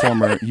a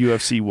former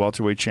UFC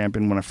welterweight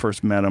champion, when I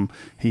first met him,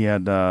 he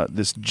had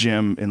this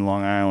gym in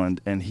Long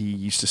Island, and he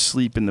used to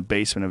sleep in the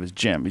basement of his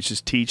gym. He'd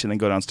just teach and then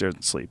go downstairs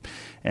and sleep.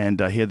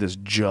 And he had this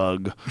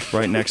jug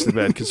right next to the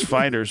bed, because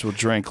fighters will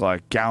drink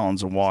like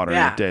gallons of water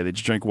a day. They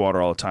just drink water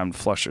all the time to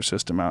flush their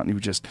system out. And he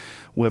would just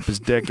whip his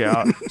dick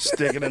out,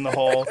 stick it in the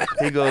hole.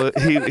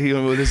 He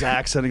with his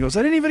accent, he goes,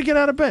 I didn't even get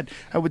out of bed.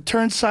 I would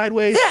turn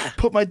sideways,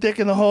 put my dick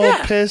in the hole,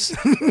 piss,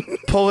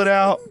 pull it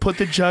out, put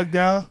the jug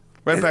down.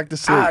 Right back to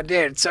sleep. Oh,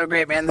 dude, it's so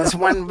great, man. This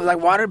one like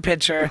water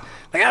pitcher,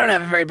 like I don't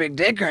have a very big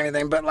dick or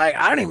anything, but like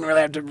I don't even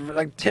really have to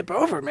like tip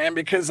over, man,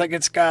 because like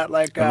it's got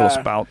like a little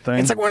spout thing.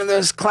 It's like one of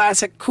those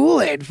classic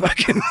Kool-Aid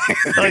fucking.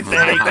 Like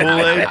the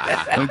Kool-Aid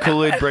when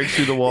Kool-Aid breaks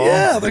through the wall.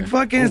 Yeah, like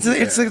fucking,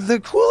 it's like the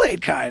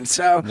Kool-Aid kind.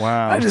 So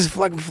wow. I just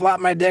fucking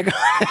flop my dick on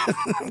it.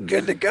 I'm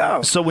good to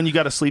go. So when you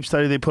got a sleep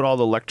study, they put all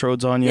the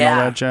electrodes on you and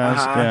all that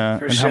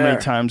jazz. And how many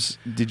times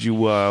did you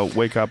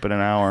wake up in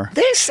an hour?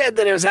 They said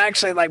that it was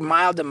actually like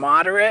mild to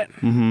moderate.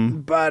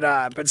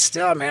 But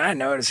still, man, I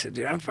noticed it,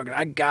 dude.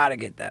 I gotta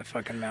get that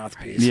fucking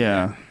mouthpiece.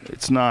 Yeah, man.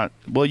 It's not.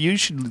 Well, you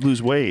should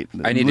lose weight.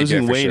 I need Losing to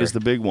do it for weight sure. is the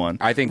big one.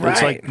 I think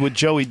it's like with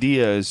Joey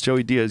Diaz.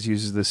 Joey Diaz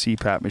uses the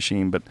CPAP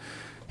machine, but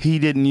he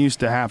didn't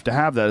used to have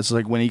that. It's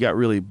like when he got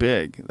really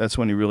big, that's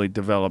when he really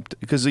developed.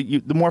 Because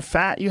the more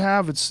fat you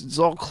have, it's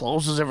all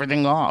closes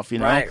everything off. You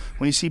know,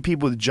 when you see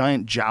people with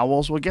giant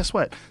jowls, well, guess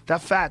what?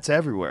 That fat's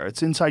everywhere.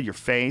 It's inside your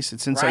face.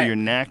 It's inside your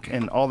neck,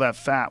 and all that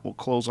fat will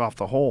close off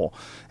the hole.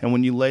 And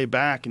when you lay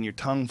back and your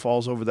tongue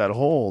falls over that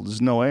hole,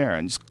 there's no air,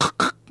 and just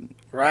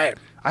right.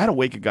 I had to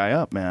wake a guy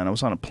up, man. I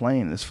was on a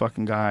plane. This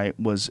fucking guy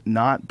was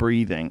not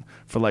breathing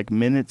for like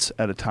minutes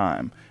at a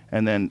time.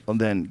 And then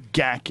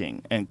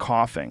gacking and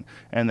coughing.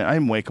 And then I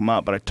didn't wake him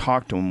up, but I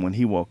talked to him when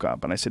he woke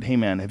up. And I said, hey,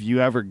 man, have you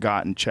ever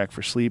gotten checked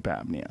for sleep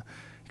apnea?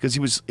 Because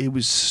he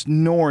was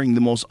snoring the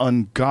most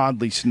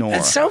ungodly snore.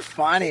 That's so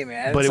funny,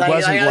 man. But it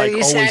wasn't like you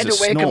always said a to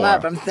wake him snore.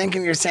 up. I'm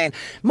thinking you're saying,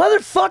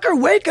 motherfucker,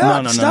 wake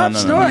up, stop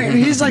snoring. And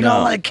he's like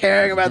all like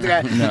caring about the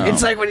guy.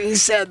 It's like when he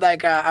said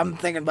like, I'm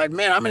thinking like,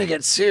 man, I'm gonna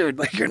get sued.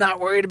 Like you're not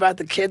worried about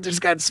the kid that's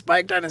got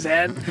spiked on his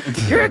head.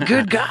 You're a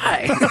good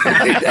guy.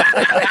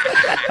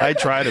 I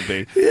try to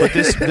be, but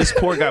this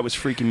poor guy was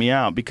freaking me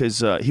out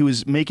because he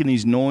was making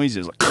these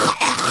noises like.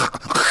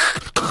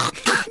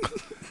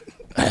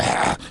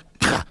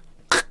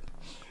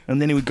 And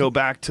then he would go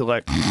back to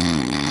like,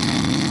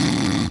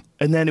 and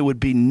then it would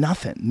be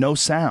nothing, no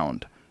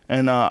sound.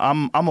 And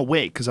I'm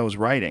awake because I was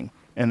writing,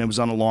 and it was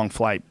on a long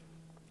flight.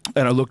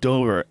 And I looked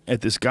over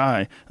at this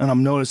guy, and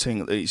I'm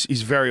noticing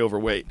he's very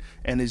overweight,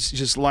 and he's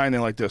just lying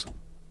there like this.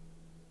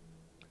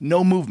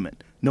 No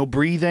movement, no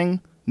breathing,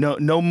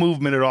 no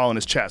movement at all in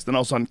his chest. And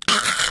all of a sudden,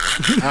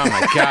 oh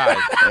my God.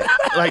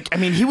 Like, I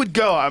mean, he would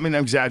go, I mean,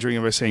 I'm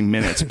exaggerating by saying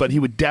minutes, but he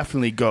would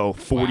definitely go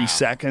 40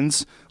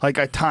 seconds. Like,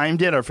 I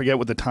timed it. I forget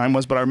what the time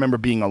was, but I remember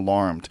being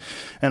alarmed.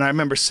 And I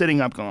remember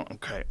sitting up going,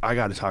 okay, I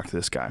got to talk to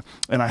this guy.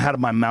 And I had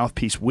my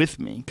mouthpiece with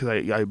me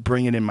because I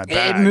bring it in my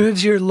bag. It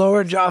moves your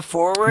lower jaw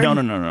forward?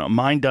 No.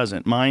 Mine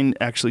doesn't. Mine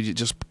actually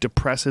just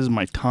depresses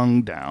my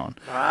tongue down.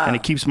 Wow. And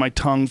it keeps my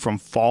tongue from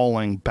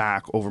falling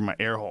back over my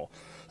air hole.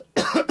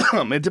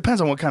 It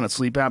depends on what kind of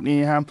sleep apnea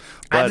you have.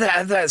 But I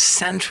have that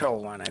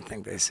central one, I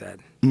think they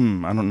said. I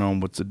don't know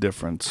what's the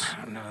difference.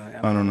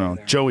 I don't know.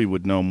 Joey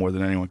would know more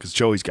than anyone because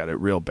Joey's got it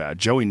real bad.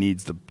 Joey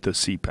needs the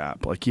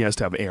CPAP. Like, he has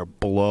to have air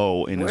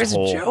blow in his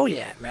hole. Where's Joey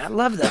at, man? I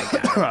love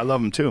that guy. I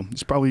love him, too.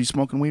 He's probably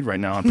smoking weed right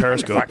now on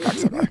Periscope.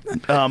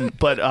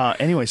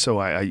 Anyway,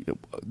 so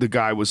the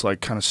guy was, like,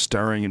 kind of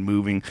stirring and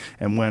moving.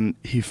 And when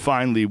he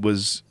finally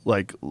was,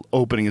 like,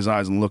 opening his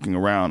eyes and looking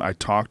around, I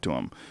talked to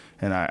him.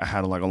 And I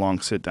had like a long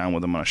sit down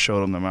with him, and I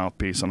showed him the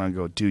mouthpiece, and I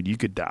go, dude, you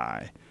could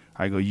die.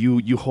 I go,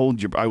 you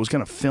hold your. I was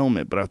gonna film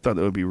it, but I thought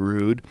that would be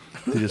rude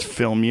to just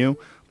film you.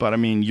 But I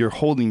mean, you're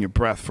holding your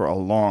breath for a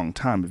long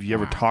time. Have you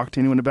ever talked to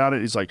anyone about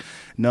it? He's like,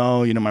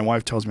 no, my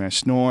wife tells me I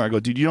snore. I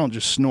go, dude, you don't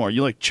just snore.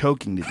 You're like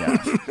choking to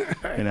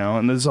death,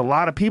 And there's a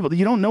lot of people.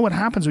 You don't know what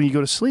happens when you go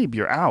to sleep.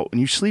 You're out. When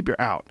you sleep,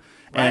 you're out.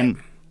 Right. And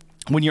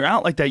when you're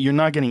out like that, you're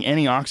not getting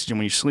any oxygen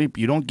when you sleep.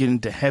 You don't get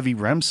into heavy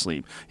REM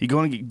sleep. You go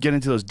and get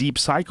into those deep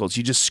cycles.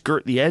 You just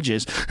skirt the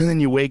edges, and then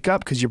you wake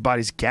up because your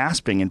body's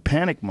gasping in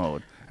panic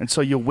mode. And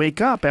so you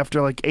wake up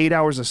after like 8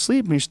 hours of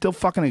sleep, and you're still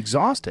fucking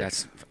exhausted.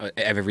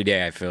 every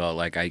day I feel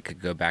like I could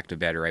go back to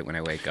bed right when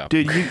I wake up.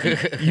 Dude,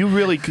 you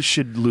really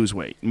should lose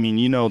weight. I mean,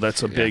 you know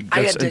that's a big.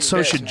 And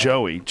so should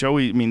Joey.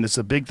 Joey, I mean, that's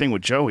a big thing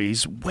with Joey.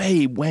 He's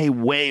way, way,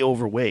 way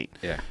overweight.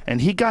 Yeah.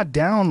 And he got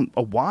down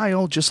a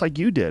while, just like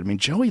you did. I mean,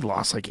 Joey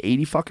lost like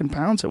 80 fucking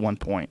pounds at one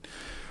point.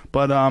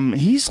 But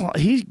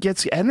he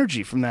gets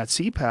energy from that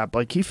CPAP.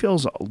 Like, he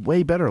feels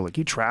way better. Like,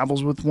 he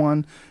travels with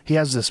one. He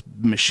has this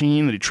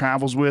machine that he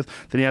travels with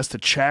that he has to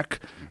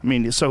check. I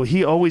mean, so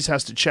he always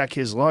has to check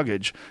his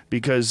luggage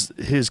because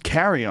his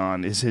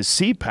carry-on is his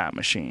CPAP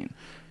machine.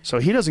 So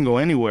he doesn't go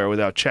anywhere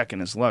without checking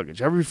his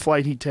luggage. Every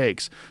flight he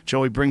takes,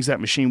 Joey brings that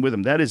machine with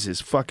him. That is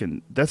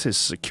that's his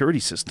security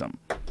system.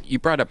 You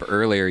brought up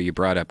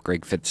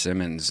Greg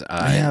Fitzsimmons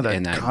that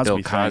and that Cosby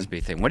Bill Cosby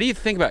thing. What do you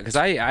think about it?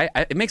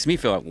 Because it makes me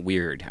feel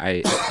weird.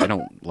 I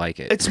don't like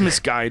it. It's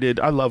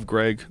misguided. I love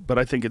Greg, but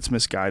I think it's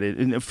misguided.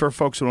 And for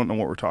folks who don't know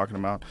what we're talking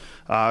about,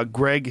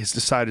 Greg has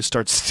decided to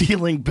start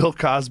stealing Bill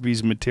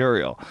Cosby's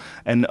material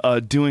and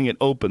doing it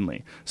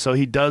openly. So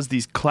he does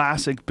these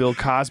classic Bill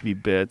Cosby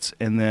bits,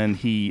 and then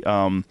he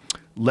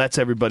lets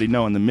everybody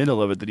know in the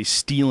middle of it that he's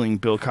stealing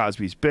Bill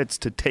Cosby's bits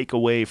to take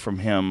away from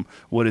him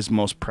what is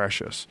most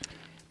precious.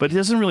 But it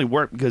doesn't really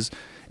work because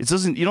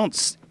you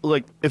don't,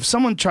 like, if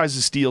someone tries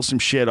to steal some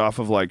shit off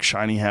of like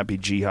Shiny Happy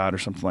Jihad or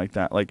something like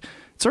that, like,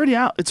 it's already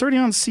out. It's already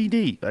on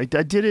CD. I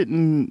did it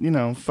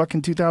in,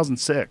 fucking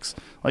 2006.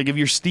 Like, if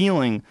you're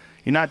stealing,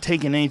 you're not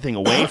taking anything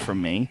away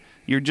from me.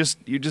 You're just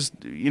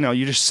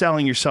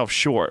selling yourself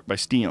short by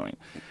stealing.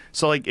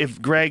 So, like,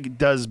 if Greg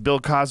does Bill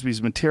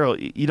Cosby's material,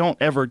 you don't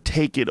ever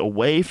take it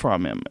away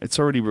from him. It's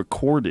already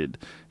recorded.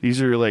 These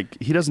are, like,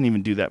 he doesn't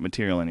even do that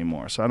material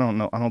anymore. So I don't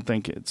know. I don't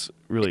think it's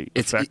really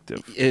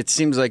effective. It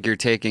seems like you're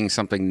taking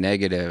something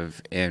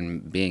negative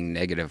and being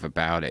negative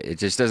about it. It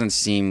just doesn't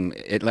seem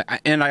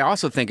and I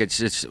also think it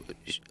just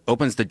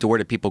opens the door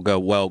to people go,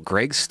 well,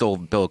 Greg stole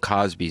Bill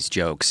Cosby's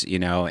jokes,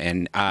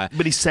 and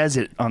but he says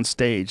it on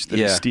stage that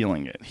he's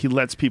stealing it. He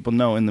lets people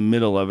know in the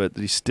middle of it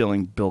that he's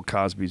stealing Bill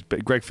Cosby's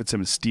bit. Greg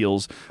Fitzsimmons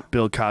steals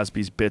Bill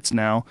Cosby's bits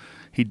now.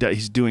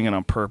 He's doing it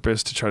on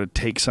purpose to try to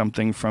take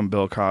something from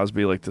Bill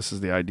Cosby. Like, this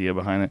is the idea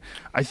behind it.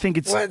 I think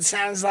it's... Well, it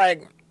sounds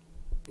like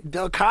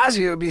Bill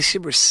Cosby would be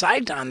super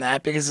psyched on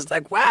that because it's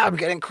like, wow, I'm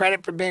getting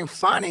credit for being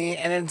funny,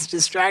 and it's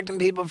distracting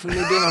people from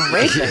me being a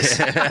rapist.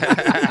 Like,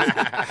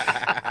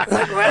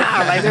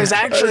 wow, like there's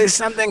actually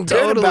something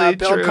good about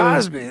Bill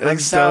Cosby. Like,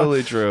 that's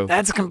totally true.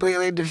 That's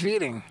completely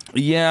defeating.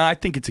 Yeah, I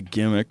think it's a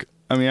gimmick.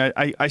 I mean,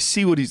 I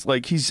see what he's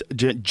like. He's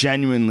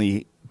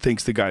genuinely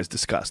thinks the guy's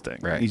disgusting.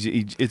 Right.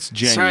 It's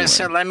genuine.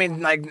 So let me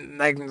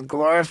like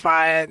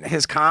glorify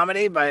his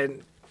comedy by.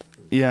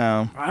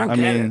 Yeah,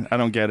 I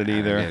don't get it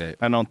either.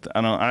 I don't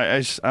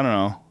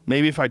know.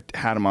 Maybe if I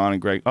had him on,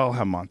 and Greg, I'll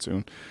have him on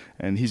soon,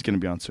 and he's going to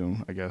be on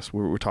soon. I guess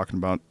we're talking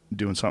about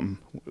doing something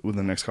within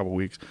the next couple of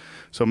weeks,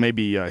 so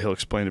maybe he'll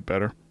explain it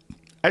better.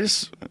 I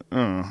don't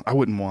know. I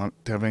wouldn't want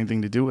to have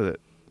anything to do with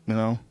it.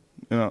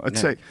 I'd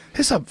say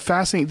it's a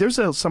fascinating. There's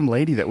some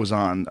lady that was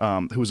on,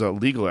 who was a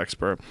legal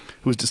expert,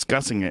 who was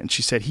discussing it, and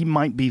she said he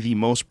might be the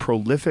most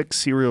prolific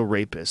serial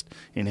rapist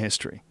in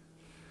history,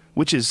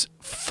 which is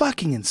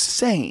fucking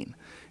insane.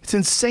 It's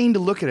insane to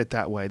look at it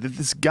that way. That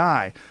this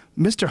guy,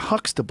 Mr.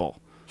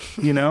 Huxtable,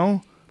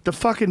 the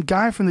fucking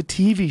guy from the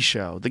TV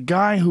show, the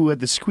guy who had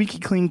the squeaky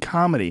clean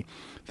comedy,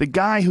 the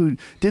guy who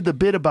did the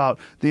bit about,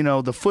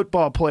 the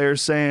football player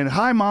saying,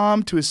 "Hi,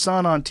 Mom," to his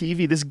son on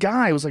TV. This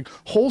guy was like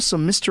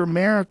wholesome Mr.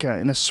 America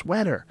in a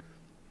sweater.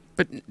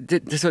 But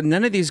so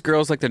none of these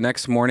girls, like, the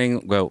next morning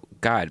go,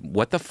 God,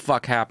 what the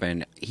fuck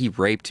happened? He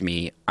raped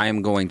me. I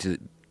am going to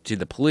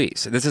the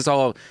police. This is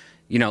all,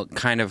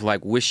 kind of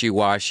like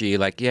wishy-washy.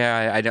 Like,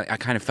 yeah, I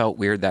kind of felt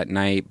weird that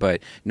night,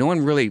 but no one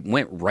really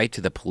went right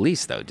to the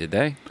police, though, did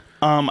they?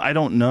 I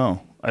don't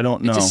know.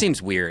 It just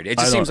seems weird. It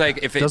just seems like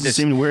if it doesn't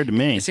seem weird to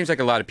me. It seems like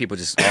a lot of people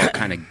just all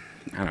kind of,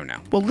 I don't know.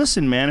 Well,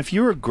 listen, man, if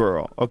you're a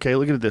girl, okay,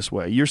 look at it this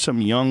way. You're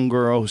some young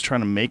girl who's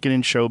trying to make it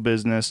in show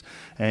business,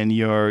 and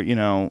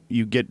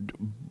you get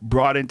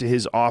brought into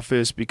his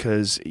office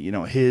because,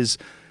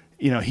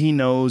 he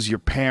knows your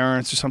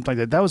parents or something like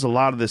that. That was a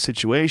lot of the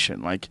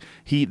situation. Like,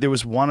 there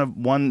was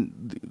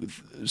one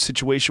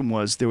situation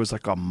was there was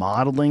like a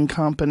modeling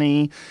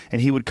company,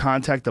 and he would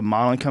contact the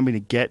modeling company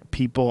to get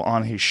people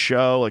on his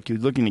show. Like, he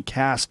was looking to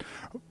cast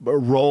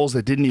roles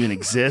that didn't even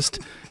exist,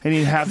 and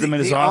he'd have them in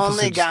his office.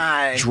 The only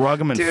guy drug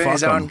them and doing fuck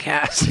his them. own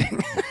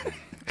casting.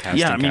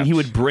 Yeah, I mean, he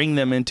would bring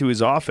them into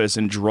his office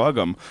and drug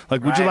them.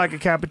 Like, would you like a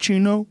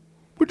cappuccino?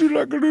 Would you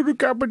like a little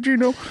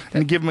cappuccino?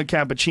 And give him a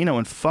cappuccino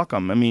and fuck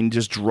him. I mean,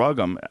 just drug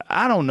him.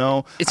 I don't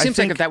know. It seems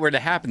like if that were to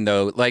happen,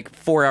 though, like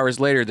 4 hours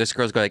later, this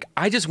girl's go like,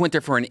 I just went there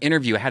for an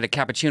interview, I had a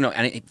cappuccino,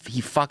 and he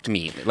fucked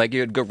me. Like,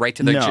 you'd go right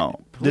to the no.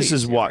 police.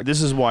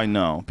 This is why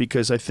no,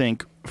 because I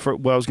think for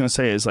what I was going to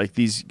say is like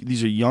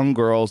these are young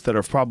girls that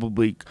are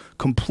probably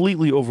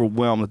completely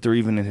overwhelmed that they're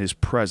even in his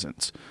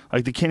presence.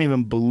 Like they can't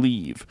even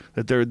believe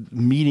that they're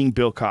meeting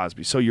Bill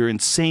Cosby. So you're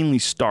insanely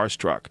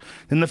starstruck.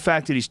 Then the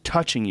fact that he's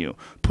touching you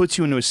puts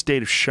you into a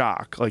state of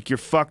shock. Like you're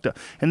fucked up.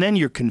 And then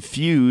you're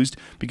confused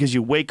because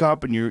you wake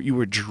up and you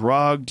were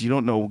drugged. You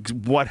don't know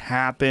what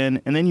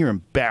happened. And then you're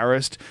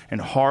embarrassed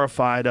and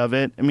horrified of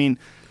it. I mean,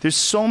 there's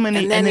so many,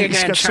 and then you're he's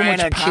going got to so try much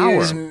and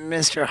power. accuse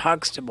Mr.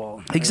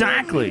 Huxtable.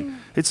 Exactly.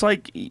 It's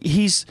like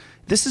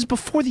this is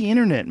before the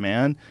internet,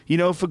 man. You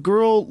know, if a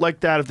girl like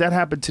that, if that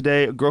happened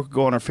today, a girl could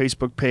go on our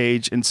Facebook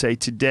page and say,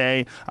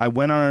 today I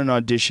went on an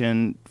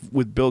audition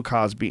with Bill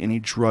Cosby and he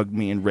drugged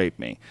me and raped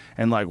me.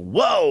 And like,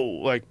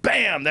 whoa, like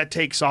bam, that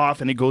takes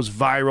off and it goes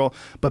viral.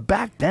 But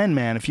back then,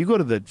 man, if you go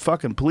to the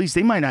fucking police,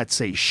 they might not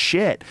say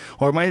shit.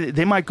 Or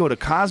they might go to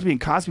Cosby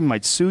and Cosby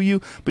might sue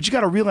you. But you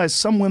got to realize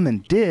some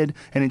women did.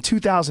 And in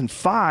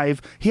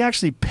 2005, he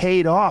actually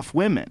paid off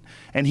women.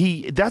 And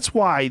that's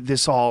why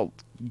this all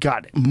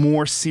got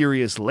more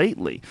serious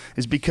lately,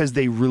 is because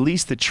they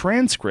released the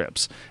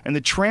transcripts, and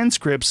the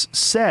transcripts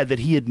said that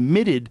he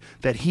admitted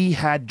that he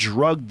had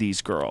drugged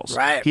these girls.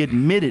 Right. He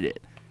admitted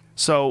it.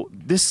 So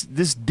this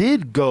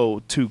did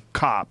go to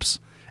cops,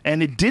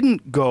 and it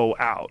didn't go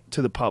out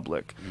to the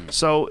public.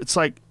 So it's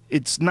like,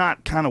 it's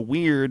not kind of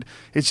weird.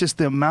 It's just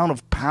the amount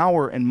of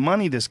power and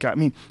money this guy. I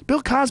mean,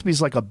 Bill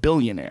Cosby's like a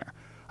billionaire.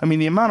 I mean,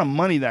 the amount of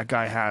money that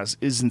guy has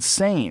is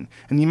insane.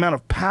 And the amount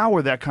of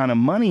power that kind of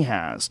money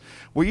has,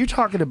 where you're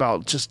talking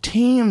about just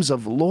teams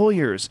of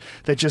lawyers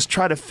that just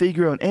try to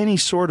figure out any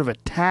sort of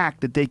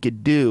attack that they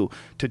could do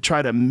to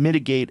try to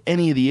mitigate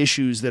any of the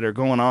issues that are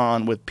going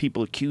on with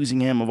people accusing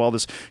him of all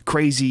this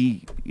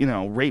crazy,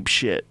 rape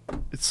shit.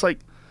 It's like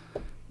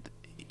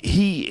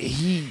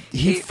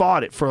he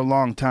fought it for a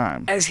long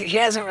time. As he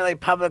hasn't really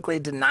publicly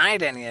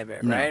denied any of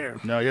it, right? Or,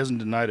 No, he hasn't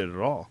denied it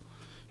at all.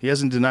 He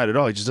hasn't denied it at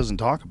all. He just doesn't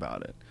talk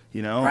about it.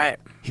 Right.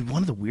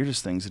 One of the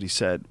weirdest things that he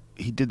said,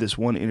 he did this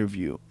one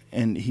interview,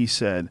 and he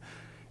said,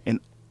 in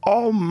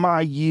all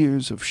my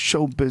years of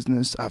show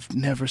business, I've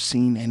never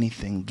seen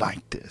anything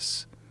like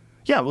this.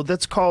 Yeah, well,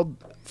 that's called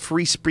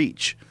free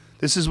speech.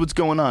 This is what's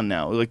going on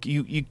now. Like,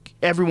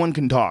 everyone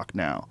can talk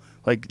now.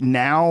 Like,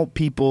 now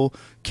people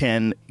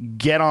can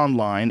get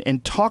online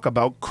and talk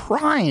about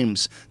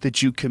crimes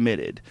that you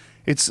committed.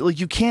 It's like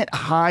you can't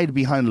hide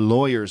behind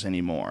lawyers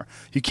anymore.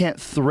 You can't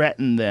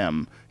threaten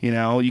them.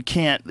 You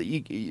can't.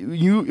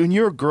 When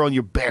you're a girl and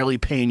you're barely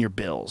paying your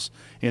bills,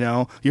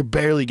 you're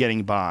barely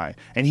getting by,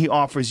 and he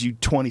offers you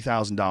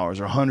 $20,000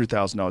 or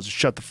 $100,000 to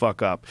shut the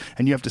fuck up,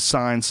 and you have to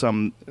sign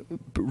some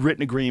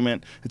written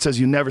agreement that says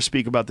you never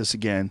speak about this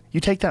again.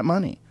 You take that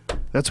money.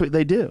 That's what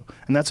they do,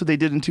 and that's what they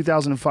did in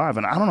 2005.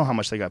 And I don't know how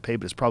much they got paid,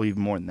 but it's probably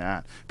even more than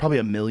that. Probably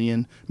 $1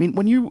 million. I mean,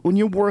 when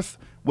you're worth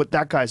what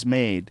that guy's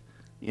made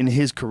in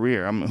his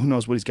career, I mean, who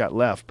knows what he's got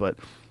left, but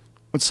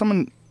when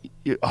someone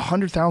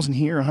 100,000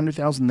 here,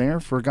 100,000 there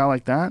for a guy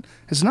like that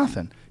is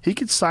nothing. He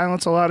could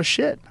silence a lot of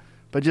shit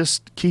by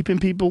just keeping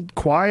people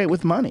quiet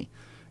with money,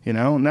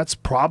 and that's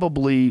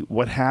probably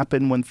what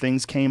happened when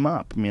things came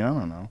up. I mean, I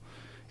don't know.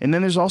 And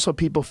then there's also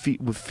people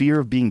with fear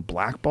of being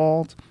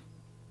blackballed.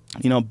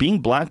 Being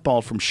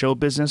blackballed from show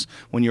business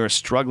when you're a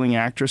struggling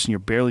actress and you're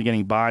barely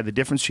getting by. The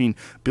difference between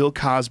Bill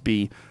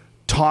Cosby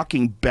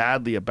talking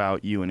badly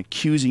about you and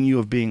accusing you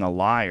of being a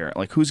liar.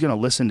 Like, who's going to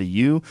listen to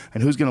you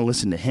and who's going to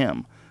listen to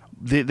him?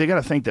 They got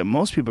to think that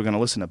most people are going to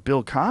listen to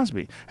Bill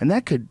Cosby, and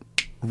that could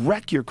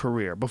wreck your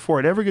career before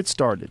it ever gets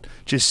started.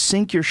 Just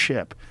sink your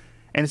ship.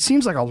 And it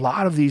seems like a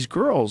lot of these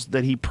girls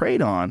that he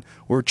preyed on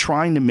were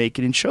trying to make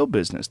it in show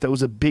business. That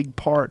was a big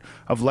part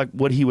of like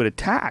what he would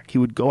attack. He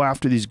would go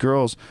after these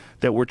girls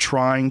that were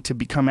trying to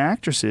become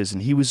actresses,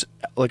 and he was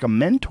like a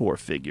mentor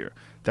figure.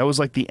 That was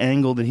like the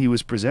angle that he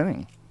was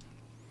presenting.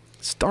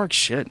 It's dark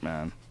shit,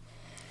 man.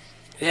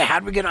 Yeah,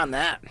 how'd we get on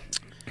that?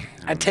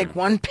 I'd take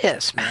one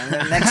piss, man.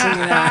 The next thing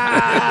you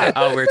know.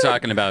 Oh, we're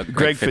talking about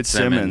Greg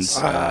Fitzsimmons.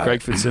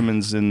 Greg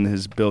Fitzsimmons and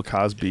his Bill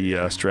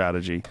Cosby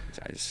strategy.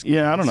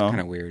 I don't know. It's kind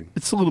of weird.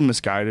 It's a little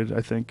misguided,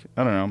 I think.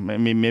 I don't know.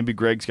 Maybe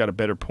Greg's got a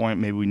better point.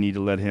 Maybe we need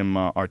to let him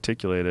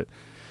articulate it.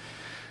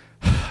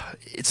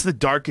 It's the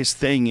darkest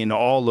thing in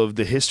all of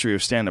the history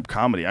of stand-up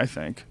comedy, I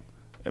think.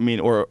 I mean,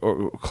 or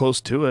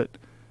close to it.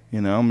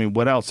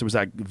 What else? There was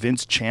that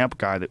Vince Champ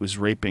guy that was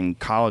raping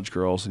college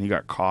girls, and he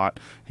got caught.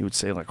 He would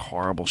say like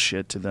horrible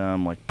shit to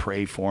them, like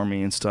pray for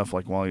me and stuff,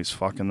 like while he was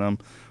fucking them.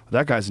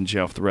 That guy's in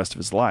jail for the rest of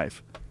his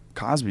life.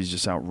 Cosby's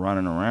just out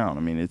running around.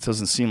 I mean, it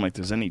doesn't seem like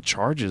there's any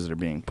charges that are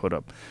being put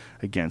up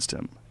against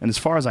him. And as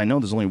far as I know,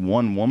 there's only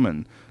one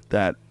woman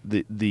that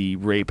the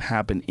rape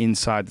happened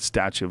inside the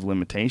statute of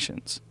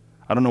limitations.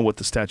 I don't know what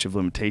the statute of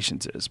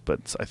limitations is,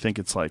 but I think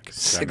it's like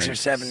 6 or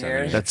 7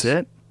 years. That's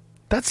it?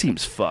 That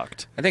seems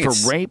fucked. I think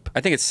for rape.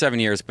 I think it's 7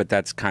 years, but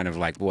that's kind of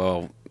like,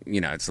 well,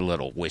 it's a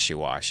little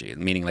wishy-washy.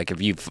 Meaning, like,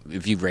 if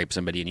you've raped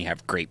somebody and you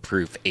have great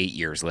proof 8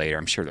 years later,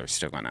 I'm sure they're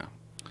still gonna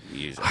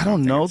use it. I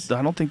don't know.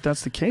 I don't think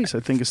that's the case. I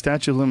think a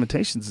statute of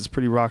limitations is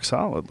pretty rock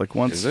solid. Like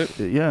once, is it?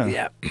 Yeah.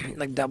 Yeah,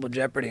 like double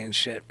jeopardy and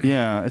shit.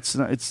 Yeah, it's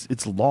not.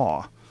 It's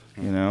law.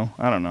 You know,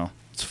 I don't know.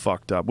 It's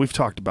fucked up. We've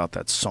talked about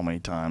that so many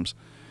times.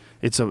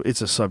 It's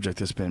a subject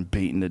that's been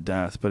beaten to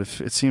death, but if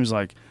it seems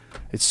like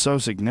it's so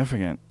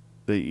significant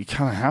that you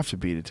kind of have to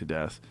beat it to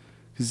death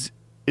because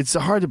it's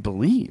hard to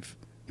believe.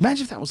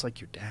 Imagine if that was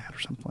like your dad or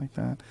something like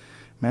that.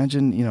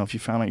 Imagine, you know, if you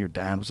found out your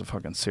dad was a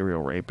fucking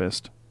serial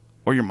rapist,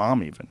 or your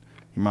mom even.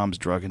 Your mom's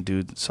drugging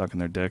dudes, sucking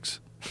their dicks,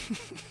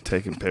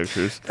 taking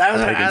pictures, taking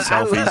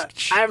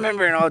selfies. I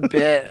remember an old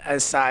bit I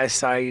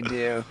saw you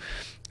do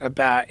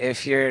about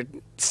if your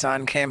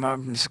son came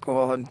home from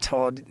school and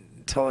told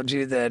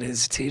you that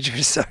his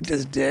teacher sucked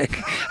his dick,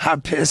 how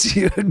pissed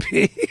you would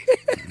be.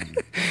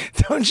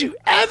 Don't you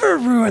ever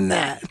ruin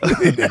that.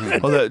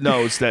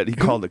 No, it's that he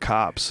called the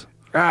cops.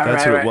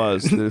 That's what it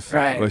was.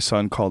 My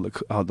son called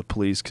the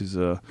police because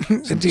the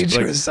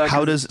teacher was sucking.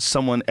 How does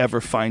someone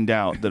ever find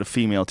out that a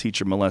female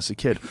teacher molests a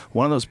kid?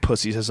 One of those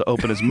pussies has to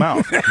open his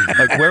mouth.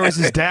 Like, where was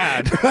his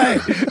dad?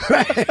 Right.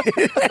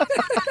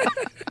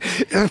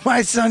 If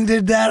my son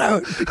did that,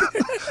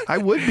 I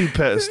would be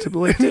pissed. I'd be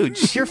like,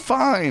 dude, you're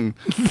fine.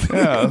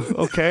 Yeah,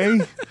 okay.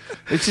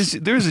 It's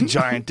just there's a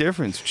giant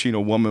difference between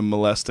a woman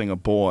molesting a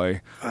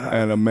boy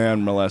and a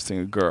man molesting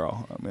a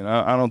girl. I mean,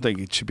 I don't think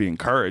it should be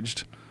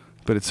encouraged,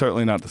 but it's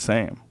certainly not the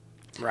same.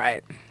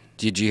 Right.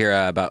 Did you hear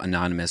about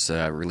Anonymous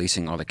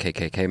releasing all the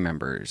KKK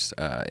members'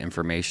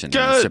 information?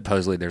 Good.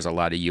 Supposedly there's a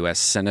lot of U.S.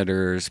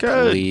 senators,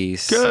 Good.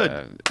 police.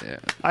 Good. Yeah.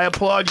 I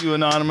applaud you,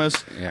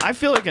 Anonymous. Yeah. I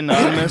feel like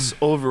Anonymous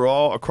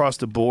overall across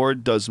the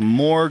board does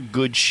more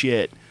good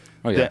shit.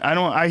 Oh, yeah.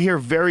 I hear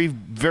very,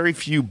 very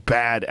few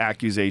bad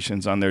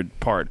accusations on their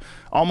part.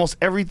 Almost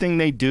everything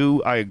they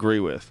do, I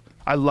agree with.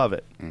 I love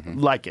it.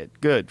 Like it.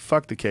 Good.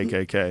 Fuck the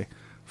KKK.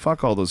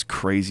 Fuck all those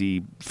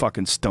crazy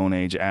fucking Stone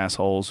Age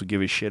assholes who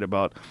give a shit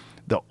about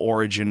the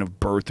origin of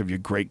birth of your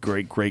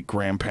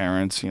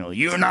great-great-great-grandparents. You know,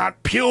 you're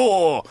not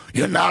pure.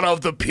 You're not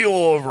of the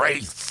pure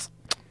race.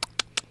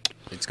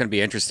 It's going to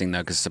be interesting, though,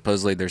 because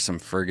supposedly there's some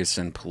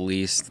Ferguson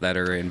police that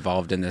are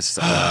involved in this,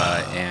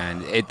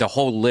 and the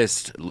whole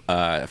list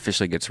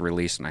officially gets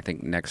released, and I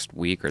think next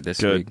week or this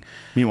week.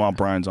 Meanwhile,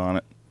 Brian's on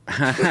it.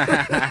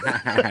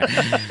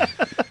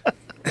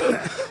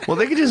 Well,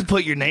 they could just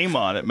put your name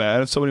on it,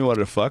 man. If somebody wanted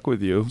to fuck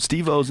with you,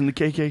 Steve-O's in the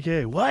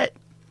KKK. What?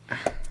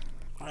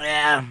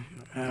 Yeah,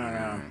 I don't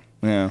know.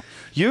 Yeah,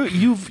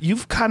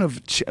 you've kind of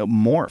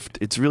morphed.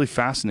 It's really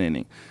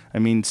fascinating. I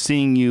mean,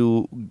 seeing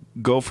you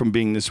go from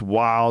being this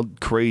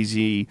wild,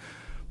 crazy,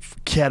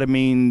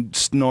 ketamine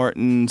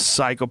snorting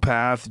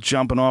psychopath,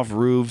 jumping off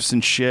roofs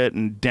and shit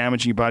and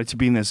damaging your body, to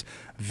being this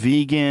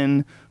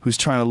vegan who's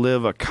trying to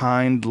live a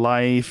kind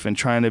life and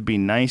trying to be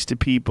nice to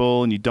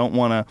people, and you don't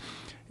want to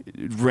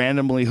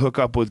randomly hook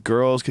up with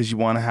girls because you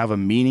want to have a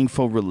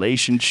meaningful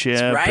relationship.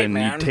 That's right, and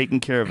man. you're taking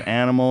care of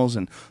animals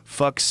and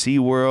fuck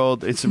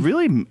SeaWorld. It's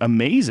really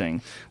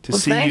amazing to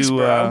see thanks, you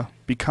bro.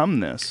 become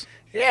this.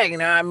 Yeah, you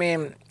know, I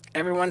mean,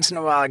 every once in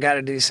a while I got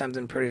to do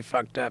something pretty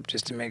fucked up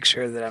just to make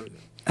sure that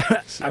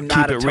I'm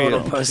not a it total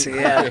real. pussy.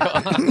 Yeah.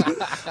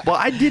 Well,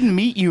 I didn't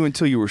meet you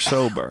until you were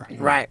sober.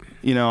 Right.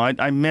 You know,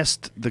 I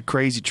missed the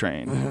crazy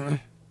train.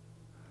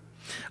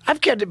 I've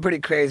kept it pretty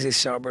crazy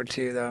sober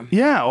too, though.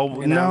 Yeah,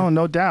 oh, You know?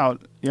 no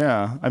doubt.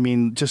 Yeah, I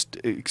mean, just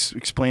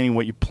explaining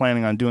what you're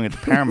planning on doing at the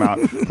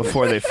Paramount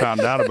before they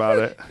found out about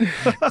it.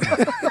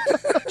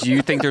 Do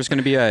you think there's going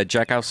to be a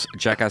Jackass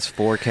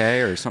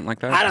 4K or something like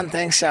that? I don't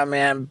think so,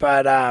 man.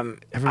 But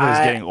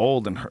Everybody's getting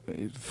old and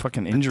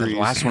fucking injuries. The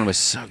last one was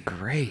so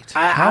great.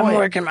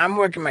 I'm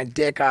working my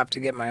dick off to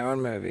get my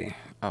own movie.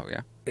 Oh,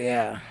 yeah.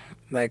 Yeah,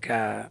 like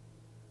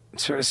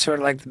sort of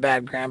like the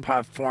Bad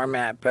Grandpa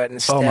format, but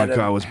instead Oh my of,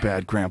 God, was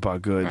Bad Grandpa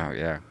good? Oh,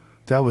 yeah.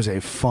 That was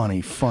a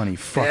funny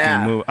fucking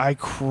Yeah. movie. I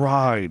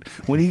cried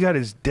when he got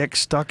his dick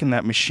stuck in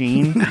that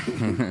machine.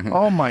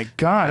 Oh my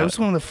God, it was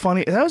one of the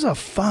funny. That was a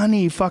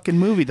funny fucking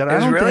movie that It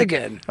was really think,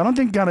 good. I don't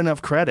think got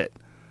enough credit.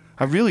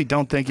 I really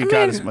don't think it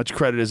got as much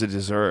credit as it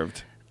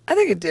deserved. I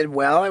think it did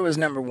well. It was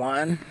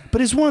 #1.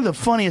 But it's one of the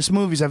funniest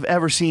movies I've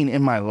ever seen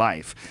in my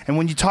life. And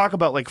when you talk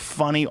about like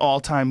funny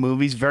all-time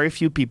movies, very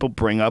few people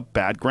bring up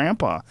Bad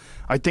Grandpa.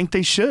 I think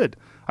they should.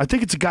 I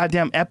think it's a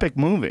goddamn epic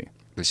movie.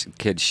 This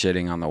kid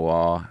shitting on the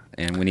wall,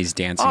 and when he's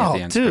dancing at the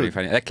end, it's pretty dude.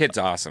 funny. That kid's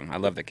awesome. I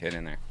love the kid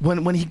in there.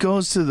 When he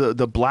goes to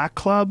the black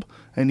club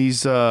and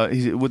he's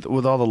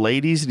with all the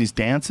ladies and he's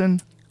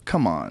dancing,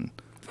 come on,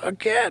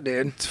 Fuck yeah,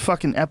 dude. it's a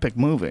fucking epic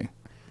movie.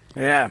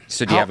 Yeah.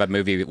 So do you have a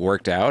movie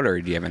worked out, or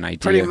do you have an idea?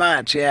 Pretty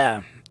much,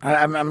 yeah.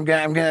 I'm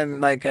gonna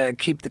like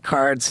keep the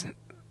cards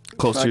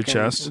Close to your fucking-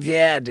 chest.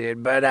 Yeah,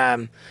 dude. But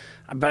I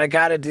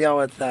got to deal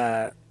with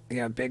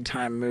big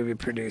time movie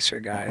producer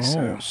guys.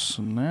 Oh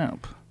So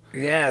snap!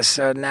 yeah,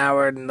 so now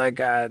we're like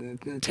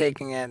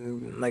taking it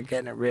and like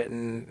getting it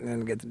written, and then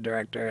get the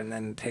director, and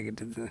then take it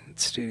to the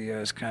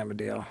studios, kind of a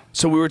deal.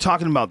 So we were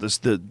talking about this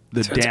the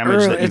So damage it's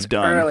early, that you've it's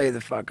done. early the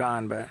fuck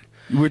on, but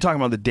We were talking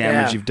about the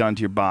damage Yeah. you've done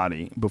to your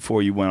body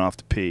before you went off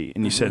to pee,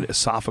 and you said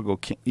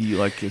esophageal,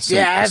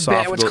 yeah, I have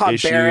esophageal what's called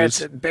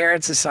issues.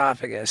 Barrett's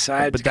esophagus. So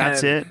I had But to kind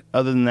that's of, it.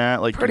 Other than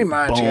that, like Pretty your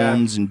much, yeah.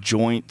 bones and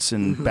joints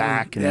and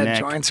back and Yeah, neck.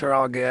 joints are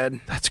all good.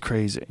 That's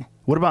crazy.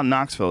 What about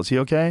Knoxville? Is he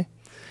okay?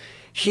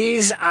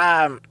 He's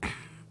got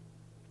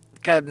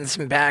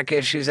some back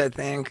issues, I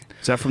think.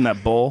 Is that from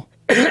that bull?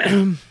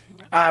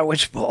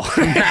 Which bull?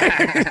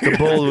 The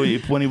bull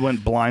when he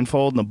went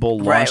blindfold and the bull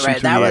launched him right.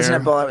 through That the wasn't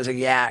air? a bull. That was a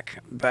yak.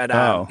 But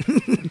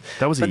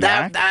That was a but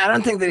yak? I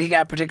don't think that he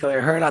got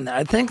particularly hurt on that.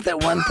 I think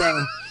that one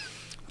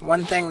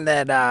thing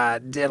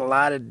that did a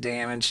lot of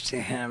damage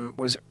to him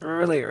was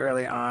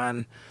early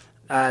on,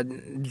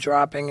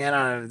 dropping in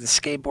on the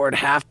skateboard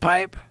half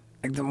pipe,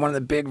 like one of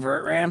the big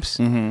vert ramps,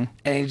 and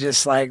he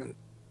just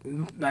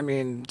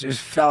just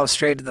fell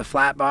straight to the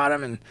flat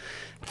bottom. And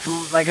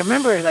I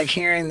remember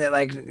hearing that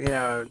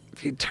if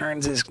he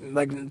turns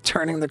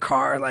turning the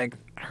car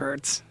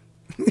hurts.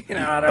 I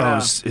don't know.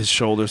 His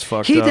shoulders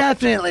fucked He up.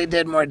 definitely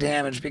did more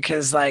damage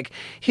because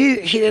he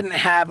didn't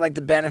have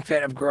the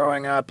benefit of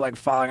growing up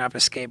falling off a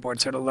skateboard,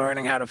 sort of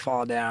learning how to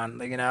fall down.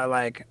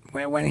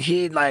 When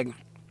he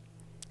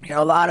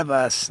a lot of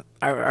us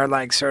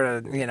are sort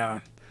of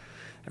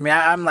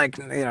I'm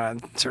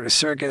sort of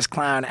circus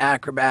clown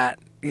acrobat,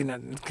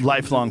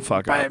 Lifelong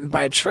fuck up.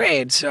 by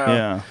trade. So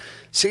Yeah.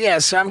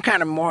 So I'm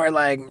kind of more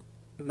I'm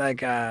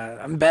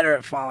better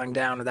at falling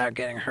down without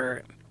getting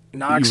hurt.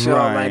 Knoxville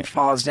Right.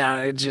 falls down.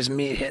 It's just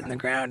me hitting the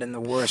ground in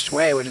the worst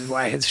way, which is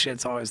why his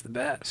shit's always the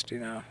best.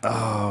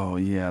 Oh,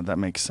 yeah, that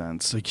makes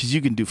sense. Because you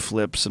can do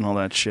flips and all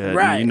that shit.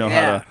 Right, And you know how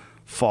yeah. to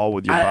fall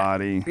with your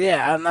body.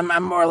 Yeah,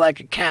 I'm more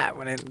like a cat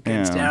when it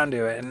gets Yeah. down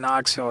to it, and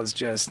Knoxville is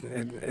just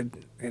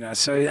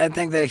So I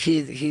think that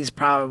he's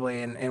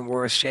probably in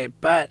worse shape.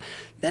 But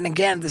then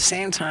again, at the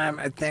same time,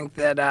 I think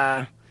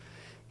that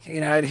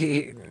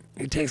he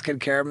takes good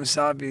care of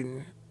himself.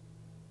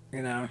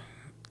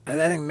 I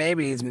think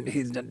maybe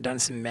he's done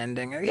some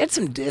mending. He had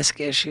some disc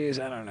issues.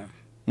 I don't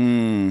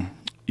know.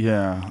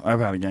 Yeah, I've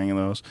had a gang of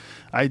those.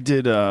 I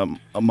did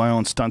my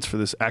own stunts for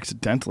this.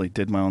 Accidentally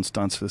did my own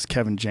stunts for this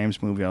Kevin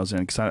James movie I was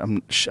in because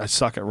I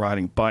suck at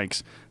riding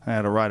bikes. I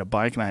had to ride a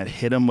bike and I had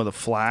hit him with a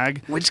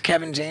flag. Which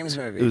Kevin James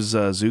movie? It was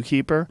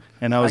Zookeeper,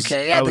 and I was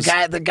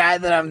the guy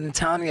that I'm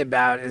telling you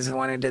about is the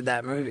one who did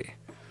that movie.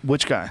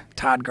 Which guy?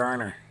 Todd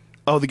Garner.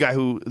 Oh,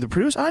 the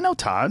producer. I know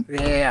Todd.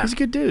 Yeah. He's a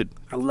good dude.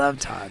 I love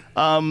Todd.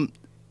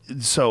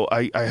 So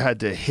I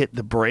had to hit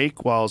the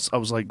brake while I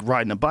was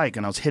riding a bike,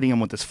 and I was hitting him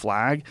with this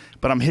flag,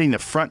 but I'm hitting the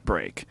front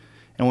brake.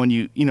 And when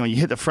you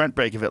hit the front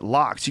brake, if it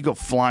locks, you go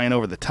flying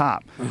over the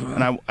top.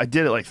 And I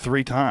did it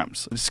 3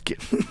 times.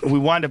 We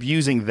wind up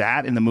using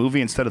that in the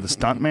movie instead of the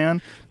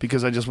stuntman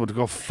because I just would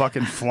go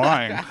fucking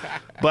flying.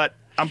 But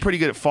I'm pretty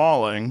good at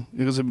falling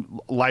because I'm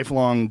a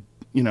lifelong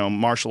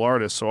martial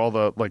artist. So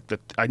all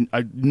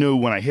I knew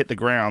when I hit the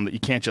ground that you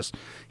can't just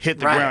hit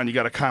the ground. You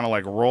got to kind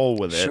of roll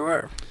with it.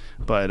 Sure.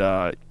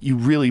 But you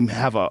really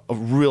have a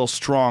real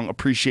strong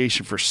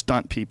appreciation for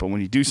stunt people when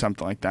you do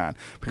something like that.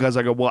 Because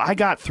I go, well, I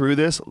got through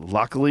this,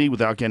 luckily,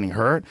 without getting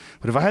hurt.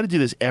 But if I had to do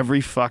this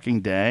every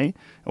fucking day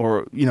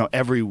or,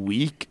 every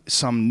week,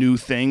 some new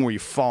thing where you're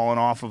falling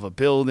off of a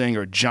building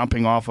or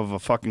jumping off of a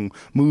fucking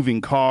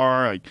moving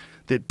car,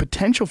 the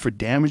potential for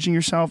damaging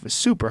yourself is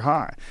super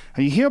high.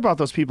 And you hear about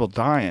those people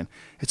dying.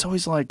 It's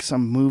always like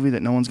some movie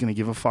that no one's going to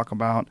give a fuck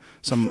about,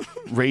 some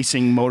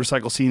racing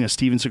motorcycle scene, a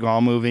Steven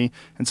Seagal movie,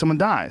 and someone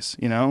dies,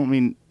 I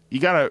mean, you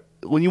got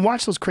to, when you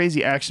watch those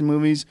crazy action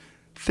movies,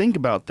 think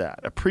about that.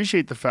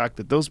 Appreciate the fact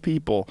that those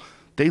people,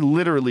 they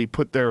literally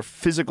put their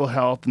physical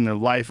health and their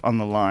life on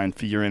the line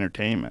for your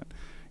entertainment.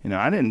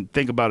 I didn't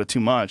think about it too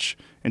much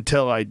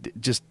until I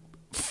just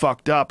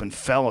fucked up and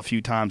fell a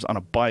few times on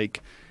a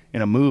bike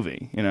in a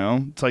movie,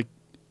 It's like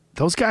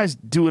those guys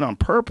do it on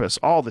purpose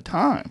all the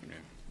time.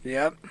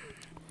 Yep.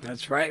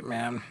 That's right,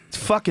 man. It's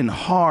a fucking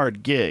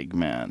hard gig,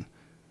 man.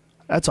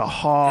 That's a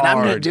hard And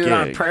I'm going to do gig. it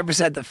on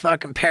purpose at the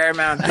fucking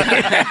Paramount Theater.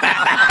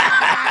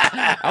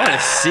 I want to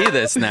see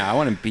this now. I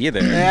want to be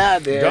there. Yeah,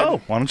 dude.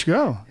 Go. Why don't you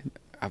go?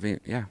 I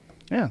mean, yeah.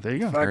 Yeah, there you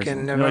go.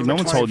 Fucking You're November no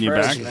one's holding you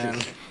 21st, back.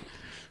 man.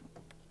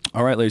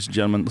 All right, ladies and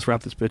gentlemen, let's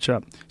wrap this bitch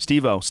up.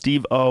 Steve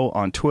O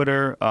on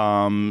Twitter.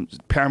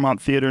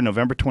 Paramount Theater,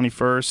 November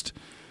 21st.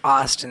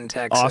 Austin,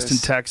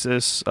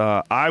 Texas.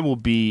 I will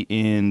be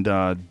in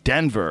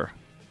Denver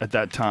at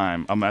that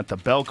time. I'm at the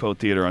Belco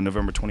Theater on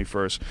November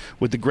 21st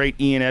with the great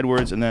Ian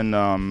Edwards, and then the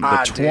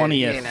 20th. Dude,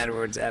 Ian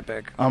Edwards,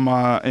 epic. I'm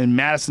in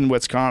Madison,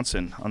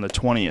 Wisconsin on the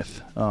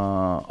 20th.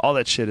 All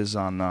that shit is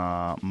on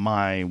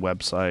my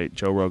website,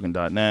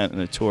 joerogan.net, in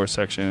the tour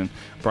section.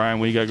 Brian,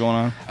 what you got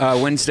going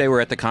on? Wednesday, we're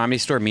at the Comedy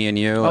Store, me and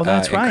you. Oh,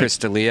 that's right. And Chris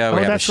D'Elia. Oh, We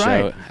have a that's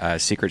show, right.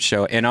 secret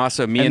show. And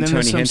also me and then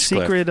Tony there's some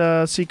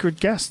Hinchcliffe. secret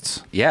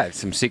guests. Yeah,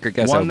 some secret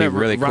guests. One That'll that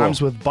be really rhymes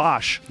cool. with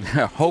Bosch.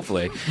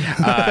 Hopefully.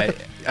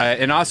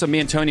 And also, me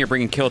and Tony are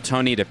bringing Kill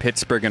Tony to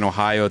Pittsburgh in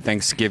Ohio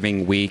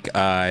Thanksgiving week.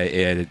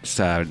 It's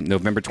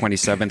November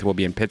 27th. We'll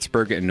be in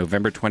Pittsburgh, and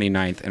November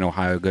 29th in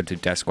Ohio. Go to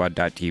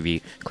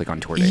DeathSquad.tv. Click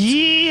on tour dates.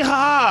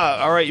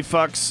 Yeehaw! All right, you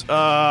fucks.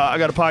 I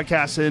got a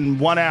podcast in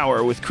 1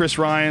 hour with Chris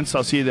Ryan, so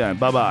I'll see you then.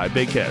 Bye-bye.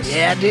 Big kiss.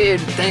 Yeah,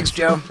 dude. Thanks,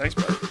 Joe. Thanks,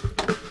 bro.